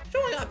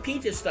 Showing off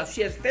Peach's stuff.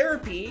 She has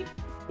Therapy,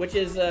 which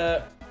is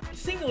a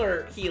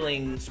singular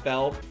healing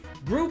spell.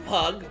 Group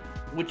Hug,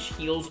 which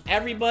heals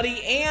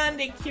everybody, and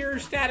it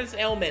cures status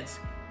ailments.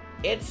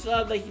 It's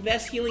the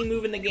best healing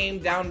move in the game,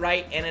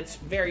 downright, and it's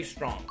very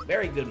strong.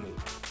 Very good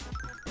move.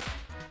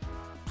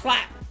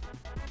 Slap!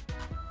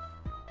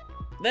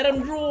 Let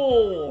him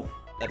drool!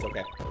 That's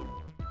okay.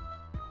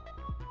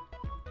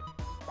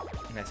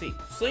 And I see.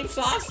 Sleep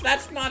Sauce?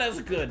 That's not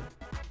as good.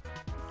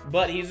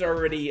 But he's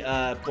already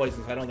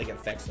poisoned, so I don't think it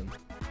affects him.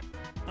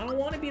 I don't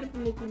want to beat up the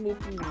Muku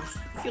Muku.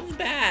 It feels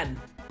bad.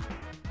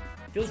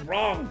 It feels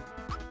wrong.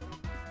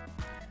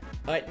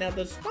 Alright, now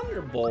does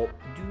Thunderbolt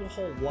do a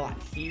whole lot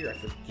here? I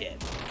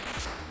forget.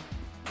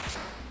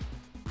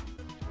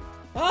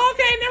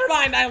 Okay, never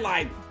mind, I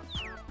lied.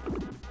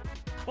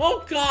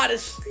 Oh god, a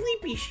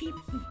sleepy sheepy.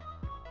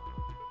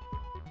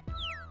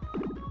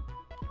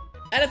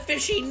 And a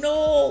fishy,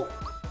 no!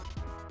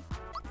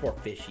 Poor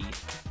fishy.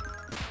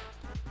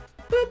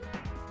 Boop.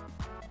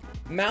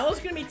 Mallow's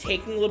gonna be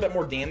taking a little bit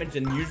more damage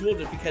than usual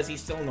just because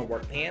he's still in the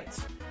work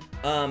pants.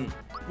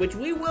 Which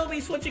we will be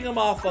switching him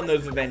off on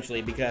those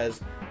eventually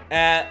because,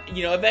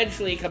 you know,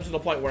 eventually it comes to the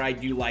point where I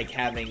do like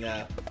having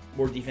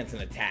more defense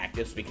and attack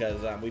just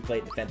because we play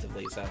it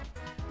defensively, so.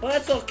 Well,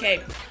 that's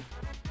okay.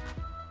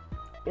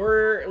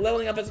 We're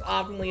leveling up as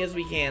optimally as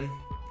we can.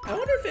 I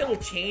wonder if it'll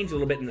change a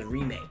little bit in the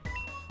remake.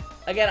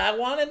 Again, I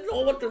want to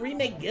know what the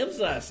remake gives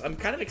us. I'm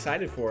kind of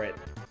excited for it.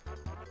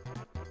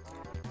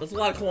 That's a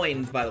lot of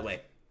coins, by the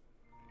way.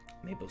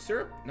 Maple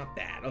syrup? Not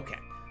bad. Okay.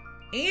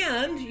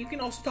 And you can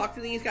also talk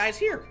to these guys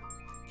here.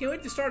 Can't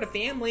wait to start a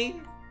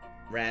family.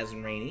 Raz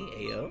and Rainy.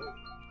 Ayo.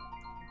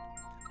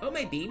 Oh,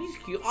 my baby's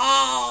cute.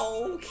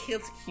 Oh,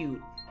 kid's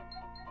cute.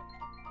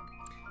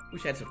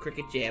 Wish I had some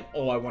cricket jam.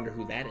 Oh, I wonder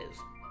who that is.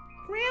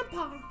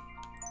 Grandpa.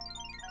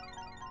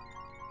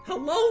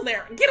 Hello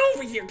there. Get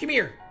over here. Come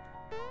here.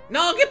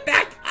 No, get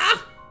back.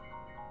 Ah.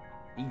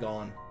 He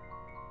gone.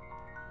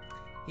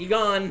 He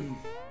gone.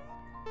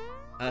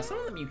 Some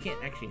of them you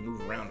can't actually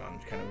move around on.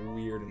 It's kind of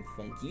weird and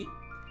funky.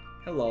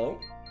 Hello.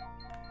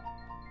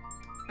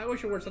 I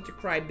wish I weren't such a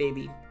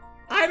crybaby.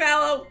 Hi,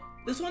 Mallow.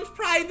 This one's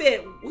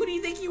private. Who do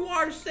you think you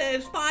are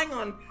spying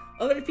on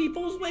other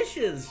people's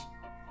wishes?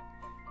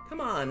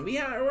 Come on.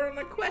 We're on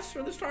a quest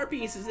for the star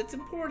pieces. It's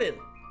important.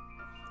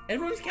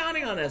 Everyone's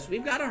counting on us.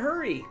 We've got to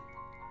hurry.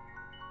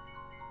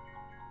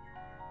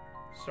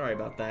 Sorry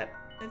about that.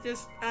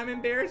 I'm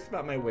embarrassed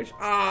about my wish.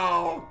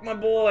 Oh, my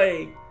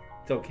boy.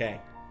 It's okay.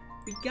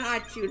 We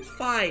got you. It's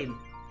fine.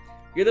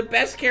 You're the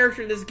best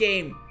character in this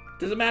game.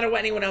 Doesn't matter what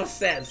anyone else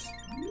says.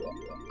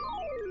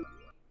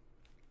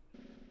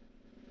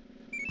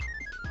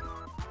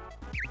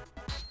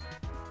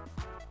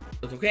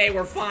 It's okay.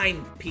 We're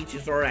fine. Peach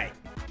is alright.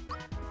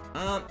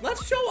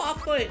 Let's show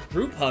off a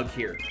group hug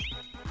here.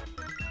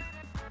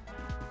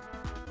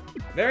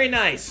 Very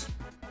nice.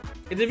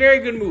 It's a very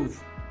good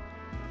move.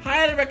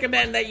 Highly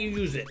recommend that you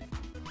use it.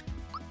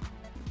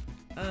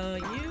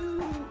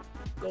 You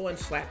go and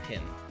slap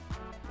him.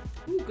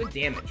 Ooh, good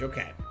damage.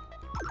 Okay.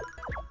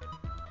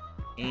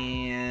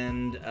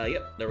 And,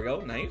 yep, there we go.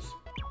 Nice.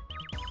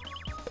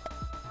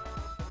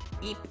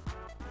 Eep.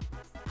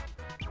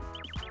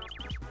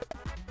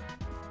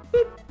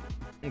 Boop.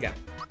 Okay.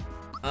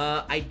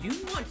 I do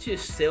want to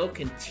still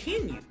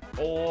continue.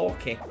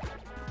 Okay.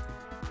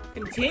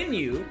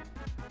 Continue.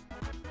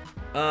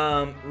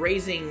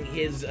 Raising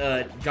his,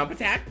 jump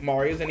attack.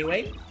 Mario's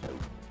anyway.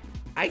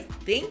 I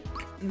think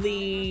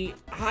the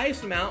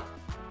highest amount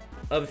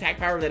of attack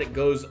power that it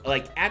goes,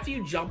 like, after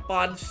you jump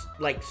on,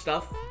 like,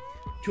 stuff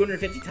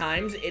 250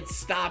 times, it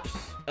stops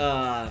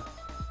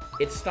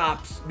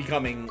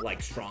becoming,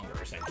 like, stronger,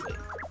 essentially.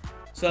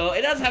 So,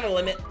 it does have a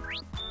limit,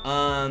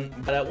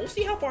 but we'll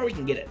see how far we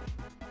can get it.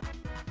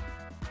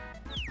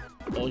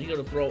 Oh, you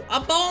gotta throw a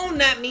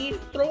bone at me!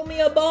 Throw me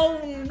a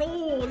bone!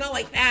 No, not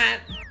like that!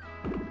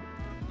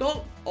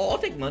 Don't, oh, I'll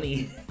take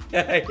money.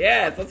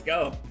 Yes, let's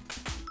go.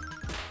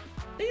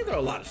 They can throw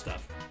a lot of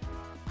stuff.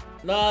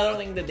 No, I don't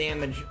think the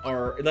damage,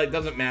 or, like,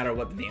 doesn't matter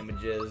what the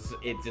damage is.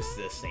 It's just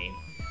the same.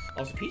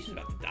 Also, Peach is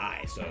about to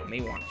die, so I may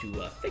want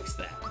to fix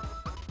that.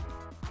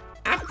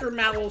 After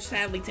Mallow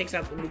sadly takes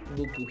out the Muku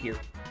Muku here.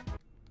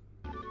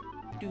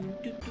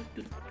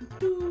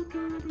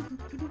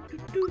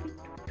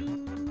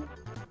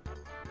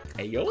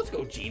 Hey, yo, let's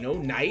go, Gino.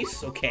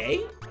 Nice,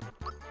 okay.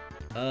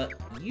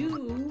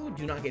 You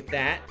do not get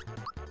that.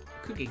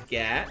 Cookie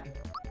Cat.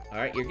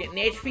 Alright, you're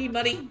getting HP,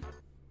 buddy.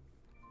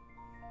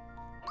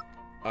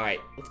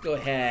 Alright, let's go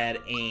ahead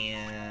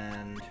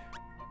and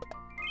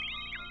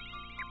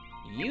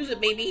use it,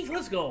 baby.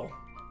 Let's go.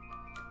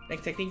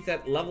 Next technique's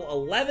at level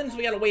 11, so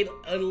we gotta wait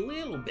a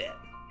little bit.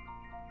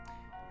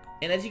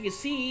 And as you can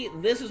see,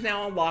 this is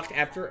now unlocked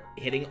after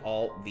hitting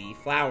all the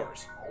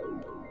flowers.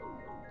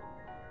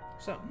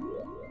 So,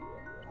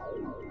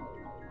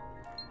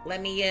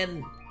 let me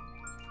in.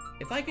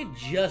 If I could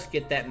just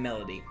get that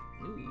melody.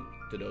 Ooh,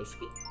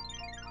 Todoski.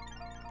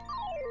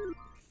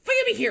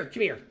 Forgive me here,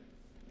 come here.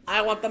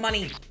 I want the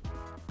money.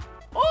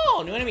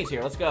 Oh, new enemies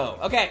here. Let's go.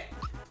 Okay.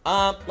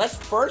 Let's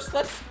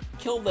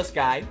kill this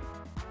guy.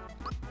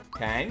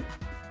 Okay.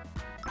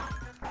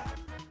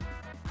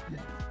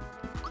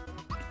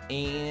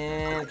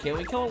 And can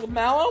we kill him with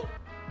Mallow?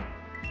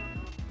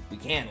 We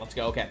can. Let's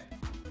go. Okay.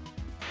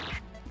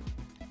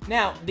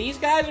 Now, these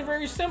guys are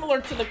very similar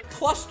to the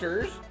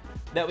clusters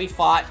that we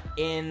fought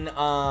in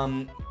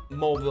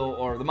Mobile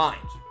or the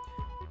Mines.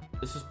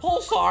 This is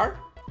Pulsar.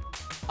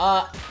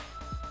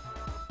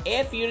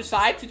 If you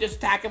decide to just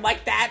attack him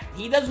like that,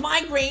 he does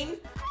migraine,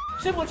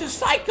 similar to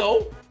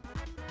Psycho.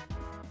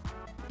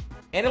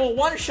 And it will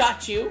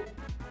one-shot you,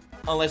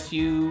 unless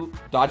you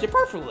dodge it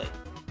perfectly.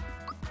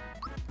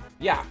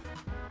 Yeah.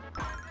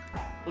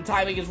 The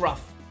timing is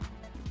rough.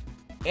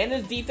 And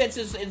his defense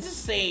is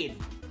insane.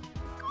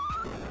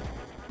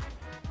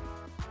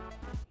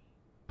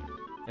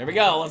 There we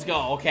go, let's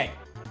go, okay.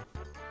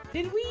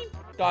 Did we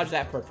dodge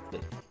that perfectly?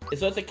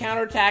 So it's a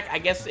counterattack. I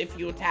guess if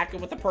you attack it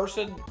with a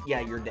person,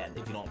 yeah, you're dead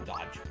if you don't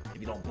dodge, if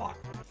you don't block.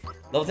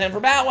 Level 10 for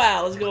Bow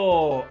Wow. Let's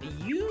go.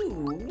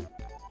 You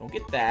don't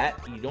get that.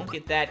 You don't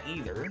get that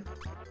either.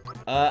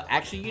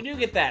 Actually, you do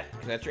get that,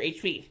 because that's your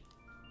HP.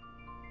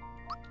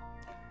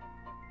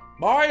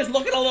 Mario's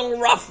looking a little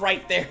rough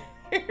right there.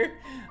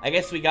 I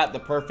guess we got the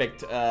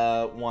perfect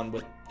one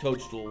with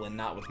Toadstool and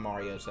not with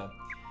Mario, so.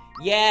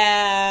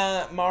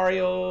 Yeah,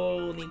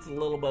 Mario needs a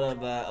little bit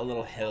of a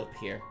little help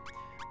here.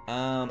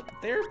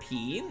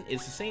 Therapy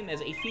is the same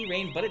as HP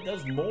Rain, but it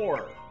does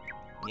more.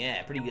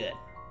 Yeah, pretty good.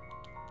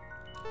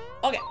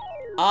 Okay,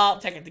 I'll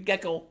check out the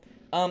Gecko.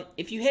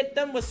 If you hit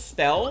them with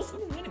spells,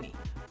 ooh, enemy.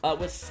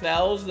 With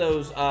spells,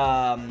 those, the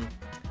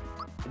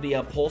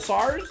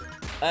pulsars,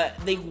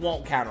 they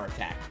won't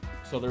counterattack.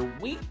 So they're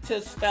weak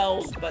to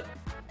spells, but,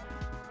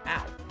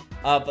 ow.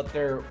 But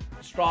they're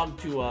strong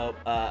to,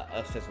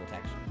 physical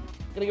attacks.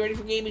 Gonna get ready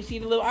for gaming, see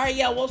you later. Alright,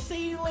 yeah, we'll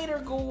see you later,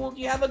 Gould.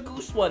 You have a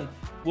goose one.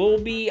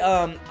 We'll be,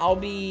 I'll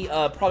be,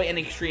 probably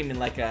ending stream in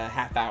like a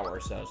half hour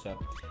or so,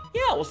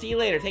 yeah, we'll see you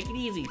later. Take it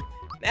easy.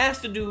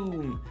 Master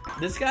Doom.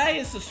 This guy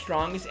is the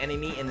strongest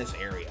enemy in this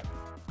area.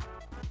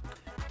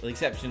 With the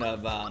exception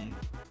of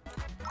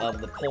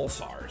the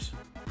pulsars.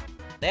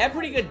 They have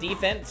pretty good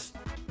defense,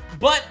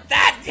 but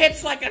that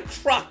hits like a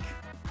truck.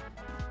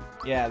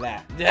 Yeah,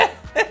 that.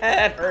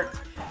 That hurts.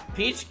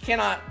 Peach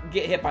cannot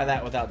get hit by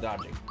that without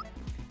dodging.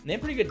 And they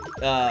have pretty good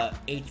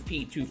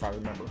HP too, if I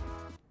remember.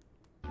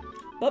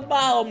 But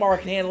Mario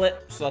can handle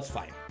it, so that's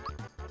fine.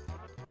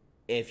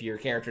 If your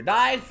character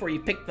dies before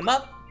you pick them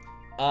up,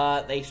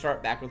 they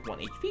start back with 1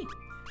 HP.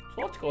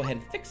 So let's go ahead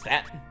and fix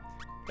that.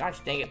 Gosh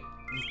dang it.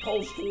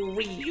 Toadstool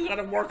Reed, you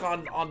gotta work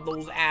on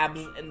those abs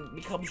and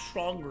become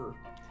stronger.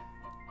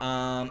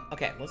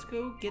 Okay, let's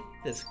go get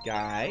this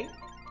guy.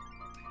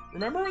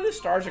 Remember where the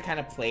stars are kind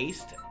of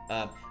placed?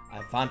 I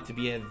want to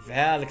be a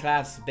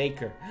world-class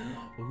baker.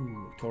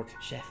 Ooh, torte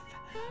chef.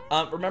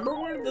 Remember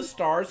where the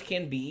stars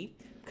can be?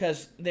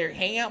 Because they're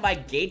hanging out by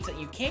gates that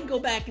you can't go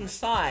back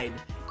inside.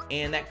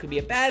 And that could be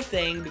a bad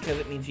thing because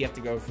it means you have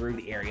to go through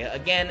the area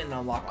again and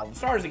unlock all the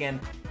stars again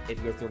if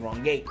you go through the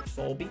wrong gate.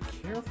 So be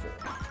careful.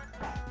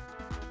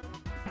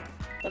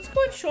 Let's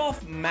go ahead and show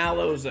off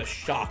Mallow's a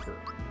shocker.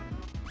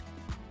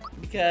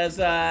 Because,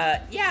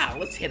 yeah,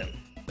 let's hit him.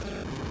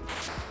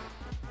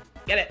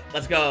 Get it.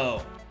 Let's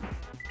go.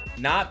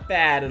 Not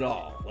bad at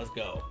all. Let's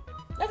go.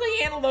 That's how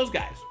you handle those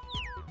guys.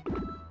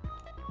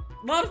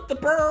 Not the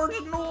birds,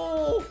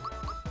 no.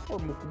 Poor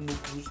Mooka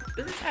Mookus.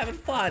 They're just having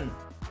fun.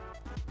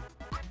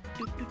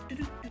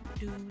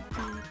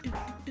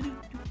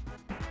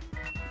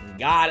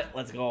 Got it.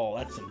 Let's go.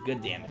 That's some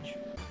good damage.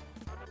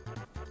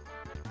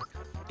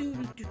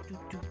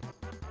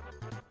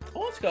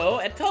 Oh, let's go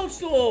at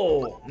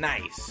Toadstool.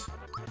 Nice.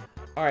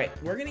 All right,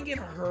 we're gonna give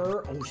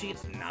her. Oh, she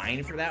gets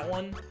 9 for that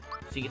one.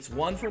 She gets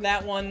 1 for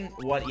that one.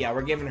 What? Yeah,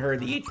 we're giving her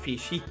the HP.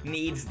 She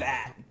needs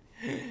that.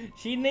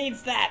 She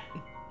needs that.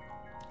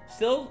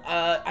 Still,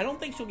 I don't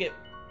think she'll get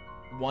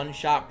one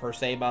shot per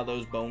se by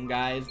those bone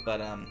guys, but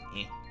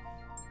eh.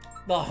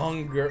 The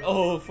hunger.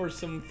 Oh, for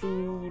some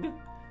food.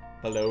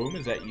 Hello,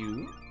 is that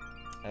you?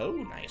 Oh,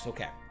 nice.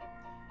 Okay.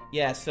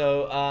 Yeah,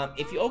 so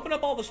if you open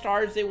up all the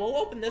stars, they will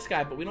open this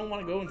guy, but we don't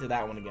want to go into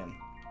that one again.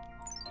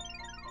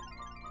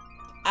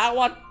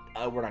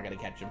 We're not gonna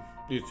catch him.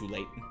 It's too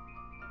late.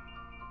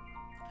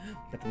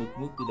 Got the Mooka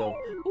Mooka though.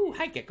 Ooh,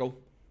 hi Gecko.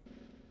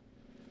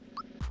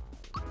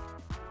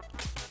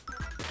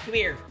 Come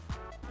here.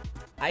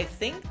 I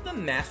think the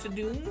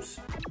Mastodons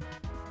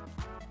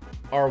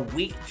are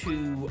weak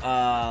to,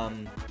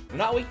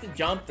 not weak to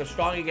jump, they're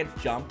strong against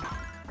jump.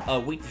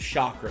 Weak to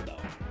shocker, though.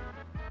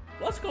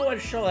 Let's go ahead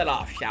and show that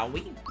off, shall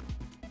we?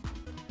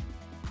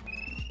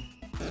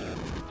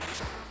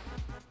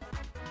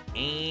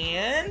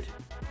 And...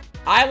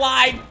 I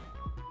lied!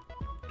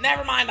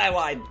 Never mind, I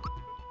lied.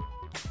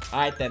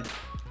 Alright, then.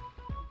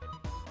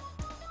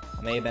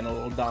 I may have been a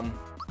little dumb.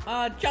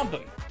 Jump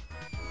him.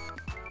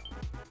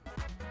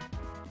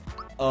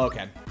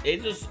 Okay.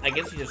 It's just, I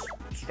guess he's just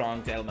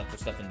strong to elemental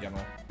stuff in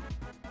general.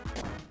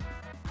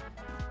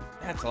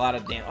 That's a lot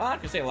of damage. Well, I'm not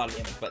gonna say a lot of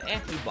damage, but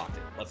we blocked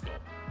it. Let's go.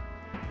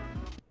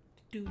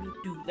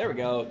 There we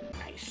go.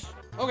 Nice.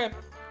 Okay.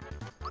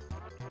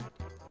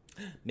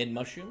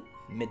 Mid-mushroom.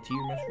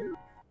 Mid-tier mushroom.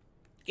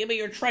 Give me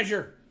your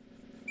treasure.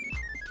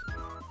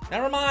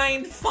 Never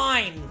mind.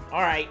 Fine.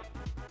 Alright.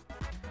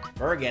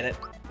 Forget it.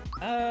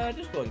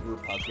 Just go and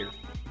group hug here.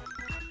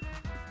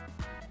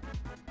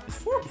 It's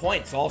 4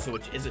 points also,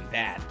 which isn't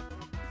bad.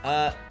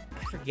 I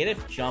forget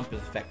if jump is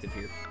effective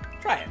here.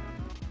 Try it.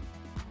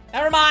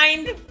 Never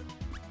mind!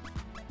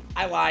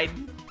 I lied.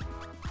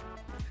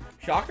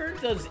 Shocker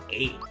does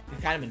 8.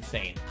 It's kind of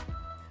insane.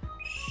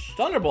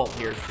 Thunderbolt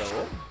here,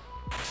 though.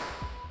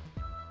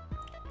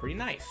 Pretty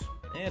nice.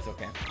 It's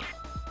okay.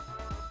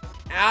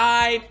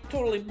 I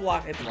totally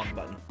blocked hit the wrong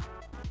button.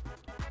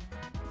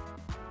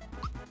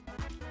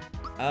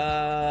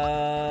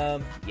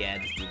 Yeah,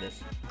 just do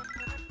this.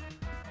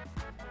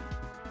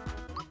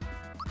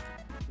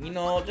 You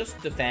know,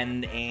 just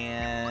defend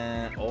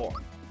and... Oh.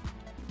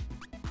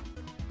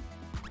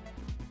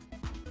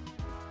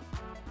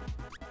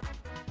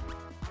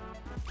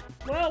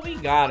 Well, Well, we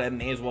got him.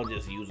 May as well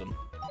just use him.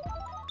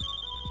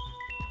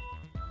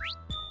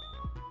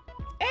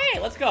 Hey,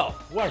 let's go.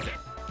 Where's it?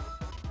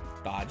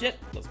 Dodge it.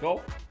 Let's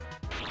go.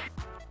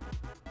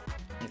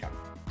 Okay.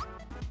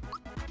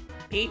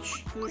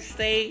 Peach, you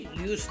stay.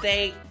 You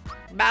stay.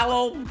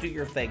 Mallow, do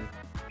your thing.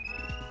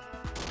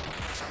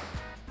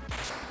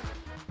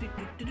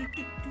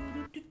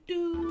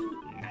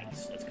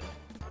 Nice. Let's go.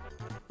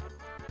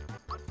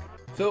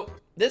 So,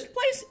 this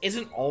place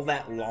isn't all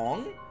that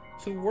long,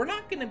 so we're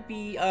not going to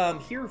be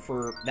here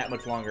for that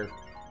much longer.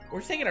 We're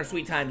just taking our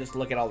sweet time just to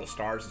look at all the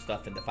stars and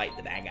stuff and to fight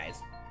the bad guys.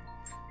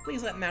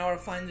 Please let Mauer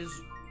find his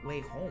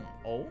way home.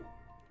 Oh?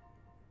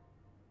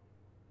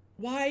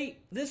 Why,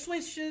 this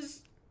wish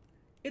is...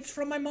 It's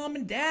from my mom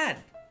and dad.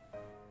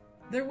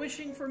 They're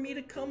wishing for me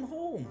to come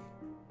home.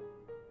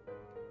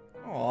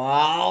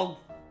 Oh.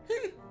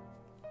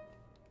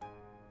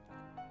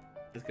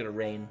 It's gonna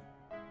rain.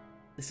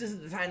 This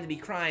isn't the time to be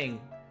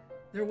crying.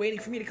 They're waiting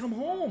for me to come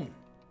home.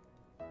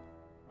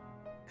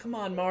 Come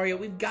on, Mario.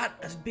 We've got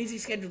a busy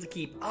schedule to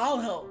keep.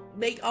 I'll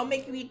make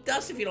you eat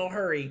dust if you don't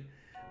hurry.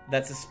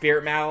 That's a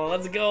spirit, Mallow.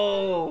 Let's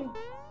go.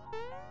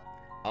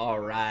 All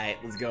right,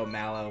 let's go,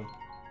 Mallow.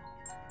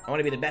 I want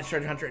to be the best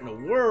treasure hunter in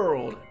the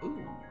world.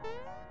 Ooh.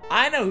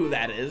 I know who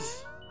that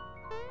is.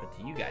 But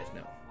do you guys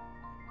know?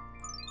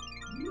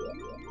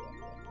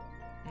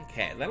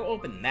 Okay, that'll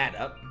open that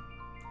up.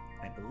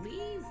 I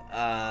believe,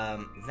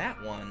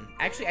 that one.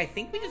 Actually, I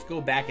think we just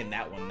go back in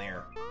that one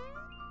there.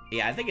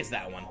 Yeah, I think it's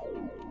that one.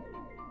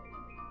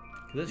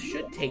 This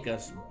should take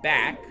us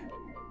back.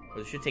 Or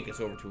this should take us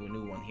over to a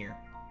new one here.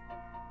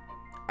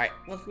 Alright,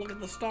 let's look at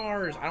the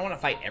stars. I don't want to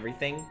fight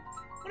everything.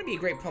 I want to be a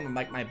great plumber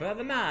like my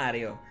brother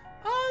Mario.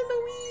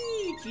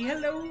 Oh, Luigi!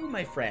 Hello,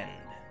 my friend.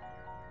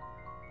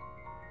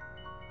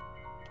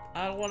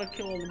 I don't want to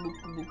kill all the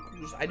Muku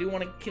Mukus. I do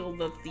want to kill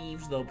the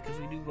thieves, though, because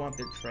we do want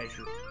their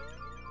treasure.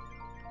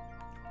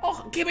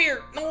 Oh, come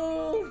here!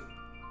 No!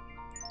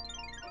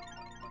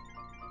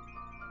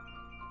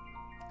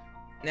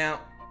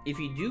 Now, if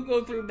you do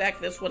go through back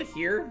this one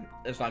here,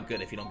 that's not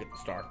good if you don't get the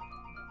star.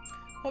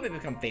 Hope I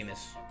become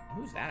famous.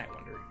 Who's that, I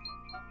wonder?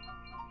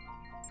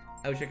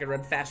 I wish I could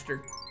run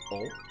faster.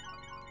 Oh.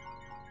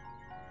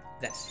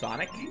 That's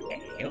Sonic.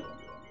 Hey.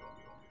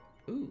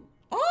 Ooh.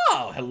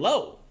 Oh,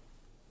 hello.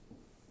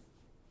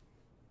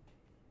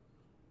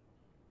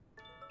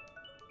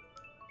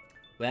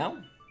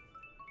 Well.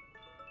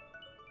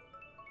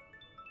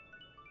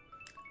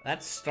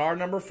 That's star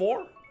number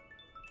 4.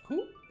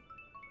 Cool.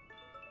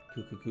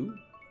 Cool.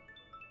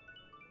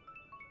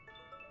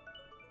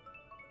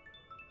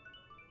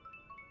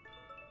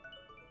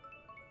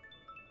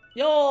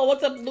 Yo,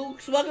 what's up,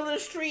 Luke? Welcome to the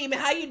stream.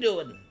 How you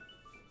doing?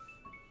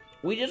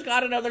 We just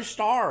got another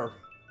star.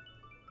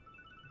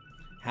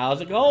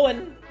 How's it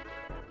going?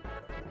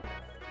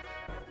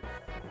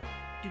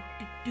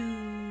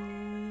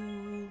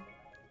 You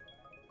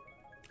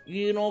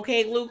doing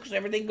okay, Luke? Is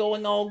everything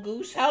going all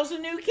goose? How's the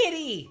new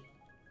kitty?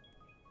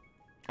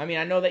 I mean,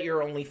 I know that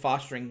you're only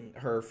fostering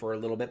her for a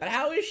little bit, but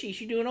how is she?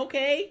 She doing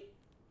okay?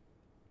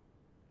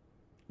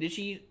 Did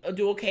she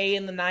do okay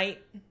in the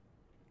night?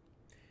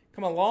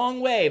 Come a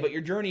long way, but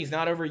your journey's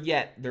not over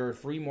yet. There are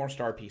 3 more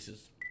star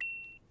pieces.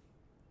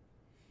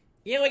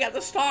 Yeah, we got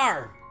the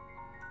star.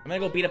 I'm gonna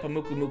go beat up a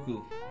Muku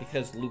Muku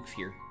because Luke's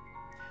here.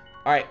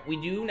 Alright, we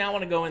do now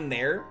want to go in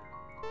there.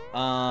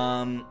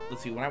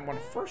 Let's see, what I want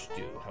to first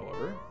do,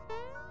 however.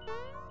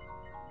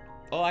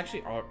 Oh,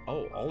 actually,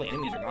 all the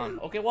enemies are gone.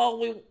 Okay, well,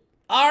 we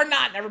are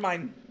not. Never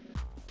mind.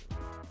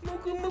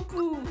 Muku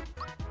Muku.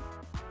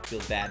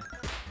 Feels bad.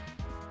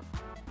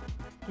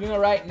 Doing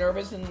alright,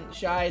 nervous and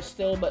shy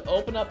still, but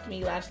opened up to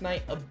me last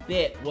night a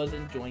bit. Was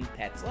enjoying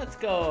pets. Let's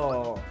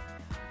go.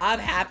 I'm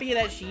happy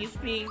that she's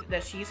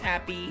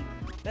happy.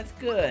 That's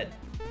good.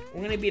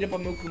 We're gonna beat up a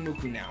Muku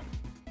Muku now.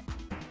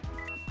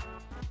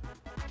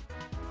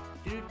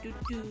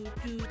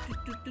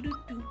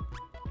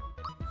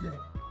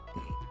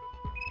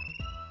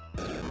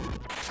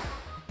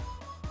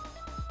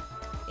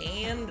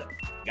 And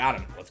got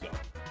him. Let's go.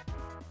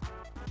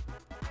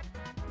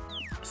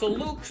 So,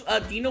 Luke,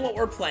 do you know what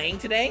we're playing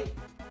today?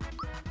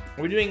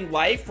 Are we doing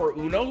life or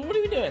Uno? What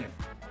are we doing?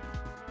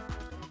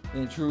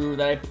 Is it true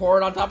that I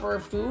poured on top of her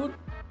food?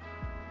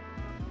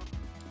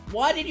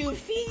 Why did you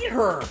feed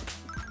her?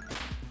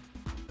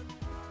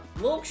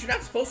 Luke, you're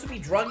not supposed to be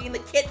drugging the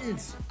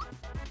kittens.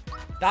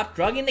 Stop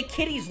drugging the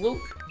kitties,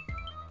 Luke.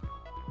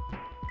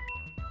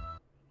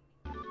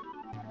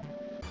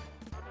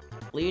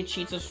 Leah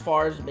cheats as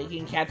far as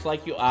making cats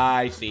like you.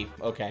 I see.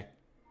 Okay.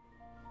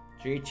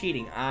 So you're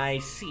cheating. I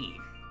see.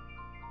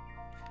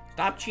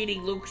 Stop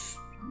cheating, Luke's.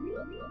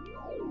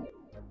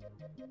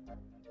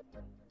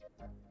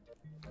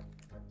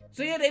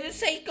 So yeah, they just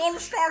say go to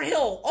Star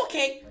Hill.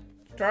 Okay.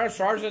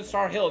 Stars at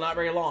Star Hill, not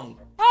very long.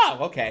 Oh,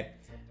 okay.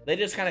 They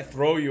just kind of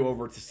throw you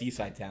over to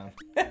Seaside Town.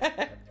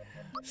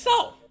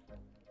 So.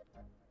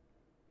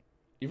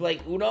 You play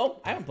Uno?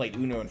 I haven't played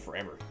Uno in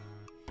forever.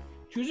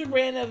 Choose a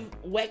brand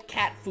of wet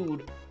cat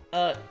food.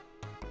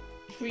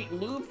 Treat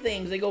lube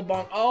things. They go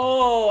bonk.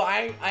 Oh,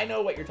 I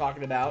know what you're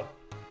talking about.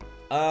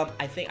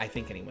 I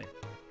think anyway.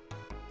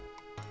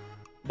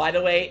 By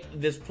the way,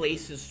 this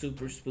place is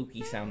super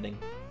spooky sounding.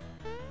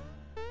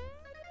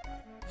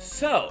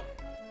 So,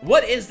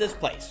 what is this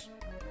place?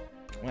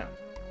 Well,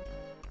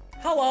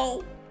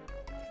 hello.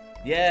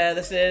 Yeah,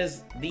 this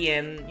is the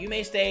inn. You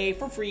may stay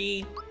for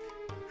free.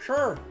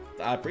 Sure,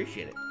 I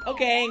appreciate it.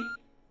 Okay.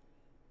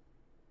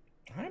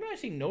 How do I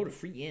say no to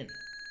free inn?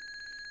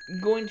 I'm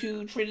going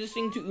to trade this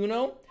thing to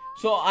Uno.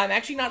 So I'm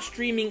actually not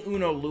streaming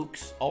Uno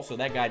Lukes. Also,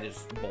 that guy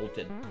just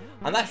bolted.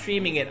 I'm not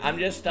streaming it. I'm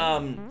just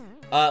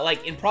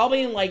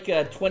probably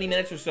in 20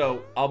 minutes or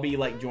so, I'll be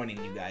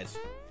joining you guys.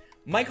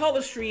 Might call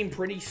the stream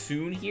pretty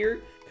soon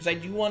here because I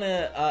do want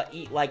to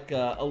eat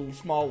a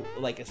small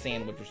a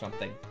sandwich or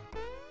something.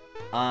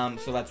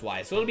 So that's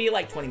why. So it'll be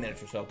 20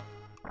 minutes or so.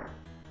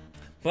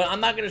 But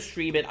I'm not gonna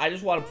stream it. I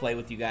just want to play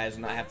with you guys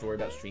and not have to worry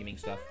about streaming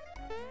stuff.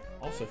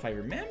 Also, if I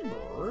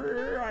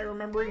remember, I'm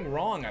remembering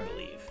wrong, I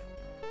believe.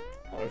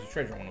 Oh, there's a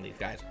treasure on one of these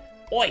guys.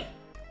 Oi!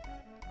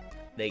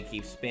 They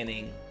keep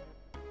spinning.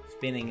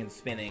 Spinning and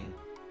spinning.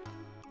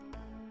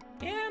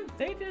 Yeah,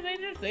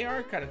 they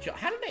are kind of chill.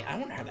 How do they, I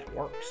wonder how that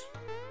works.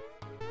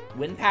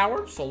 Wind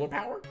power? Solar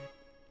power?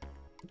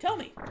 Tell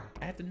me.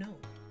 I have to know.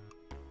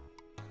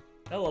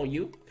 Hello,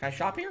 you. Can I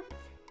shop here?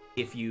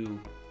 If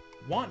you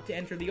want to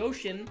enter the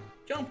ocean,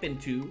 jump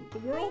into the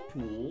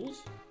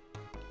whirlpools.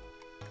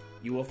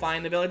 You will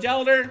find the village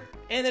elder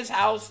in this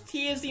house.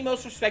 He is the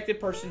most respected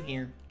person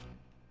here.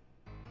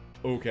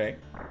 Okay.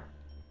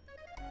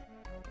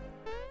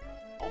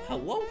 Oh,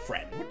 hello,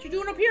 friend. What you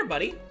doing up here,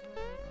 buddy?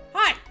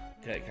 Hi.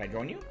 Can I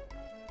join you?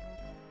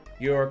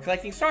 You're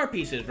collecting star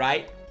pieces,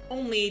 right?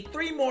 Only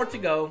 3 more to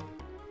go.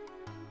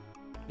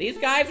 These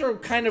guys are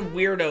kind of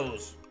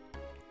weirdos.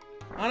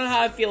 I don't know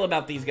how I feel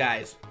about these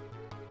guys.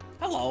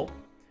 Hello.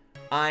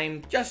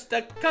 I'm just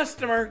a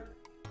customer.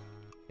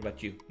 What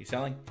about you? You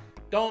selling?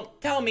 Don't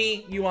tell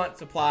me you want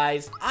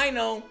supplies. I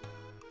know.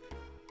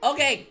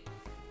 Okay.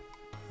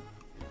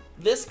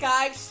 This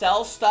guy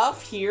sells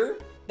stuff here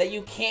that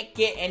you can't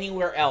get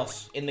anywhere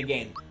else in the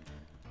game.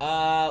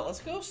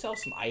 Let's go sell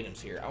some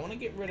items here. I want to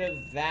get rid of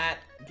that.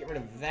 Get rid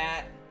of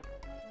that.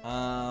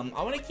 I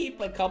want to keep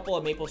a couple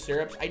of maple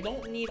syrups. I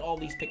don't need all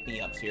these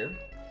pick-me-ups here.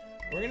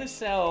 We're going to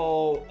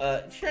sell,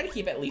 try to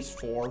keep at least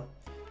 4.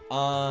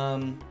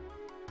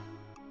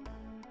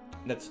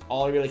 That's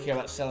all I really care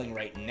about selling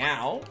right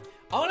now.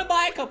 I want to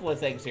buy a couple of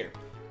things here.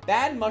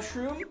 Bad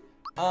mushroom.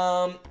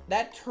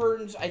 That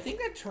turns, I think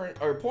that turns,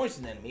 or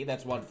poison enemy.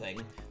 That's one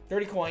thing.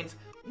 30 coins.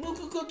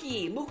 Muka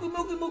cookie. Muka,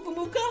 muka, muka,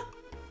 muka.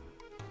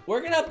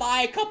 We're going to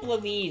buy a couple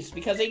of these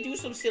because they do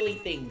some silly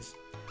things.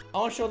 I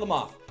want to show them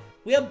off.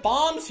 We have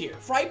bombs here.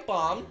 Fright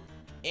bomb.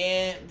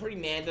 And Pretty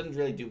Man doesn't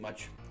really do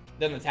much.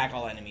 Doesn't attack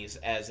all enemies,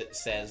 as it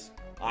says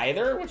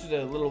either, which is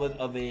a little bit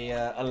of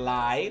a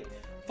lie.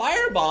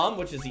 Fire bomb,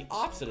 which is the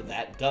opposite of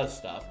that, does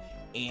stuff.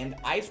 And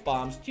ice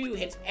bombs, too,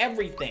 hits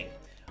everything.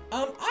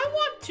 I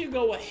want to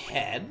go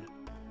ahead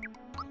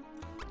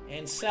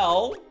and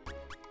sell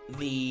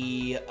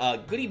the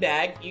goodie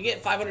bag. You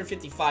get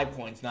 555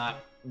 points,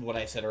 not what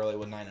I said earlier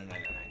with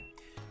 99999.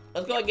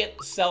 Let's go ahead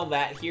and sell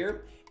that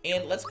here.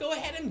 And let's go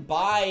ahead and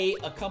buy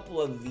a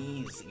couple of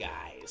these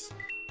guys.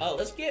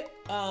 Let's get,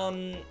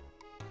 I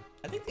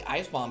think the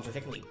ice bombs are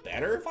technically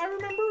better, if I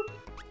remember.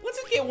 Let's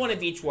just get one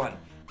of each one.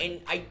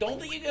 And I don't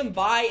think you can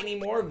buy any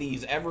more of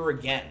these ever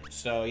again.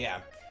 So,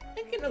 yeah.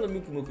 Let's get another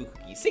Muku Muku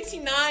cookie.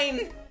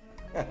 69!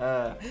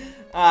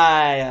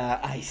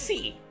 I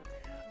see.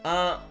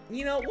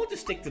 You know, we'll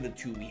just stick to the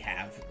 2 we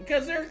have.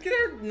 Because they're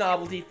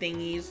novelty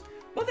thingies.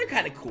 But they're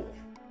kind of cool.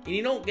 And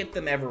you don't get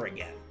them ever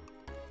again.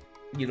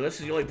 You know, this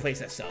is the only place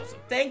that sells them.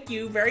 Thank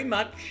you very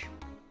much.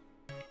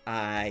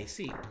 I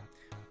see.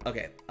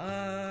 Okay,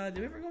 did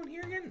we ever go in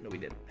here again? No, we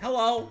didn't.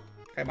 Hello?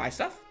 Can I buy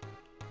stuff?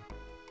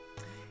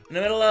 In the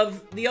middle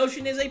of the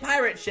ocean is a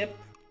pirate ship.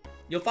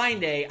 You'll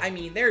find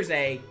there's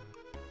a...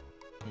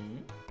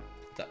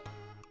 What's up?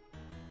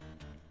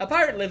 A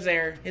pirate lives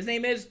there. His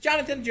name is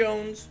Jonathan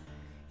Jones.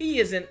 He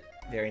isn't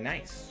very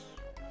nice.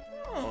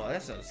 Oh,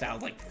 that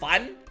sounds like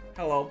fun.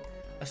 Hello.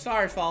 A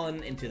star has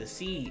fallen into the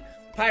sea.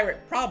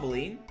 Pirate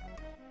probably...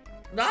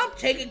 Stop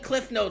taking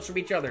cliff notes from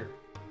each other.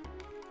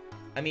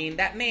 I mean,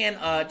 that man,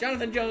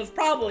 Jonathan Jones,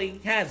 probably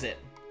has it.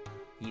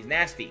 He's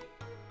nasty.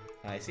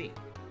 I see.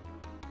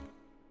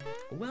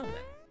 Well,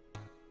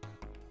 then.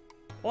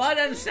 Well, that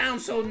doesn't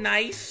sound so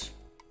nice.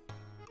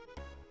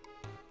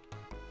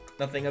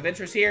 Nothing of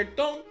interest here.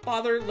 Don't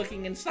bother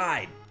looking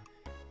inside.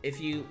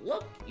 If you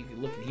look, you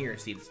can look in here and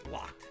see it's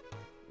locked.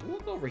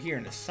 Look over here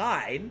on the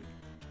side.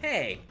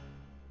 Hey,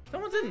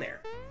 someone's in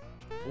there.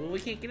 Well, we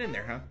can't get in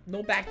there, huh?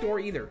 No back door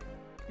either.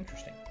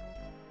 Interesting.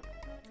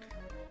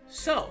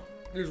 So,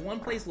 there's one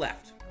place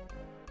left.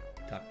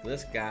 Talk to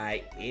this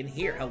guy in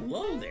here.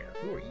 Hello there.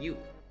 Who are you?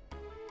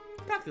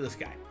 Talk to this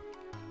guy.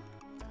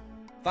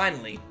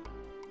 Finally.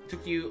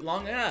 Took you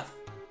long enough.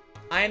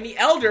 I am the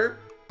elder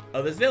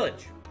of this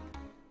village.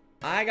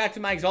 I got to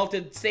my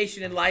exalted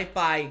station in life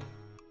by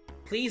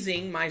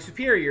pleasing my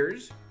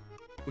superiors,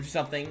 which is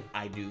something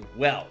I do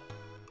well.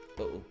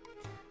 Uh-oh.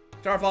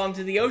 Starfall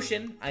into the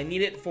ocean. I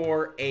need it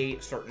for a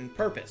certain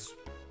purpose.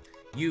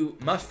 You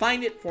must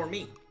find it for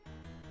me.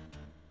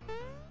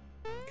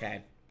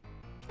 Okay.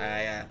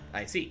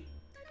 I see.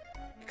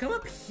 You come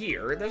up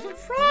here. There's a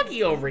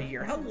froggy over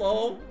here.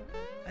 Hello.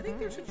 I think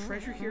there's a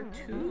treasure here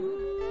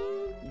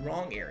too.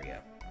 Wrong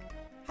area.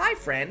 Hi,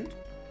 friend.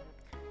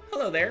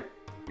 Hello there.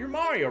 You're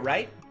Mario,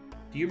 right?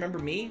 Do you remember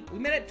me? We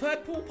met at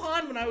Tadpole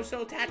Pond when I was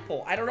still a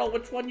tadpole. I don't know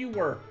which one you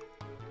were.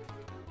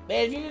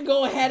 Man, if you can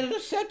go ahead and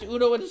accept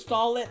Uno and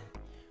install it.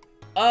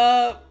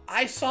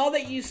 I saw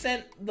that you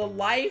sent the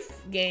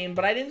Life game,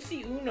 but I didn't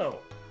see Uno.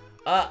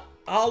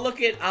 I'll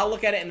look at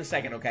it in a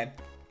second, okay?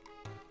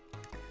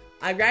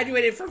 I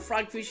graduated from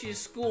Frogfish's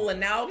school, and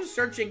now I'm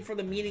searching for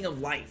the meaning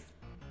of life.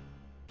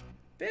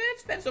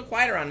 It's been so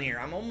quiet around here.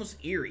 I'm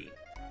almost eerie.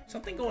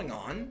 Something going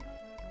on?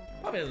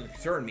 Probably doesn't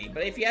concern me,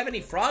 but if you have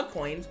any frog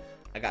coins,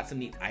 I got some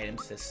neat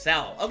items to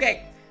sell.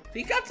 Okay, so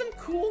you got some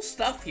cool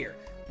stuff here.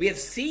 We have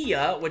See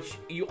Ya, which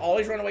you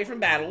always run away from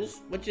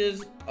battles, which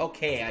is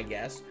okay, I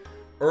guess.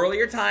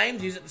 Earlier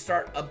times, use it to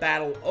start a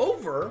battle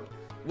over,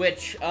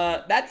 which,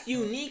 that's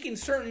unique in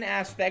certain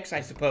aspects,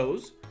 I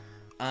suppose.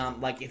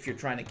 Like if you're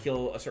trying to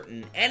kill a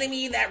certain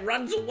enemy that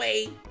runs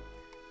away.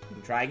 You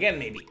can try again,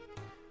 maybe.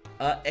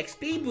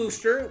 XP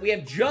booster, we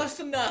have just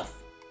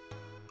enough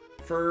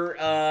for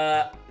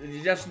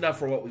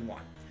what we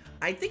want.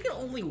 I think it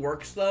only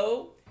works,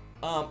 though.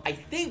 I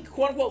think,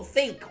 quote-unquote,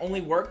 only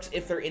works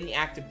if they're in the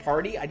active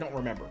party. I don't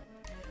remember.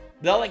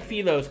 The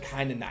LXP, though, is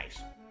kind of nice.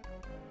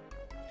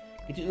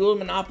 Get to Uno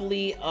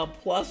Monopoly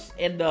Plus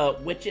and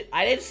Witchit.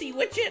 I didn't see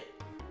Witchit.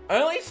 I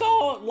only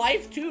saw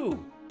Life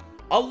 2.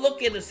 I'll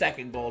look in a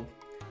second, Gold.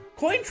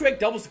 Coin Trick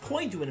doubles the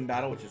coin to win in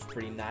battle, which is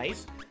pretty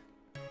nice.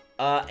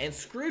 And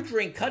Screw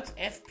Drink cuts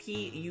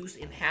FP use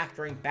in half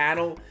during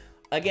battle.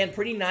 Again,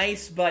 pretty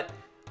nice, but,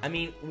 I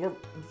mean,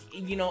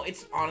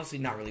 it's honestly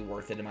not really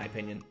worth it, in my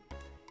opinion.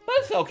 But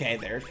it's okay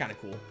there. It's kind of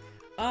cool.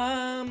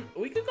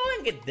 We could go ahead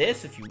and get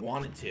this if you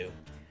wanted to.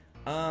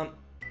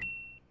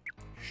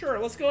 Sure,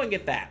 let's go and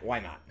get that. Why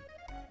not?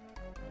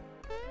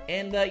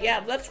 And, yeah,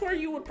 that's where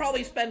you would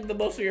probably spend the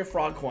most of your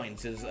frog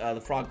coins, is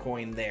the frog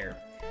coin there.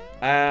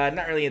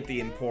 Not really at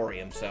the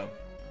Emporium, so.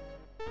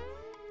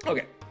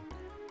 Okay.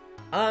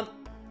 I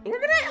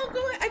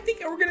think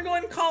we're gonna go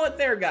ahead and call it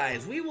there,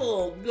 guys. We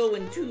will go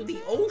into the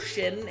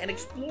ocean and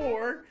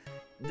explore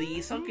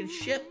the sunken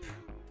ship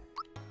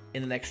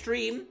in the next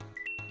stream,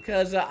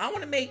 because I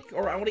want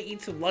to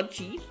eat some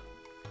lunchies.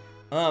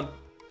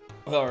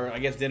 Or I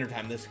guess dinner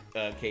time in this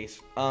case.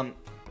 And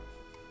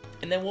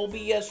then we'll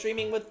be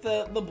streaming with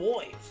the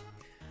boys.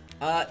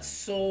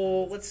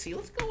 So let's see.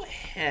 Let's go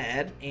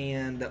ahead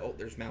and oh,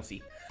 there's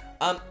Mousy.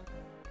 I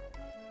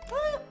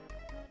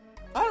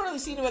don't really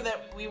see anyone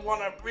that we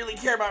want to really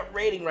care about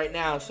rating right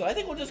now, so I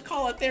think we'll just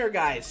call it there,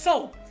 guys.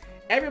 So,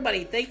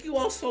 everybody, thank you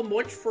all so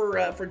much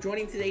for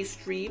joining today's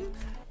stream.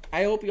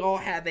 I hope you all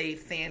have a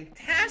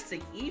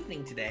fantastic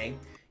evening today.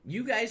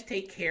 You guys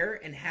take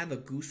care and have a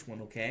goose one,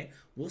 okay?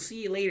 We'll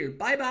see you later.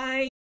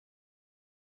 Bye-bye!